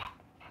one?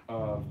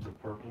 The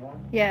purple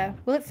one? Yeah.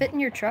 Will it fit in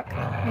your truck?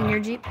 In your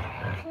Jeep?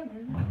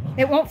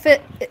 It won't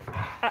fit.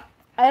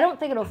 I don't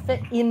think it'll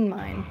fit in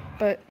mine,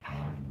 but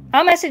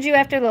I'll message you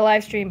after the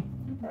live stream.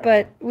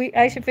 But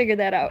I should figure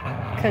that out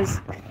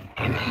because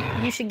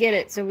you should get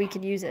it so we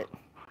could use it.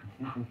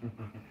 Dun,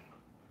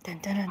 dun,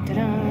 dun, dun,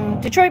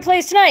 dun. Detroit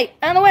plays tonight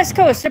on the West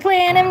Coast. They're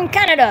playing in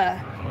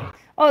Canada.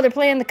 Oh, they're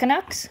playing the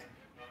Canucks.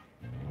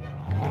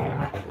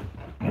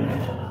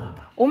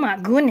 Oh my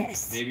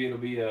goodness. Maybe it'll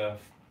be a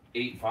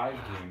 8-5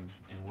 game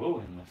and we'll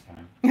win this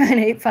time. An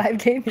 8-5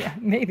 game? Yeah,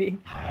 maybe.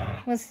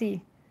 Let's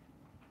see.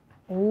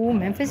 Oh,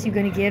 Memphis, you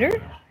gonna get her?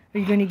 Are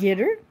you gonna get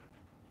her?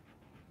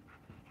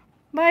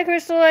 Bye,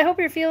 Crystal. I hope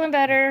you're feeling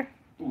better.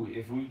 Ooh,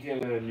 if we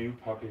get a new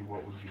puppy,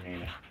 what would you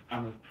name it?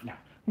 No.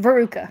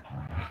 Veruca.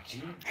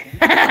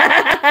 I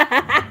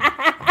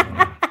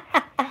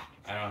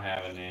don't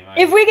have a name.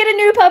 If we get a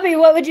new puppy,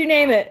 what would you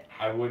name it?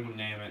 I wouldn't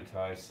name it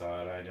until I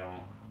saw it. I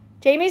don't.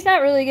 Jamie's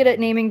not really good at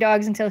naming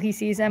dogs until he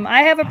sees them.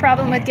 I have a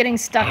problem with getting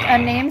stuck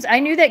on names. I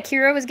knew that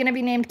Kira was going to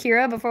be named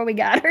Kira before we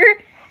got her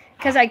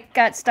because I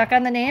got stuck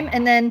on the name.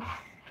 And then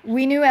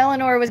we knew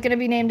Eleanor was going to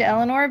be named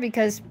Eleanor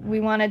because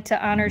we wanted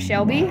to honor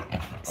Shelby.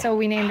 So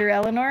we named her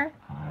Eleanor.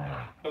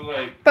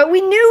 But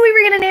we knew we were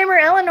going to name her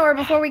Eleanor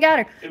before we got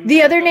her.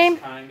 The other name,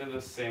 kind of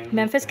the same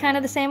Memphis, kind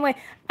of the same way.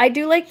 I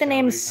do like the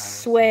name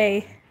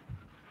Sway.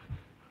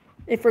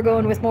 If we're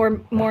going with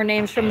more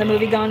names from the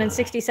movie Gone in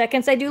 60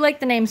 Seconds, I do like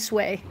the name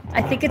Sway.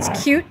 I think it's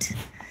cute.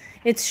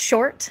 It's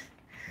short,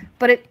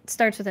 but it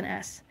starts with an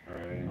S.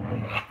 Right.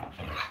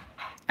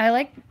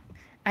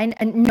 I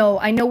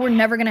know we're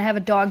never going to have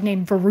a dog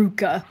named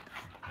Veruca.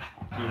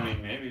 I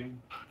mean, maybe.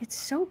 It's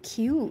so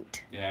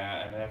cute.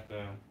 Yeah, I'd have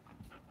to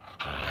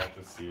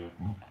see it.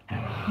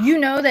 You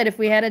know that if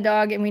we had a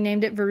dog and we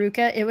named it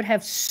Veruca, it would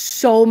have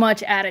so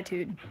much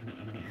attitude.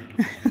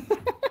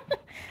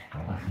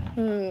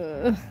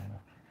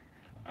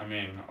 I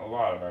mean, a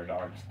lot of our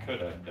dogs could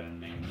have been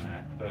named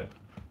that, but,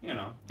 you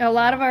know. A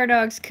lot of our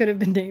dogs could have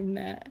been named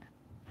that.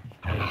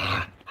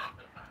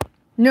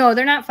 No,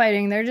 they're not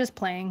fighting. They're just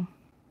playing.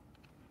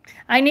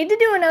 I need to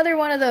do another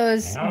one of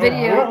those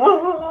video.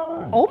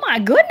 Oh my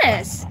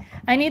goodness.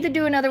 I need to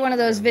do another one of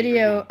those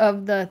video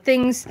of the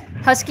things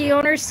Husky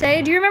owners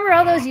say. Do you remember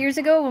all those years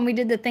ago when we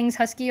did the things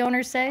Husky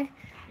owners say?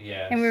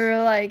 Yes. And we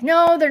were like,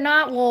 no, they're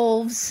not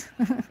wolves.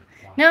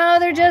 No,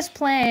 they're just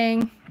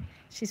playing.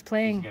 She's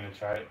playing. She's gonna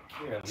try it.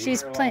 Kira,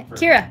 She's playing.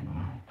 Kira.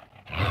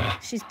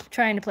 She's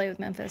trying to play with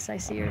Memphis. I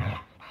see her.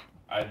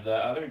 The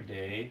other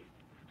day,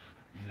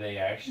 they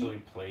actually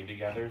played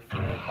together for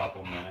a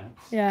couple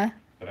minutes. Yeah.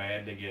 But I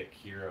had to get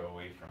Kira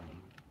away from him.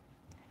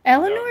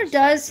 Eleanor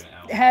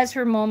has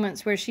her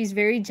moments where she's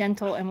very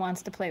gentle and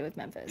wants to play with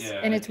Memphis.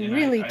 Yeah, and it's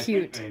really I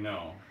cute. think they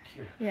know.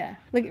 Kira. Yeah.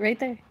 Look, right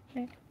there.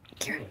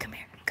 Kira, come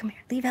here. Come here.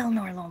 Leave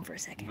Eleanor alone for a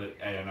second. But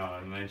I don't know,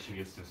 and then she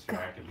gets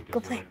distracted Go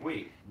because play. she's like,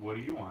 wait, what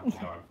do you want the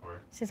dog for?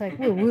 She's like,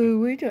 woo, woo,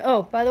 what are you doing?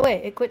 Oh, by the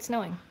way, it quit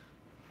snowing.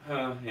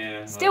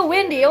 Yeah. Still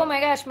windy. Oh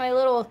my gosh, my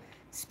little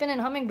spinning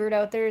hummingbird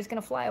out there is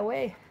going to fly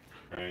away.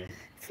 Right.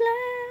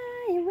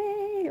 Fly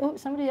away. Oh,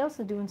 somebody else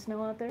is doing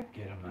snow out there.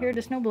 Get him, Hear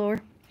the snowblower.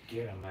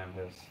 Get him,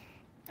 Memphis.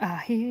 I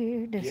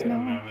hear the Get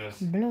him,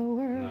 Memphis.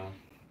 snowblower. No.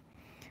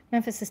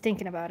 Memphis is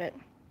thinking about it.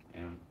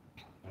 Yeah.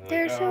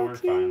 They're like, so we're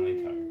finally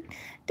cute. tired.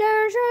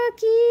 They're so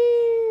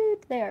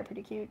cute. They are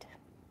pretty cute.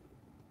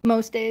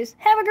 Most days.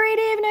 Have a great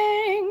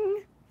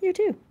evening. You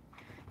too.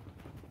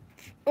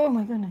 Oh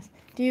my goodness.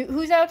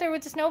 Who's out there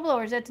with the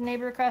snowblower? Is that the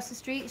neighbor across the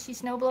street? Is she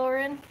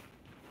snowblowing?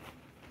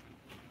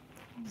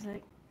 He's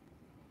like,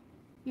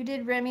 you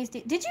did Remy's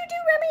Did you do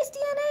Remy's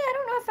DNA? I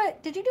don't know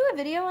if did you do a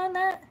video on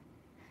that?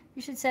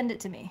 You should send it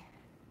to me.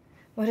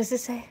 What does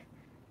this say?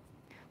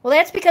 Well,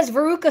 that's because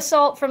Veruca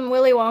Salt from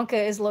Willy Wonka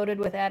is loaded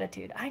with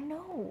attitude. I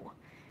know.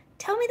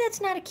 Tell me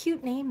that's not a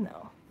cute name,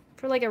 though,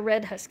 for like a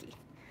red husky.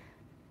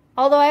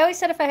 Although I always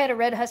said if I had a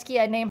red husky,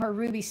 I'd name her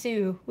Ruby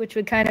Sue, which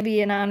would kind of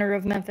be in honor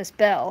of Memphis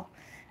Belle.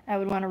 I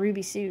would want a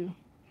Ruby Sue.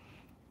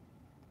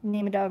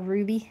 Name a dog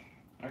Ruby.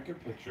 I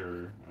could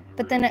picture.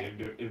 But then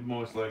it'd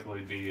most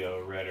likely be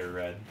a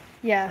red.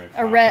 Yeah, Right,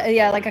 a red.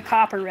 Yeah, like a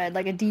copper red,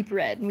 like a deep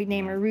red, and we'd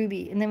name her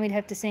Ruby, and then we'd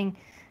have to sing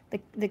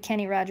the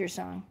Kenny Rogers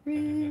song.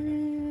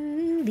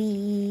 Ruby,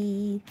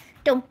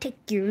 don't take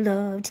your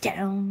love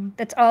down.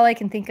 That's all I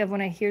can think of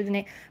when I hear the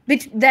name.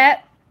 But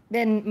that,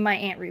 then my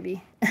Aunt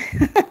Ruby. Have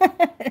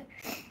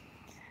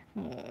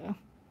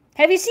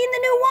you seen the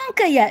new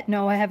Wonka yet?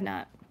 No, I have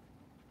not.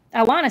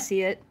 I want to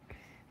see it,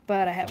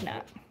 but I have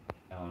not.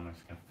 Eleanor's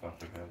gonna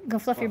fluff her bed. Go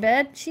fluff your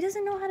bed? She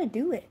doesn't know how to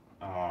do it.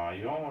 Aw,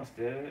 you almost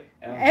did it.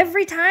 Eleanor.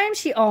 Every time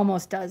she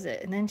almost does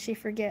it, and then she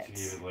forgets. She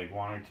gave it like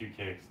 1 or 2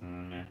 kicks,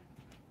 and then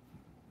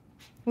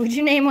Would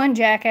you name one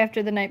Jack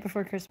after the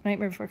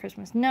Nightmare Before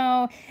Christmas?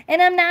 No.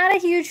 And I'm not a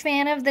huge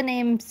fan of the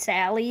name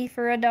Sally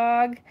for a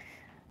dog.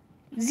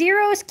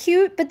 Zero's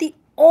cute, but the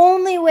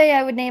only way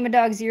I would name a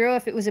dog Zero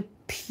if it was a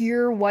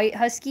pure white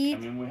husky. I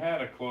mean, we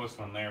had a close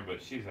one there,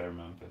 but she's our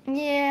Memphis.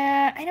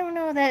 Yeah, I don't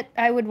know that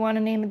I would want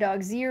to name a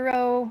dog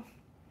Zero.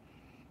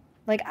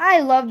 Like, I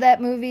love that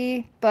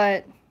movie,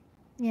 but,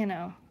 you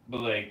know.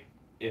 But, like,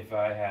 if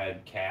I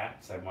had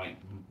cats, I might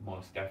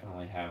most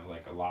definitely have,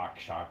 like, a lock,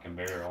 shock, and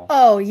barrel.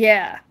 Oh,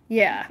 yeah.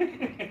 Yeah.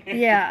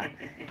 Yeah.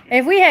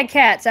 If we had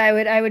cats,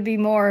 I would be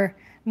more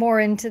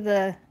into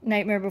the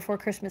Nightmare Before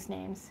Christmas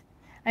names.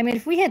 I mean,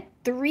 if we had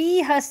 3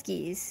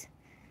 Huskies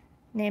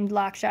named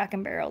Lock, Shock,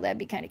 and Barrel, that'd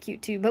be kind of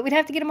cute, too. But we'd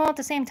have to get them all at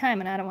the same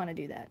time, and I don't want to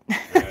do that. Right.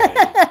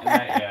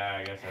 Yeah,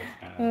 I guess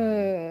that's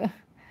kind of...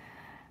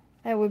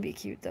 That would be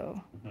cute, though.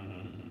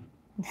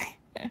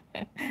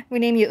 We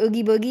name you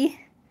Oogie Boogie.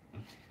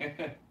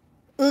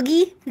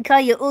 Oogie? We call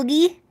you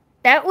Oogie?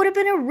 That would have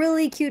been a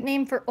really cute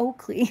name for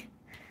Oakley.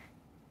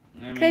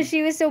 Because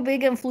she was so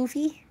big and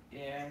floofy.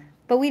 Yeah.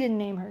 But we didn't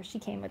name her. She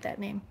came with that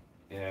name.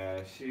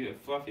 Yeah, she a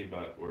fluffy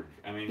butt worked.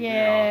 I mean,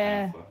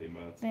 Yeah. they're all kind of fluffy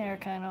butts. They are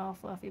kind of all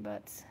fluffy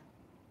butts.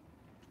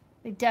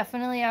 They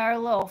definitely are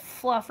little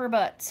fluffer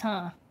butts,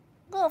 huh?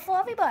 Little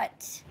fluffy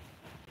butts.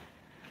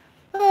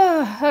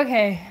 Oh,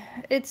 okay.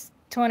 It's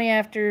 20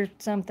 after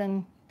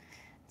something.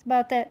 It's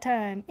about that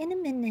time. In a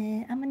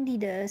minute, I'm gonna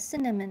need a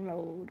cinnamon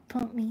roll to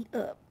pump me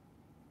up.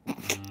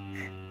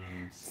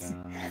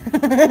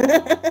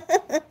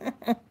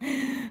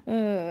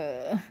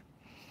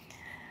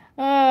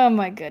 Oh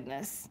my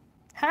goodness.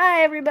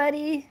 Hi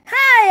everybody.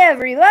 Hi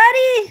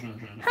everybody.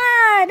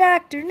 Hi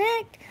Dr.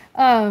 Nick.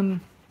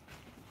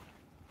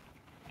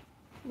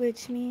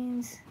 Which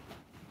means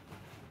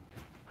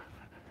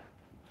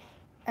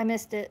I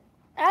missed it.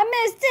 I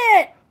missed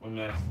it. We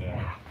missed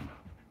that.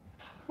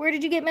 Where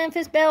did you get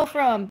Memphis Belle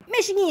from?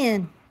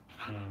 Michigan.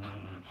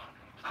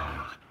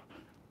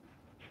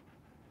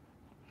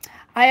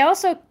 I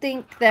also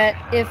think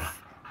that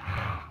if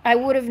I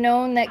would have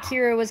known that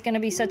Kira was going to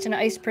be such an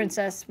ice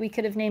princess, we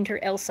could have named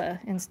her Elsa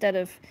instead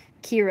of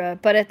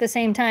Kira. But at the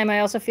same time,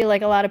 I also feel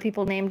like a lot of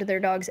people named their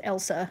dogs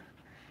Elsa.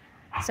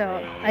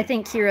 So I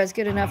think Kira's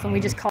good enough and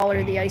we just call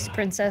her the ice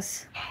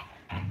princess.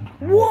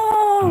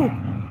 Whoa!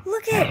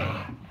 Look it!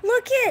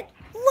 Look it!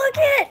 Look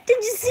it!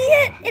 Did you see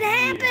it? It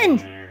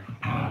happened!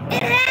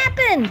 It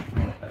happened!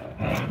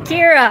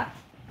 Kira!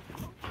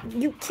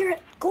 Kira,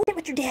 go in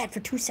with your dad for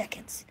 2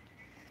 seconds.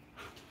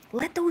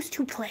 Let those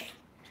two play.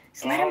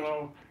 Just let them...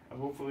 know.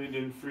 Hopefully it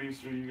didn't freeze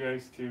for you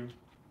guys too.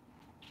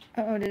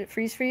 Uh-oh, did it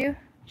freeze for you?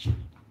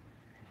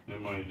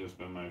 It might have just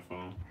been my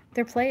phone.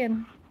 They're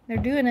playing. They're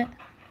doing it.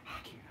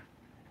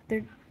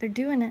 They're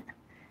doing it.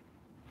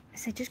 I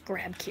said, just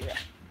grab Kira.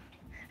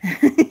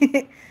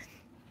 Here,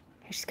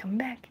 she's coming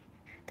back.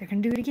 They're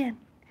gonna do it again.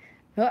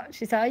 Oh,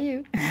 she saw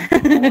you.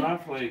 Go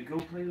play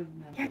with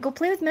Memphis. Yeah, go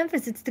play with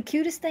Memphis. It's the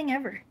cutest thing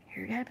ever.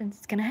 Here it happens.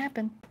 It's gonna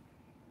happen.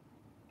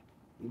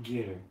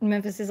 Get her.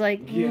 Memphis is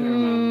like, Get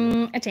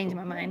her, I changed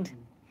my mind.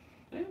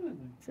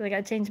 So like,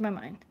 I changed my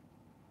mind.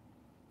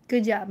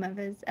 Good job,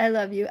 Memphis. I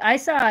love you. I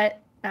saw it.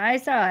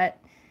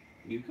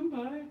 You can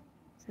buy it.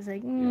 She's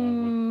like,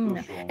 no.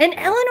 No. And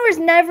Eleanor's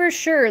never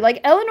sure. Like,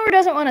 Eleanor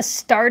doesn't want to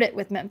start it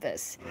with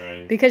Memphis.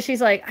 Right. Because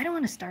she's like, I don't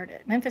want to start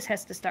it. Memphis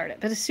has to start it.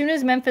 But as soon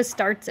as Memphis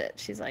starts it,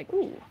 she's like,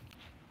 ooh.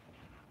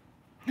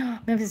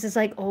 Memphis is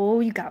like, oh,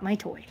 you got my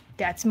toy.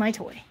 That's my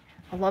toy.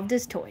 I love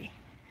this toy.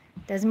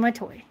 That's my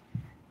toy.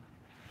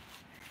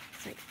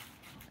 It's like,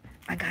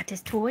 I got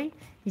this toy.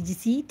 Did you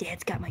see?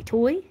 Dad's got my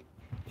toy.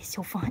 It's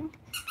so fun.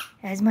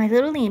 That's my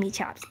little lammy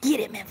chops.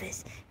 Get it,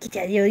 Memphis. Get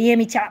that little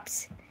lammy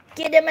chops.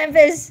 Get it,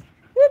 Memphis.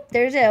 Whoop,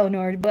 there's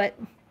Eleanor, but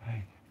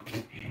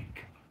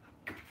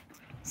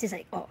she's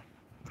like, oh,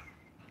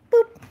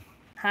 boop,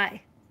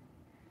 hi.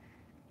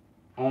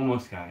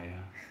 Almost got it.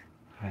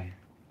 Hi.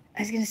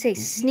 I was gonna say,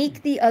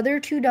 sneak the other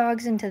 2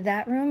 dogs into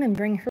that room and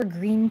bring her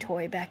green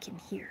toy back in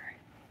here.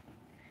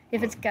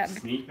 If it's got...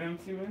 Sneak them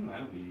to him?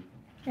 That'd be...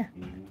 Yeah.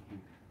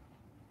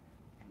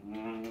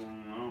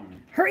 No.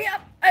 Hurry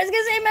up! I was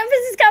gonna say,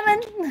 Memphis is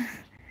coming!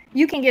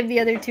 You can give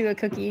the other 2 a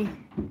cookie.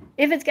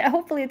 If it's got...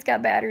 Hopefully it's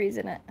got batteries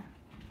in it.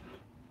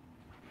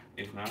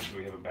 If not, do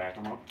we have a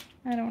backup?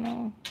 I don't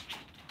know.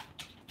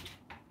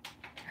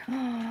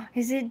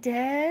 Is it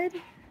dead?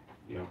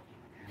 Yep.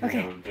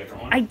 Okay.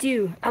 I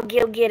do. I'll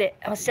go get it.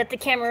 I'll set the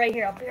camera right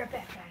here. I'll be right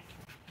back, guys.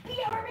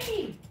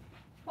 PRB!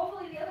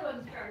 Hopefully the other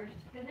one's charged.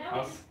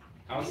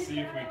 I'll see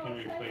if we can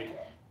replace.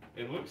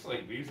 It looks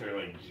like these are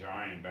like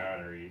giant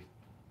batteries.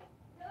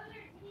 Those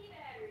are D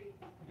batteries.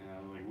 Yeah,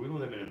 like we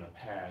live in the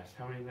past.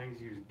 How many things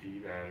use D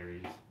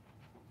batteries?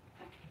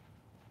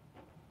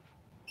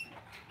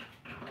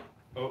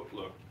 Oh,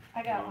 look.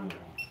 I got one. There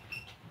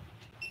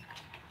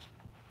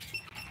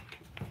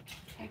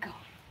you go.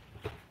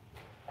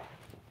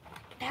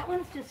 That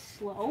one's just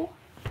slow.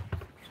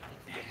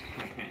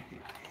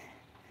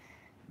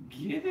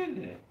 Get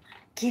it.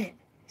 Get it.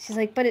 She's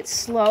like, but it's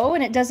slow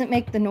and it doesn't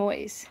make the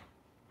noise.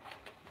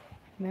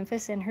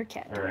 Memphis and her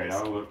cat. All right,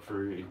 I'll look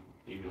for it,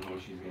 even though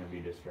she's gonna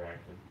be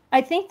distracted.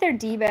 I think they're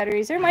D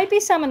batteries. There might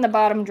be some in the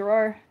bottom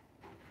drawer.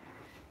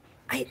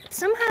 I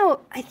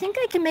think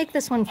I can make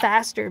this one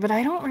faster, but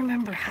I don't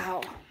remember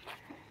how.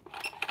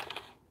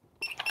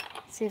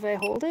 See if I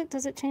hold it.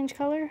 Does it change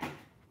color?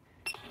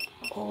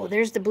 Oh,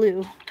 there's the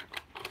blue.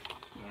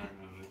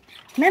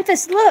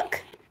 Memphis,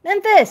 look!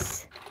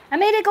 Memphis! I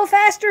made it go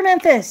faster,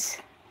 Memphis!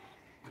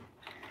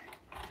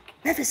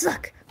 Memphis,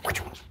 look!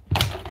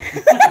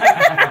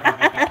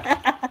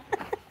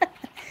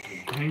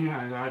 Hang on,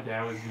 I thought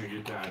Dad was gonna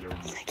get that.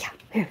 He's like, yeah,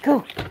 there,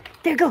 go.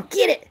 There, go.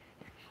 Get it.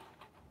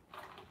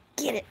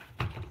 Get it.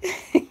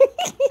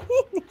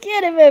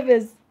 Get it,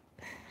 Memphis.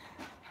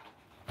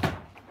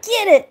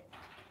 Get it.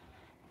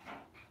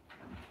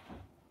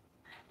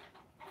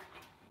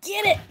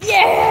 Get it.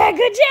 Yeah,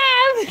 good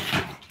job.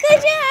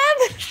 Good job.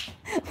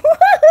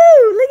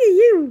 Woohoo, look at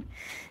you.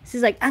 This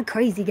is like, I'm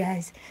crazy,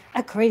 guys.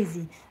 I'm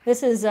crazy.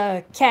 This is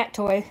a cat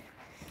toy.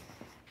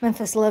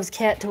 Memphis loves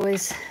cat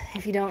toys,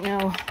 if you don't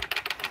know.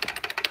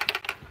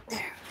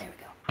 There we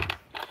go.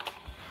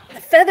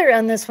 The feather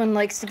on this one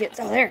likes to get,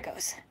 oh, there it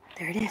goes.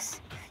 There it is.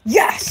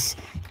 Yes!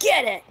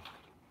 Get it!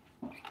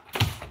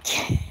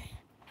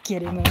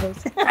 Get it,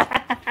 Memphis.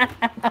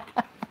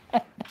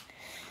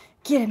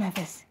 Get it,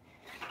 Memphis.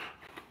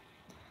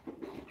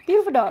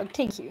 Beautiful dog.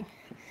 Thank you.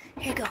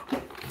 Here you go.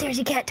 There's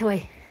your cat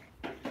toy.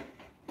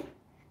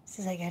 This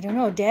is like, I don't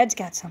know. Dad's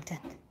got something.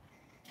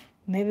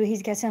 Maybe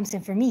he's got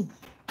something for me.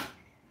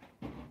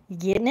 You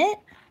getting it?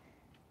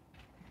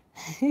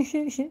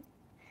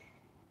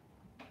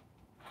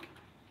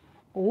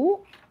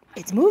 Oh,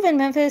 it's moving,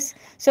 Memphis.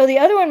 So the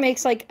other one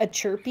makes like a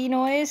chirpy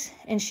noise,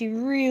 and she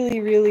really,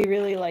 really,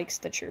 really likes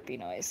the chirpy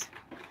noise.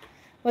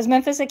 Was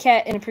Memphis a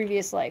cat in a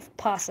previous life?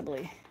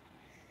 Possibly.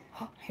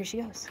 Oh, here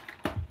she goes.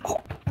 Oh,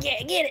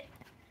 yeah, get it.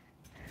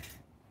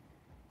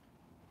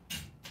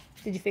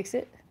 Did you fix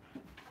it?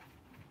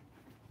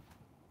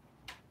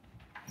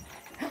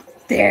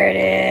 There it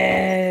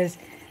is.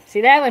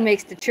 See, that one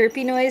makes the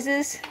chirpy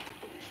noises.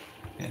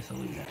 Yeah, so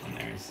leave that one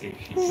there and see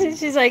if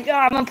She's like, oh,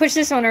 I'm going to push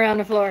this one around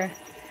the floor.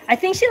 I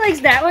think she likes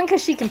that one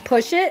because she can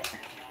push it.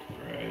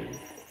 Right.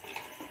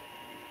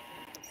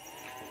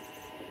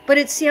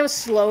 But see how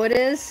slow it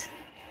is?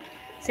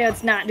 See how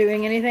it's not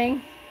doing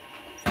anything?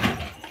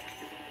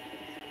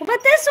 What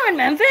about this one,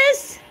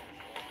 Memphis?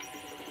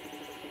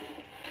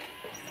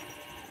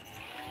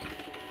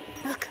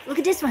 Look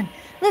at this one.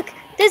 Look,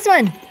 this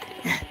one.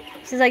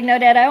 She's like, no,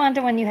 Dad, I want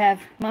the one you have.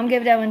 Mom,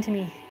 give that one to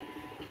me.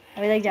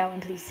 I would like that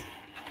one, please.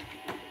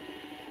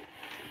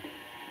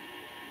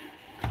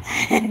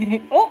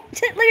 Oh,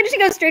 look at her. She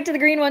goes straight to the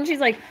green one. She's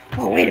like,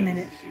 oh, wait a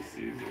minute. She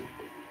sees it.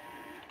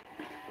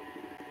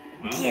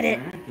 Well, Get it.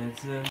 Alright,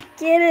 that's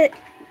Get it.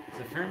 it's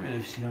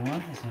affirmative. She don't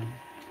want this one.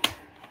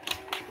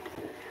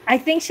 I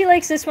think she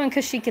likes this one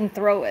because she can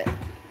throw it.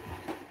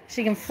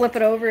 She can flip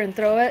it over and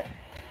throw it.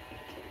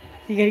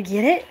 You gonna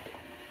get it?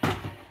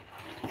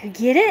 You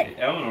get it?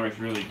 Hey, Eleanor's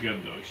really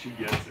good though. She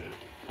gets it.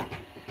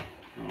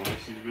 Oh,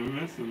 she's been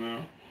missing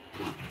though.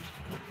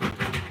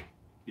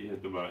 You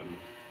hit the button.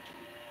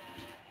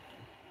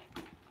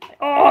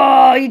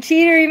 Oh, you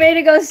cheater. You made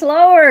it go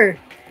slower.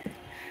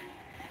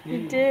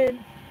 You did.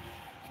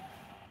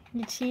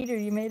 You cheater.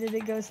 You made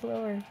it go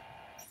slower.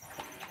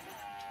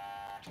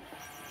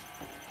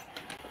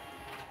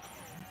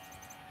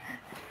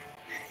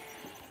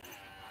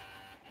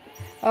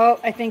 Oh,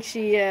 I think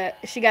she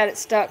got it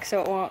stuck,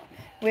 so it won't.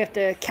 We have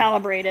to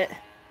calibrate it.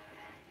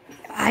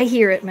 I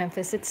hear it,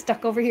 Memphis. It's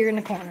stuck over here in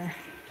the corner.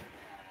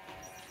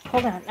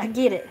 Hold on, I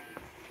get it.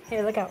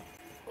 Here, look out.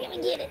 Let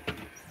me get it.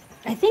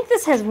 I think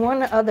this has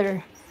one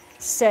other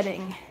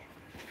setting.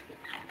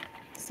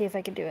 Let's see if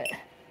I can do it.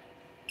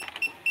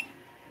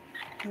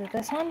 Is it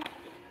this one?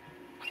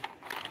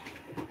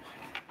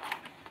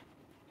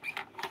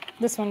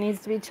 This one needs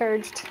to be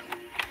charged.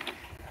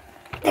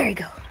 There you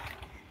go.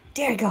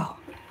 There you go.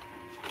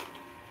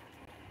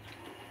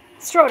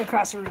 Let's throw it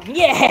across the room.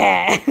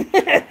 Yeah!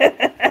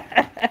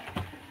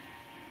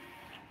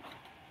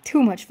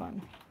 Too much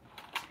fun.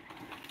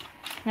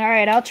 All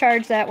right, I'll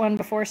charge that one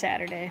before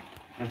Saturday.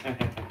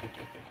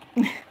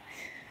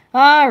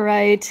 All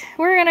right,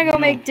 we're gonna go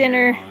make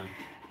dinner.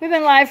 We've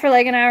been live for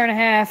like an hour and a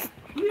half.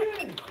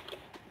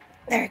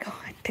 There we go.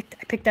 I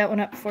picked that one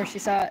up before she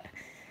saw it.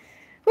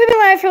 We've been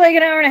live for like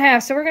an hour and a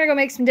half, so we're gonna go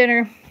make some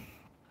dinner,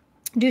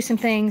 do some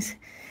things.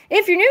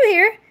 If you're new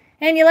here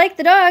and you like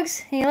the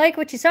dogs and you like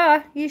what you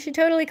saw, you should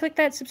totally click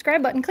that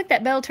subscribe button, click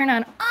that bell, turn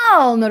on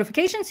all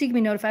notifications so you can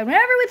be notified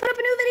whenever we put up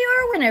a new video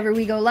or whenever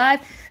we go live.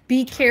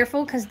 Be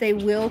careful because they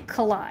will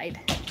collide.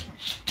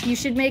 You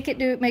should make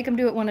them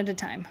do it one at a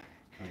time.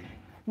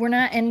 We're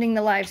not ending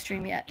the live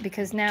stream yet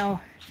because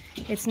now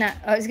it's not.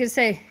 I was gonna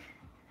say,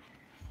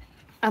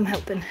 I'm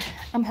helping.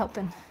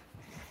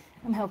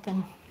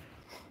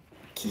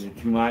 Too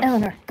much.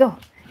 Eleanor, go.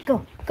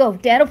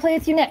 Dad will play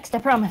with you next, I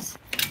promise.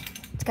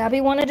 It's gotta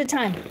be one at a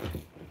time.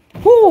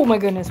 Oh my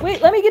goodness.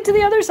 Wait, let me get to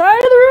the other side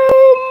of the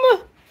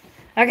room.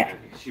 Okay.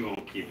 She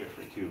won't keep it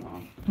for too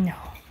long.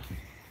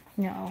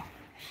 No.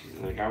 She's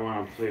like, I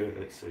want to play with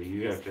it, so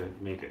you have to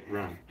make it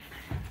run.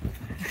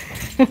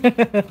 You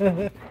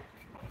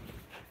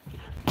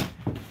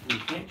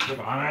can't trip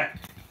on it.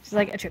 She's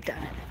like, I tripped on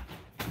it.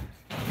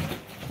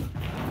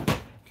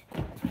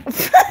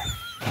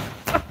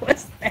 What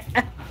was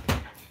that?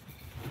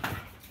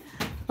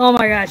 Oh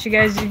my gosh, you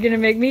guys, you're gonna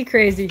make me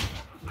crazy.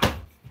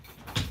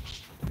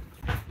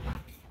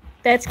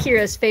 That's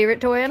Kira's favorite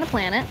toy on the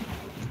planet.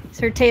 It's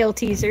her tail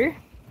teaser.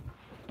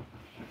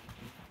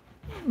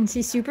 And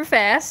she's super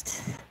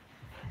fast.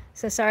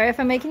 So sorry if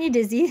I'm making you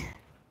dizzy.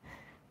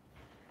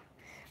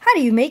 How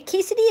do you make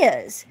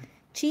quesadillas?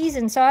 Cheese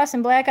and sauce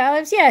and black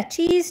olives? Yeah,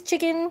 cheese,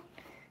 chicken,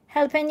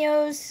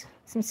 jalapenos,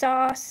 some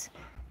sauce,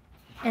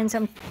 and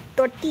some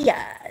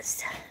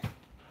tortillas.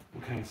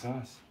 What kind of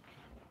sauce?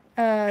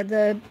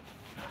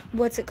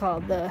 What's it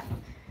called? The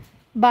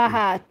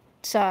Baja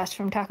sauce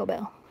from Taco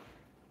Bell.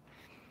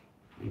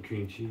 And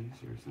cream cheese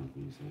or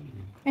something you said?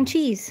 And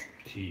cheese.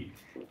 Cheese.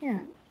 Yeah.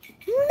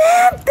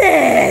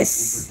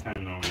 Memphis!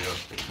 Pretend nobody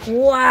else did.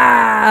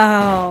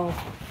 Wow.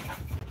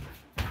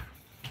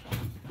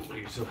 Oh,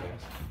 you're so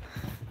fast.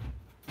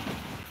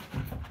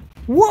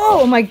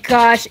 Whoa, oh my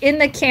gosh. In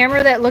the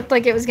camera, that looked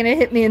like it was going to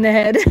hit me in the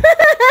head.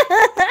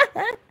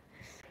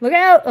 Look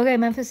out. Okay,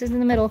 Memphis is in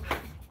the middle.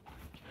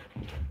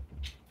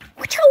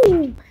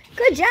 Wachoo!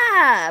 Good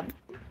job.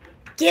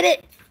 Get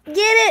it.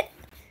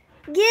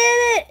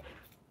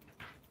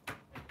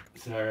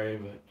 Sorry,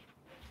 but...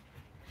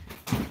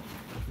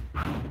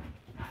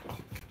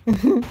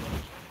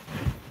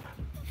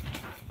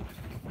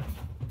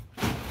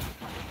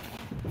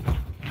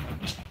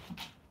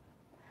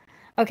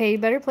 Okay, you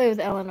better play with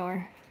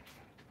Eleanor.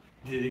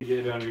 Did it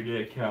get under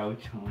the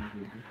couch?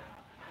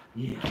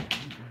 Yeah.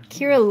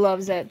 Kira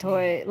loves that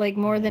toy, like,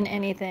 more than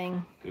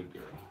anything. Good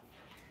girl.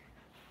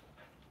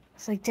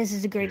 It's like, this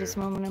is the greatest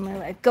moment of my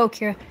life. Go,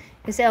 Kira.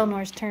 It's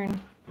Eleanor's turn.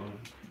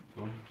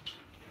 Go on.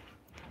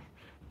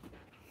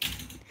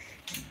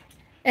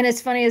 And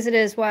as funny as it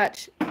is,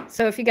 watch.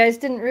 So if you guys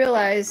didn't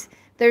realize,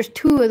 there's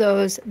two of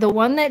those. The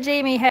one that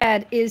Jamie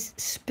had is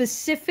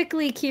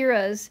specifically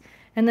Kira's.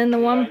 And then the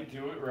one... Did I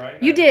do it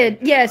right? You did.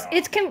 Yes.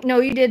 No,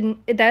 you didn't.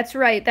 That's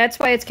right. That's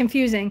why it's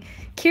confusing.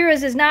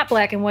 Kira's is not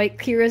black and white.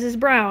 Kira's is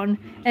brown.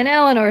 And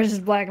Eleanor's is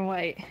black and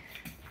white.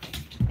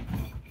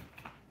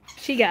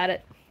 She got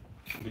it.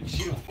 But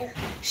you...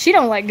 She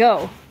don't let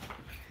go.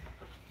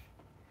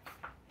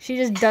 She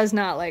just does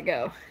not let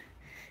go.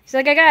 She's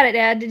like, I got it,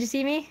 Dad. Did you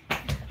see me?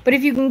 But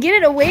if you can get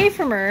it away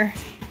from her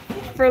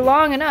for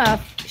long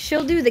enough,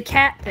 she'll do the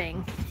cat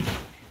thing.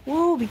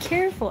 Whoa, be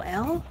careful,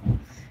 Elle.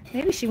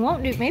 Maybe she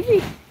won't do.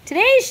 Maybe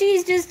today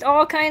she's just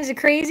all kinds of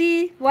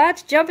crazy.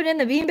 Watch, jumping in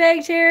the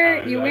beanbag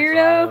chair, you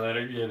weirdo. Let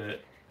her get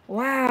it.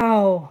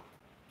 Wow.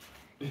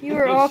 You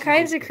were all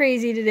kinds of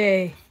crazy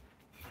today.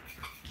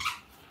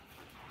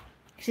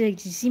 She's like,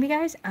 did you see me,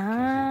 guys?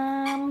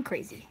 I'm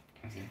crazy.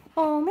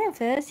 Oh,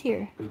 Memphis,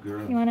 here. Good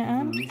girl. You want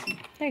to,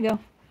 there you go.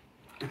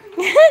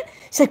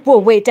 She's like, whoa,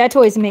 wait, that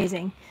toy's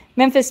amazing.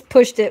 Memphis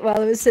pushed it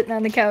while it was sitting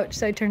on the couch,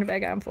 so I turned it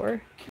back on for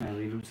her. Can I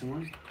leave him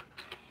somewhere?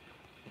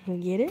 You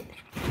get it?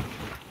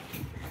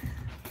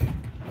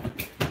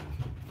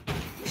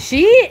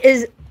 She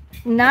is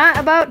not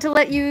about to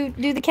let you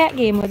do the cat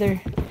game with her.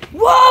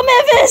 Whoa,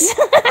 Memphis!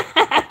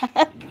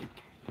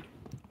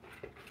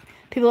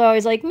 People are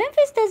always like,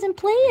 Memphis doesn't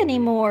play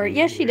anymore.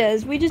 Yes, she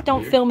does. We just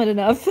don't film it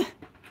enough.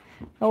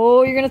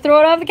 Oh, you're going to throw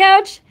it off the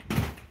couch?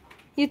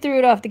 You threw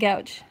it off the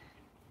couch.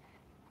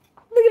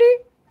 Look at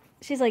her.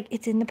 She's like,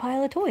 it's in the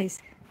pile of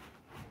toys.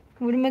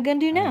 What am I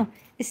going to do now?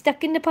 It's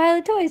stuck in the pile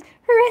of toys.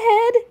 Her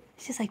head.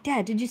 She's like,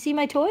 Dad, did you see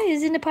my toy?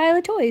 It's in the pile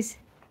of toys.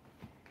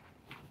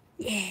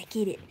 Yeah,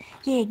 get it.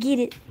 Yeah, get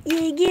it.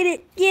 Yeah, get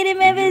it. Get it,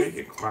 Memphis. Did you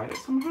make it quiet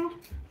somehow?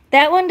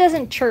 That one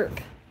doesn't chirp.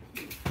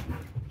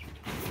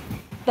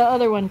 The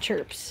other one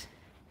chirps.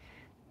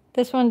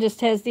 This one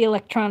just has the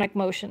electronic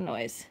motion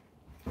noise.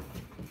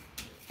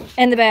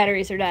 And the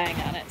batteries are dying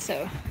on it,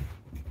 so.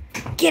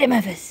 Get it,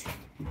 Memphis.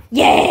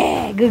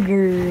 Yeah, good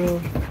girl.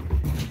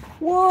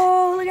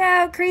 Whoa, look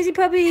out. Crazy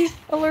puppy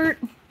alert.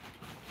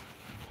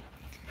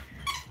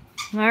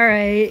 All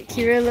right,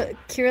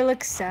 Kira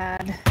looks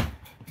sad.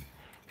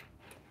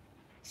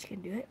 She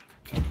can do it.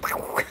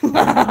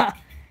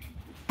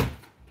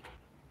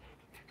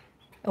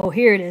 Oh,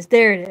 here it is.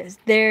 There it is.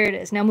 There it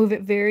is. Now move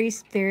it very,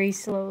 very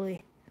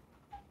slowly.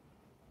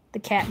 The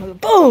cat move.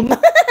 Boom!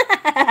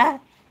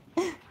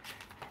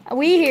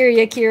 We hear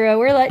you, Kira.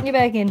 We're letting you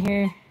back in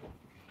here.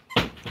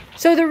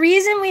 So the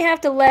reason we have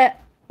to let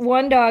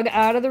one dog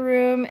out of the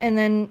room and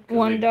then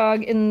one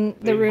dog in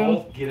the room.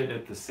 They both get it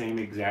at the same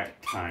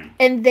exact time.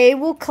 And they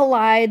will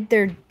collide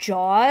their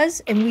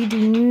jaws, and we do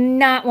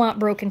not want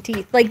broken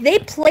teeth. Like, they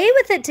play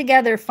with it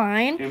together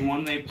fine. And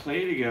when they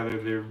play together,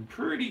 they're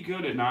pretty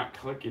good at not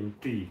clicking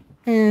teeth.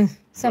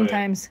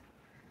 Sometimes.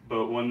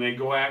 But when they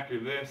go after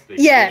this, they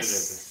get it at the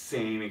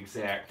same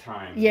exact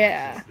time.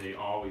 Yeah. They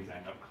always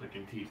end up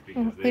clicking teeth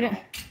because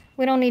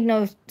we don't need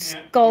no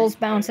skulls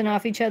bouncing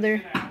off each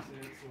other.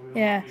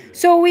 Yeah.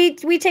 So we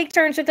take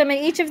turns with them, and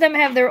each of them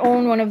have their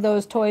own one of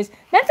those toys.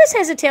 Memphis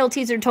has a tail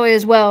teaser toy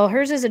as well.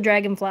 Hers is a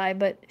dragonfly,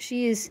 but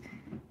she is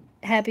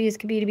happy as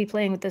could be to be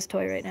playing with this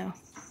toy right now.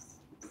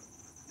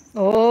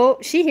 Oh,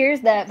 she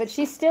hears that, but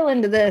she's still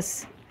into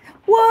this.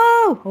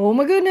 Whoa! Oh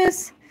my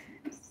goodness.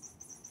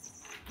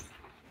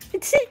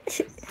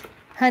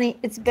 Honey,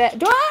 it's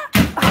bad. Ah!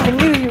 I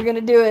knew you were going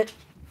to do it.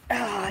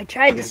 Oh, I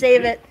tried to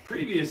save it.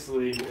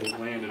 Previously, it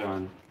landed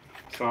on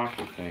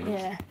softer things.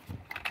 Yeah.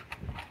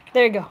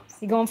 There you go.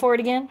 You going for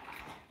it again?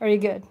 Or are you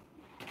good?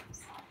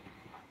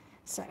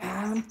 So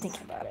I'm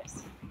thinking about it.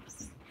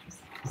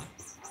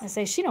 I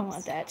say she don't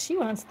want that. She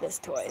wants this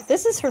toy.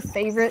 This is her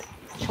favorite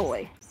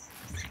toy.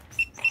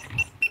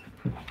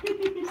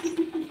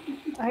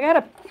 I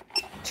gotta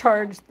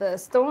charge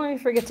this. Don't let me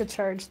forget to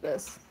charge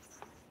this.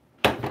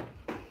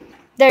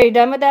 There, you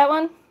done with that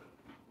one?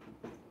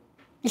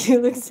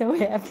 You look so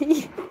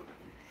happy.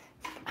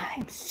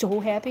 I'm so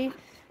happy.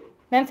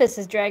 Memphis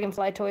has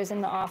dragonfly toys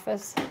in the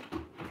office.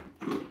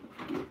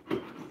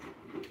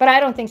 But I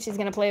don't think she's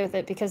going to play with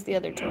it because the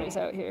other toy's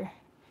out here.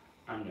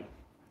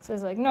 So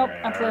it's like, nope,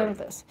 I'm playing with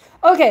this.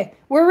 Okay,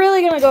 we're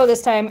really going to go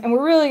this time, and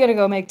we're really going to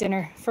go make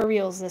dinner for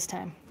reals this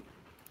time.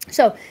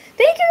 So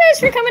thank you guys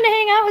for coming to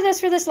hang out with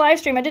us for this live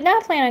stream. I did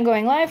not plan on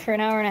going live for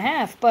an hour and a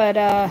half, but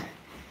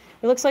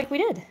it looks like we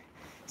did.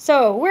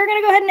 So we're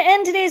going to go ahead and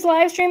end today's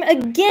live stream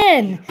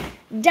again.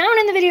 Down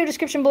in the video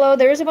description below,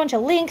 there is a bunch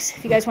of links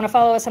if you guys want to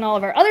follow us on all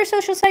of our other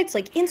social sites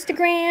like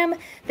Instagram,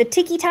 the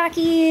Tiki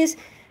Takis,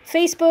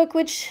 Facebook,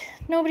 which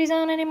nobody's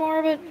on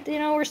anymore, but, you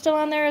know, we're still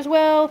on there as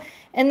well.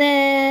 And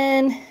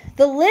then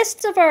the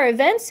lists of our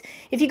events.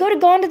 If you go to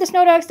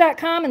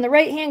gointothesnowdogs.com in the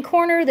right-hand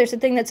corner, there's a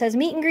thing that says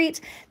Meet and Greets.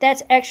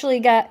 That's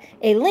actually got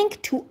a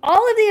link to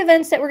all of the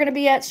events that we're going to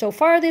be at so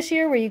far this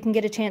year where you can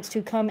get a chance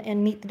to come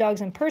and meet the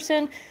dogs in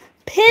person.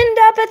 Pinned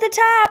up at the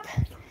top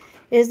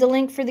is the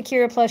link for the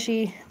Kira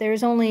plushie.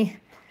 There's only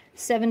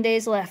 7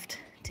 days left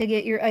to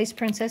get your Ice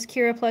Princess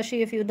Kira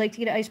plushie if you would like to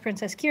get an Ice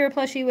Princess Kira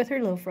plushie with her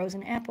little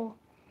frozen apple.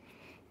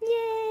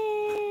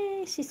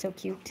 Yay! She's so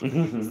cute.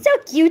 So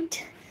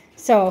cute.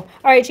 So, all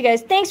right, you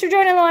guys, thanks for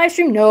joining the live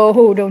stream.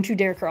 No, don't you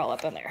dare crawl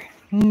up on there.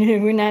 No,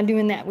 we're not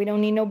doing that. We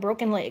don't need no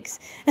broken legs.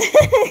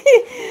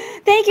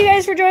 Thank you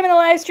guys for joining the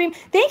live stream.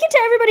 Thank you to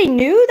everybody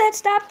new that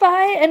stopped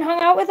by and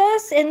hung out with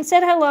us and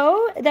said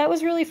hello. That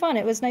was really fun.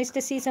 It was nice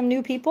to see some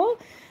new people.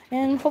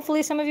 And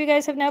hopefully some of you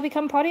guys have now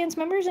become audience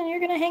members and you're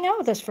going to hang out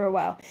with us for a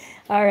while.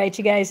 All right,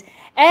 you guys.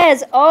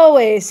 As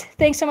always,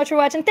 thanks so much for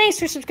watching. Thanks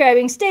for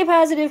subscribing. Stay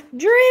positive.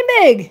 Dream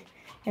big.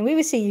 And we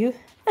will see you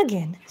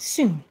again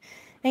soon.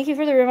 Thank you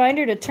for the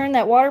reminder to turn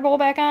that water bowl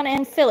back on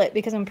and fill it,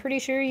 because I'm pretty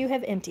sure you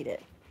have emptied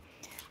it.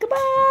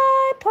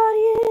 Goodbye,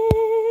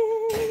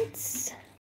 audience.